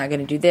 like I'm not going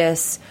to do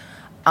this,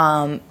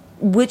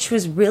 which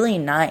was really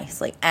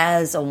nice, like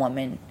as a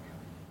woman,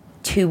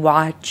 to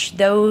watch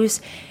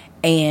those.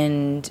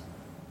 And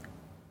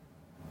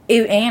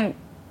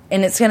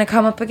it's going to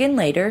come up again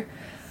later.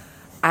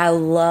 I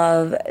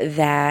love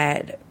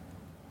that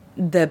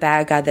the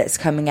bad guy that's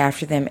coming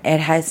after them, it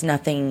has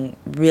nothing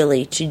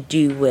really to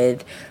do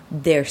with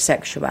their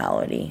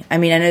sexuality. I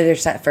mean, I know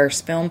there's that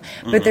first film,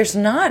 but there's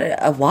not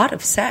a lot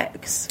of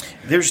sex.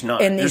 There's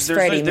not. In these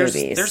Freddy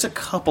movies. There's a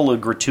couple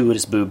of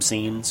gratuitous boob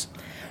scenes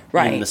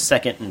in the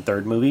second and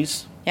third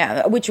movies.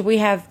 Yeah, which we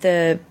have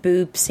the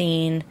boob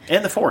scene.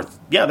 And the fourth.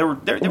 Yeah, there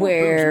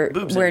were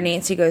boobs where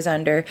Nancy goes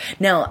under.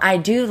 No, I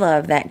do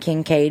love that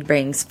Kincaid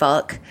brings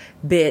fuck,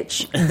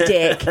 bitch,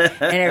 dick,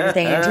 and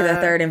everything into the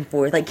third and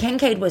fourth. Like,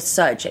 Kincaid was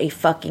such a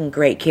fucking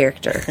great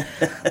character.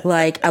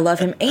 Like, I love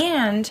him.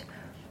 And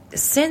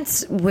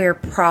since we're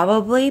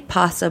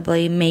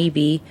possibly,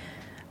 maybe,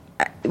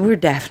 we're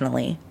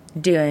definitely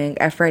doing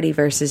a Freddy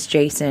versus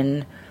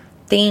Jason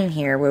theme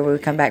here where we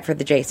come back for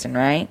the Jason,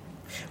 right?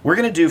 We're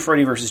going to do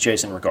Freddy vs.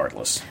 Jason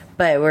regardless.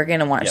 But we're going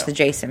to watch the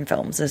Jason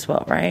films as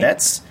well, right?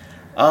 That's,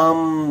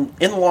 in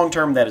the long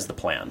term, that is the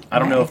plan. I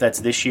don't know if that's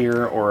this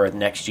year or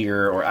next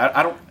year, or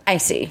I don't... I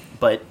see.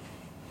 But,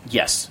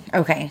 yes.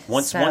 Okay.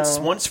 Once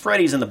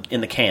Freddy's in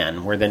the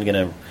can, we're then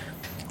going to...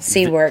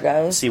 See where it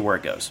goes. See where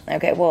it goes.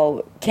 Okay,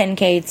 well,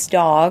 Kincaid's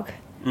dog,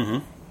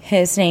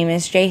 his name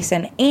is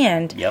Jason,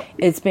 and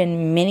it's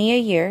been many a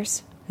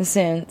years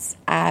since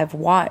I've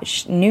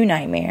watched New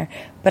Nightmare,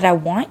 but I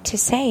want to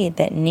say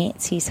that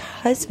Nancy's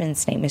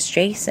husband's name is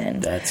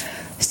Jason. That's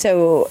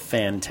so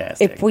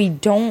fantastic. If we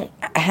don't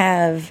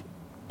have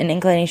an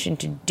inclination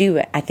to do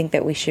it, I think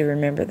that we should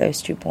remember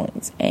those 2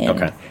 points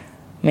and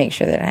make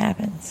sure that it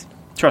happens.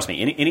 Trust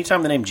me,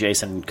 anytime the name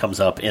Jason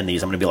comes up in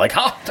these, I'm going to be like,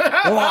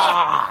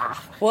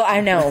 ha! Well, I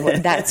know,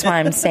 but that's why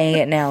I'm saying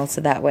it now, so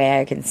that way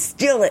I can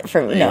steal it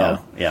from...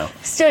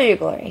 Steal your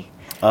glory.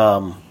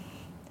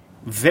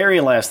 Very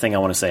last thing I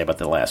want to say about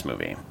the last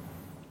movie.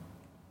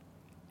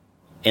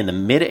 In the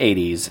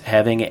mid-'80s,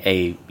 having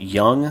a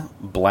young,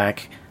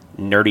 black,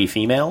 nerdy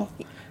female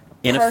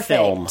in a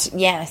film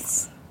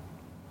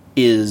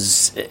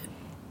is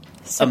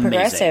so amazing.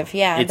 Progressive,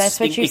 yeah. That's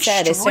what you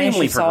said as soon as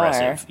you saw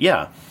her.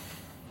 Yeah.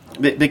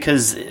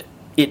 Because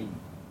it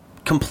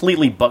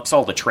completely bucks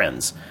all the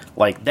trends.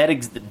 Like, that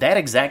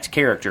exact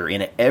character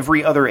in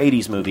every other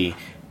 80s movie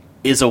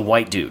is a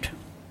white dude.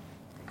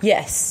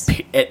 Yes.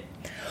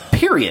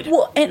 Period.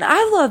 Well, and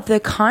I love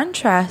the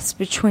contrast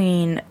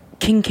between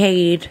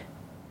Kincaid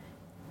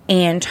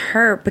and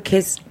her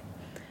because,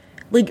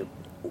 like,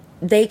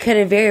 they could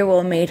have very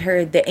well made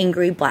her the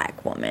angry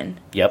black woman.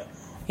 Yep.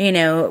 You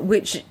know,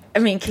 which, I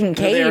mean,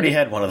 Kincaid... They already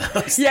had one of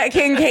those. Yeah,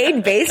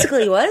 Kincaid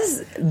basically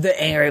was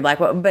the angry black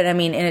woman, but I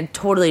mean, in a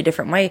totally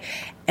different way.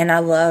 And I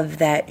love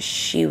that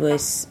she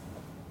was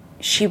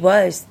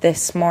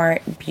this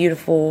smart,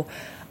 beautiful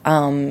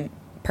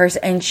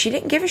person, and she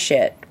didn't give a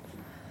shit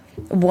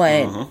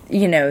what,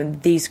 you know,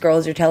 these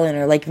girls are telling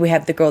her. Like, we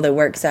have the girl that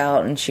works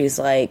out, and she's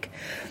like...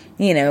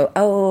 You know,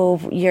 oh,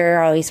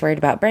 you're always worried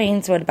about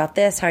brains. What about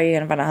this? How are you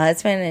going to find a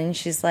husband? And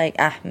she's like,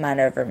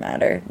 mind over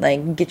matter.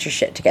 Like, get your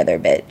shit together,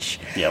 bitch.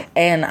 Yep.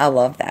 And I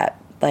love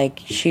that.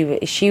 Like,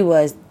 she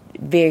was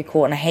very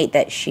cool, and I hate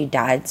that she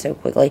died so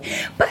quickly.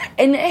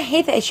 And I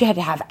hate that she had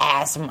to have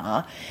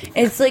asthma.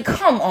 It's like,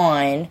 come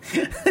on.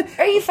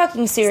 Are you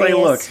fucking serious?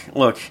 It's like,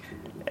 look.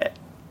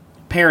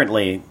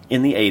 Apparently,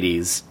 in the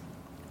 80s,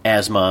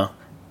 asthma...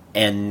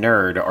 and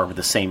nerd are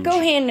the same. Go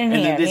hand in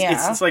hand,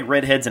 It's like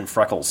redheads and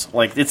freckles.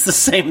 Like, it's the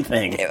same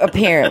thing.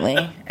 Apparently.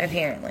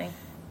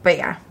 But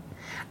yeah.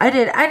 I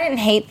didn't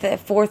hate the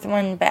fourth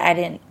one, but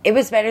it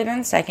was better than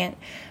the second,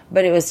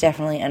 but it was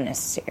definitely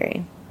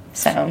unnecessary.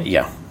 So.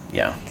 Yeah.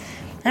 I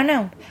don't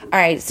know.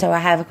 Alright, so I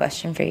have a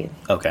question for you.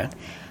 Okay.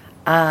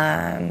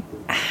 On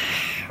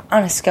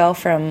a scale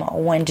from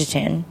 1 to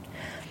 10,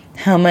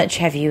 how much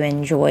have you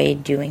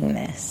enjoyed doing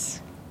this?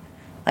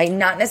 Like,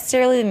 not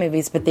necessarily the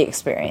movies, but the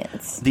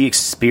experience. The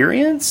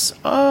experience?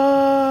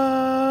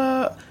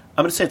 I'm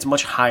going to say it's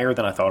much higher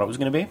than I thought it was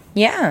going to be.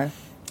 Yeah.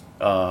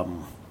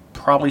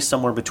 Probably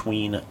somewhere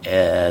between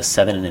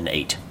 7 and an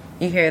 8.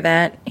 You hear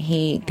that?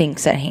 He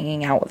thinks that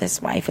hanging out with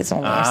his wife is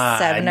only a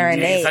 7 or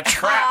an 8. It's a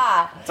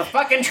trap. It's a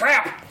fucking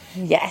trap.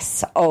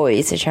 Yes,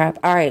 always a trap.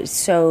 All right,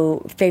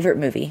 so favorite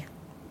movie?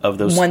 Of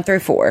those 1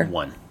 through 4.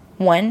 1.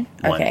 1?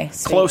 Okay.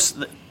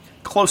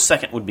 Close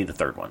second would be the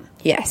third one.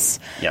 Yes.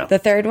 Yeah. The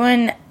third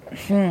one,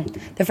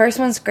 the first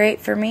one's great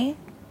for me.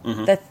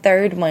 Mm-hmm. The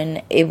third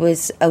one, it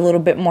was a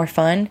little bit more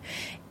fun.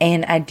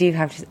 And I do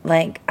have to,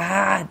 like,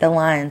 the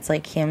lines,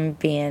 like him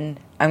being,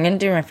 I'm going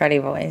to do my Freddy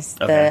voice.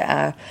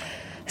 Okay.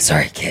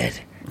 Sorry, kid,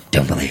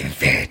 don't believe in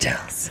fairy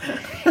tales.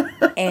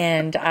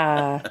 And,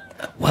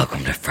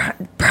 welcome to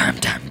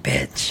primetime,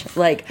 bitch.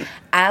 Like,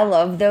 I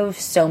love those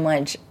so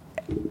much.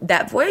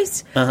 That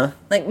voice,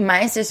 like,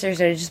 my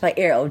sisters are just like,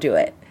 Ariel, do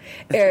it.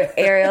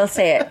 Ariel,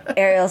 say it.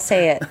 Ariel,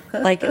 say it.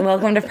 Like,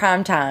 welcome to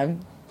primetime.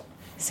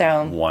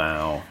 So,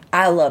 wow.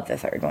 I love the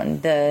third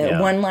one. The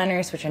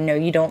one-liners, which I know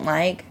you don't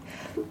like,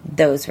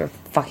 those were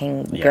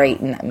fucking great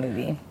in that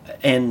movie.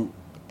 And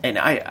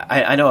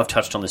I know I've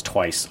touched on this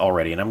twice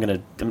already,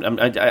 and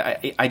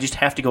I just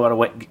have to go out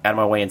of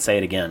my way and say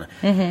it again.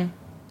 Mm-hmm.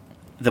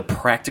 The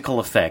practical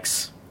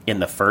effects in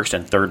the first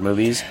and third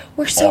movies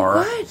were so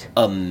are good.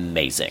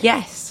 Amazing.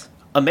 Yes.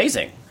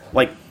 Amazing.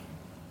 Like,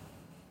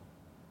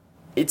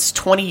 it's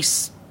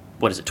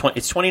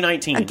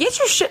 2019. Get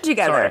your shit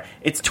together. Sorry.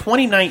 It's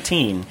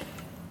 2019.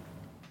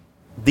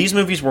 These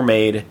movies were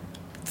made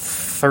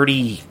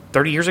 30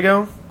 years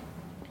ago?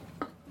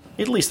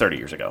 At least 30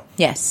 years ago.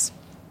 Yes.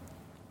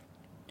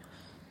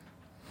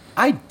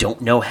 I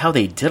don't know how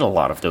they did a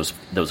lot of those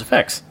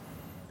effects.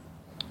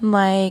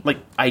 Like,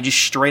 I just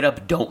straight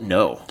up don't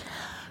know.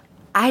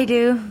 I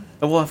do.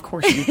 Well, of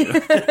course you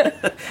do.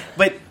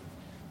 But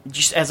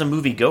just as a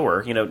movie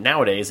goer, you know,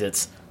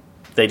 nowadays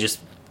they just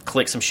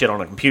click some shit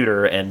on a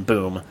computer and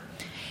boom.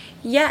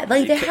 Yeah,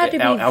 like they had to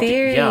be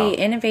very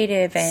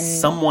innovative, and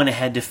someone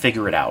had to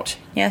figure it out.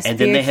 Yes, and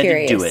then they had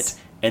to do it,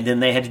 and then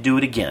they had to do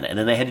it again, and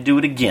then they had to do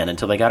it again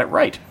until they got it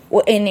right.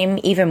 Well,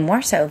 and even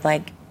more so,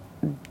 like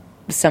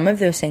some of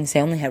those things, they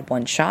only had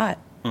one shot.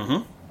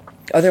 Mm-hmm.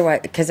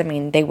 Otherwise, because I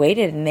mean, they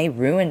waited and they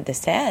ruined the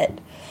set.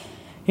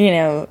 You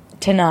know,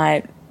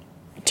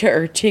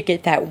 to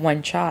get that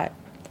one shot.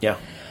 Yeah.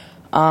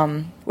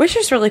 Which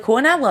is really cool,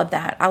 and I love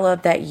that. I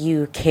love that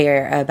you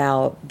care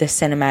about the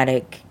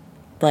cinematic,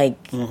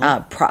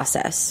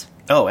 process.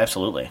 Oh,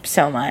 absolutely.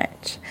 So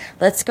much.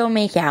 Let's go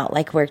make out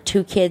like we're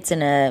two kids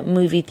in a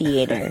movie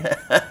theater.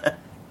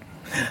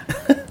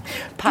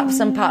 Pop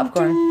some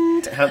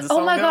popcorn. How's the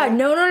song my go? God.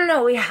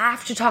 No. We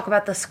have to talk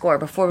about the score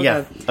before we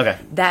go. Okay.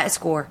 That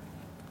score.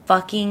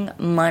 Fucking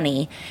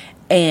money.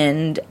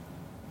 And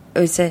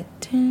was it...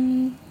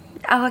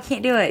 Oh, I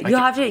can't do it.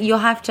 You'll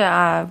have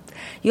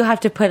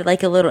to put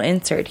like a little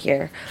insert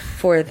here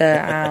for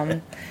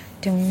the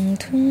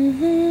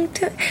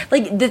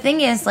like the thing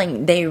is,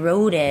 like, they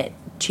wrote it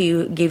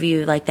to give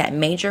you like that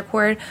major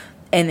chord,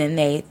 and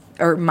then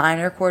or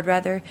minor chord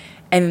rather,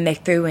 and then they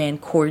threw in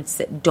chords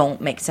that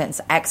don't make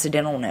sense,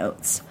 accidental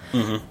notes.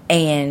 Mm-hmm.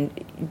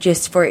 And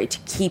just for it to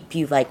keep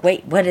you like,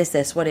 wait, what is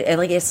this?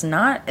 It's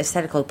not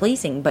aesthetically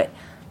pleasing,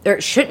 or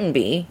it shouldn't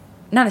be,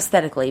 not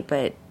aesthetically,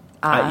 but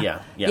I know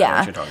what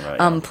you're talking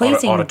about.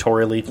 Pleasing,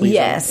 auditorily pleasing.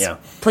 Yes,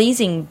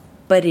 pleasing,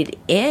 but it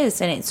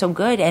is, and it's so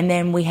good. And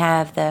then we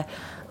have the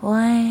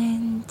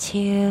 1,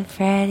 2,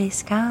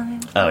 Freddy's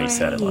coming. Oh, you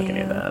sounded like any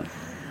of that,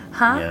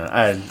 huh?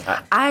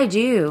 Yeah, I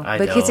do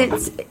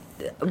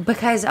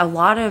because a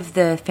lot of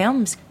the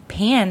films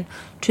pan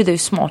to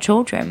those small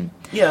children.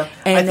 Yeah,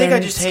 I think I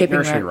just hate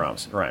nursery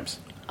rhymes.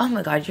 Oh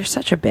my god, you're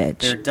such a bitch.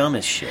 They're dumb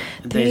as shit.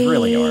 They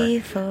really are. 3,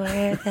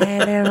 4,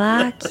 better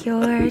lock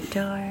your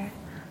door.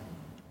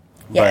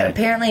 Yeah, But-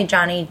 apparently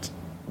Johnny...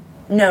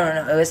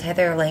 No. It was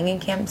Heather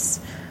Langenkamp's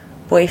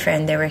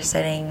boyfriend. They were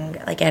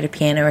sitting like at a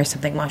piano or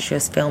something while she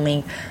was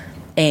filming.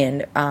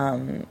 And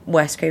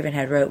Wes Craven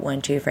had wrote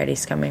 1, 2,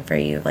 Freddy's Coming For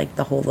You, like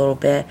the whole little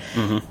bit.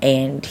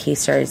 And he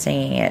started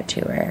singing it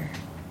to her.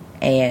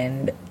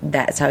 And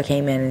that's how it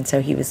came in. And so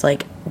he was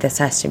like, this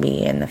has to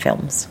be in the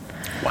films.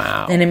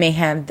 Wow. And it may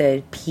have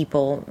the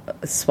people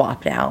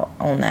swapped out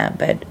on that,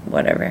 but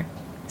whatever.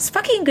 It's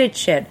fucking good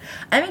shit.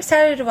 I'm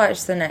excited to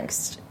watch the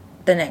next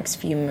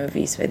few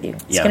movies with you.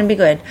 It's gonna be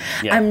good.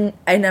 Yeah.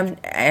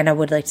 I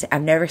would like to.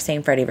 I've never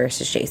seen Freddy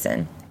vs.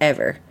 Jason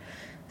ever,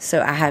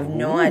 so I have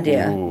no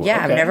idea. Yeah,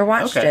 I've okay, never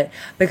watched okay. it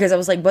because I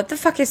was like, "What the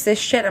fuck is this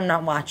shit?" I'm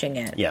not watching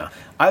it. Yeah,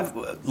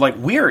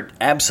 we're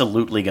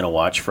absolutely going to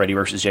watch Freddy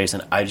vs.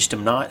 Jason. I just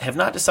have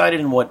not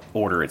decided in what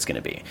order it's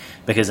going to be,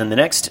 because in the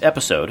next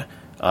episode,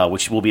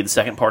 which will be the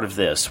second part of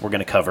this, we're going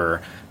to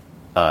cover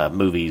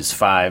movies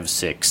 5,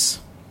 6,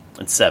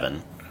 and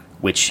 7,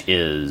 which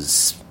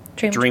is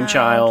Dream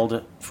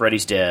Child,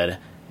 Freddy's Dead,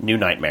 New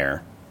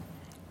Nightmare,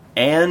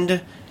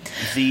 and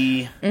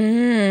the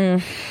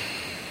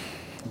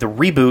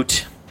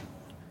reboot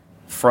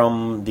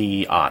from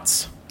the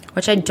aughts.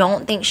 Which I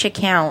don't think should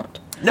count.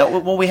 No,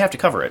 well, we have to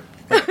cover it.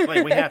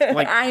 Like we have.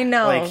 Like, I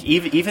know. Like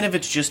even if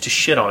it's just to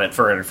shit on it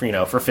for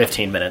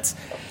 15 minutes.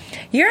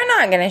 You're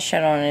not gonna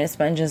shit on it as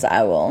much as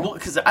I will. Well,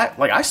 because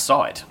I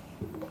saw it,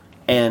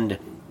 and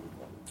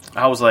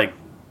I was like,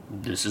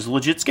 this is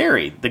legit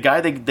scary. The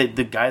guy they picked,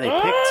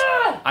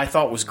 I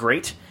thought was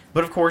great,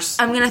 but of course,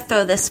 I'm gonna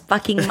throw this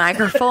fucking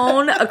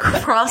microphone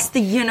across the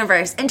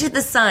universe into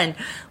the sun.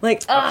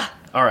 Like, ugh.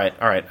 All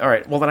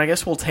right. Well, then I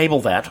guess we'll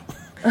table that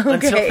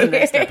until the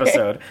next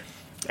episode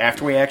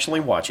after we actually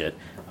watch it.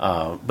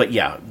 But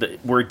yeah,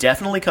 we're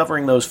definitely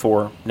covering those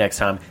 4 next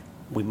time.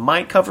 We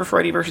might cover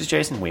Freddy vs.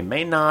 Jason. We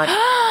may not.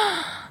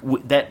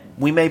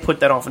 We may put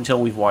that off until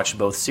we've watched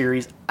both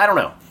series. I don't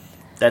know.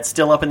 That's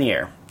still up in the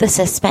air. The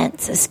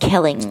suspense is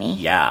killing me.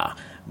 Yeah.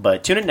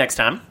 But tune in next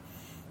time.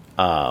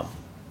 Do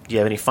you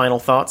have any final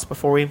thoughts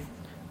before we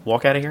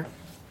walk out of here?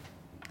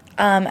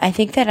 I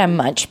think that I'm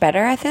much better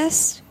at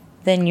this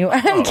than you.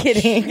 I'm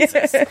kidding.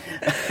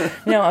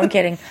 No, I'm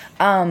kidding.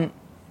 Final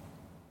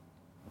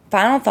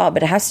thought,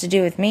 but it has to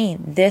do with me.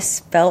 This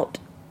felt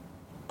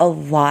a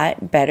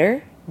lot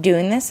better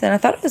doing this than I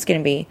thought it was going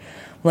to be.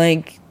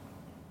 Like,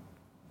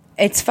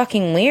 it's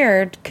fucking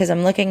weird because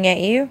I'm looking at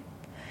you,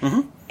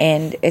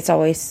 and it's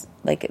always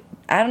like,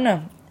 I don't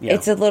know. Yeah.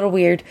 It's a little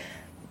weird.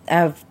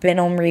 I've been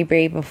on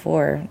Rebreathe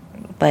before.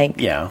 Like,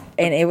 Yeah.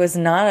 And it was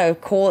not a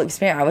cool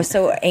experience. I was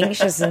so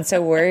anxious and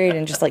so worried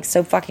and just like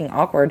so fucking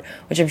awkward,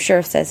 which I'm sure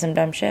I've said some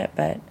dumb shit,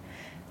 but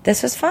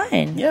this was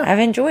fine. Yeah. I've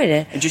enjoyed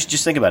it. And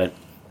just think about it.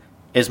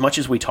 As much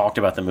as we talked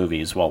about the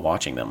movies while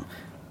watching them,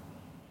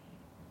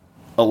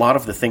 a lot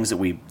of the things that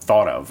we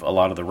thought of, a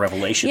lot of the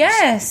revelations,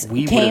 Yes.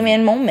 Came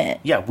in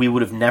moment. Yeah, we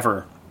would have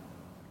never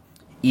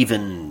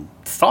even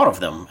thought of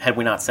them had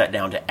we not sat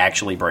down to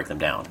actually break them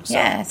down. So.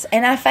 Yes.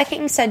 And I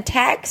fucking said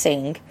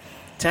taxing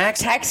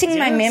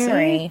my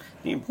memory.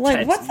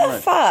 Like, what the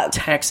fuck?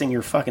 Taxing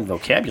your fucking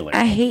vocabulary.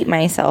 I hate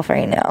myself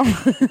right now.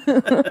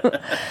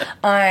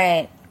 All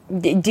right.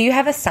 Do you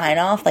have a sign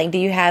off? Like, do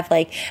you have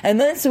like, and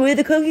that's the way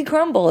the cookie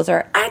crumbles,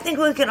 or I think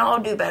we can all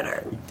do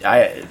better?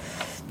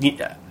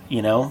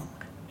 You know,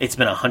 it's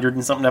been 100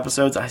 and something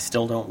episodes.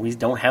 We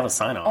don't have a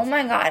sign off. Oh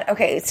my god.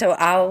 Okay, so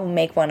I'll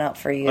make one up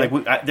for you.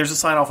 Like there's a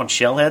sign off on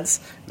Shellheads.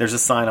 There's a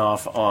sign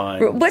off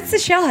on. What's the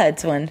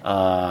Shellheads one?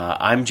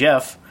 I'm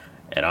Jeff,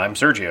 and I'm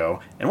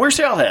Sergio, and we're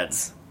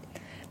Shellheads.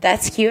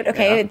 That's cute.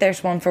 Okay, Yeah.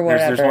 There's one for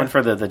whatever. There's one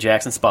for the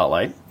Jackson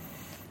Spotlight,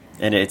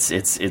 and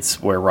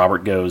it's where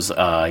Robert goes,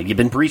 "You've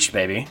been breached,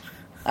 baby."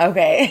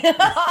 Okay.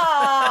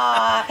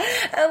 I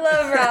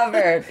love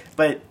Robert.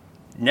 But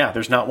no,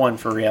 there's not one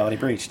for Reality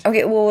Breached.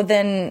 Okay, well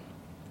then,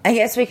 I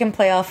guess we can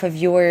play off of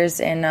yours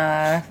and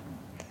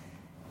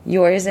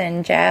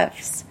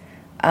Jeff's,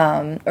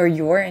 or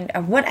your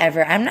and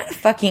whatever. I'm not a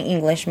fucking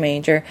English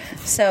major,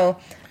 so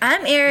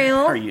I'm Ariel.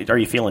 Are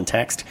you feeling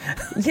text?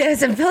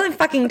 Yes, I'm feeling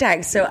fucking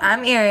text. So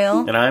I'm Ariel,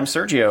 And I'm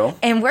Sergio.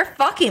 and we're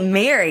fucking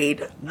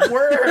married.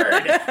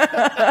 Word.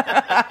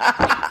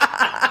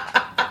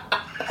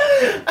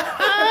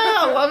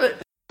 I love it.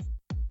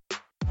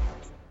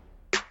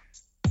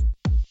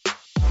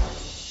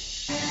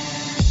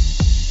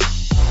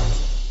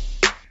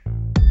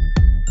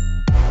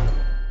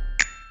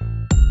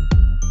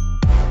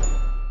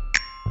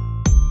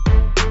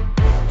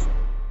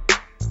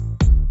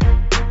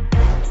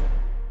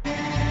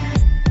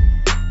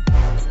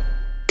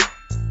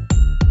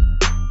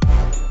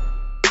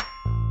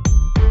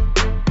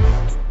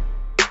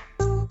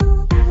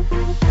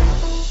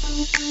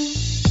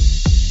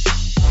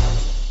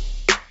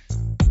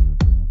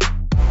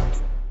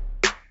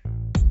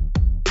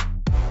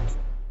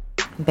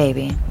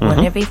 Baby,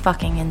 wouldn't it be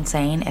fucking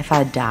insane if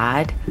I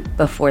died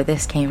before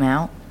this came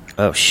out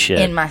Oh shit.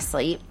 in my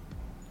sleep?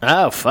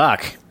 Oh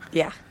fuck.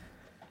 Yeah.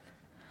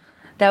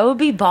 That would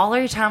be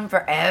baller time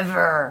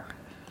forever.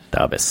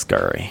 That'd be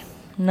scary.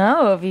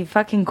 No, it'd be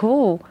fucking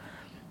cool.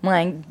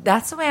 Like,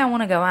 that's the way I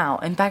want to go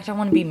out. In fact, I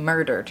want to be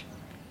murdered.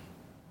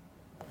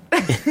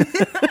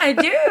 I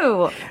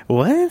do.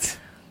 What?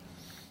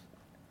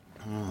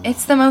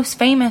 It's the most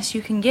famous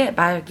you can get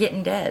by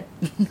getting dead.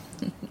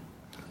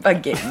 By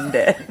getting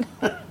dead.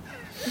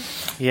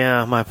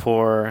 Yeah, my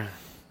poor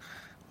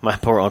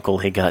uncle,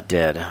 he got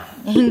dead.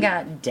 He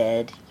got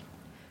dead.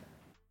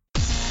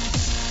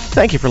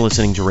 Thank you for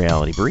listening to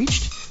Reality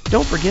Breached.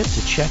 Don't forget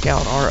to check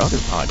out our other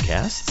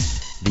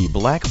podcasts, the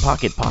Black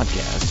Pocket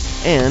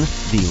Podcast and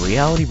the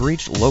Reality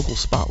Breached Local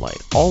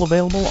Spotlight, all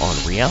available on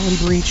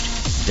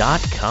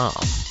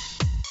realitybreached.com.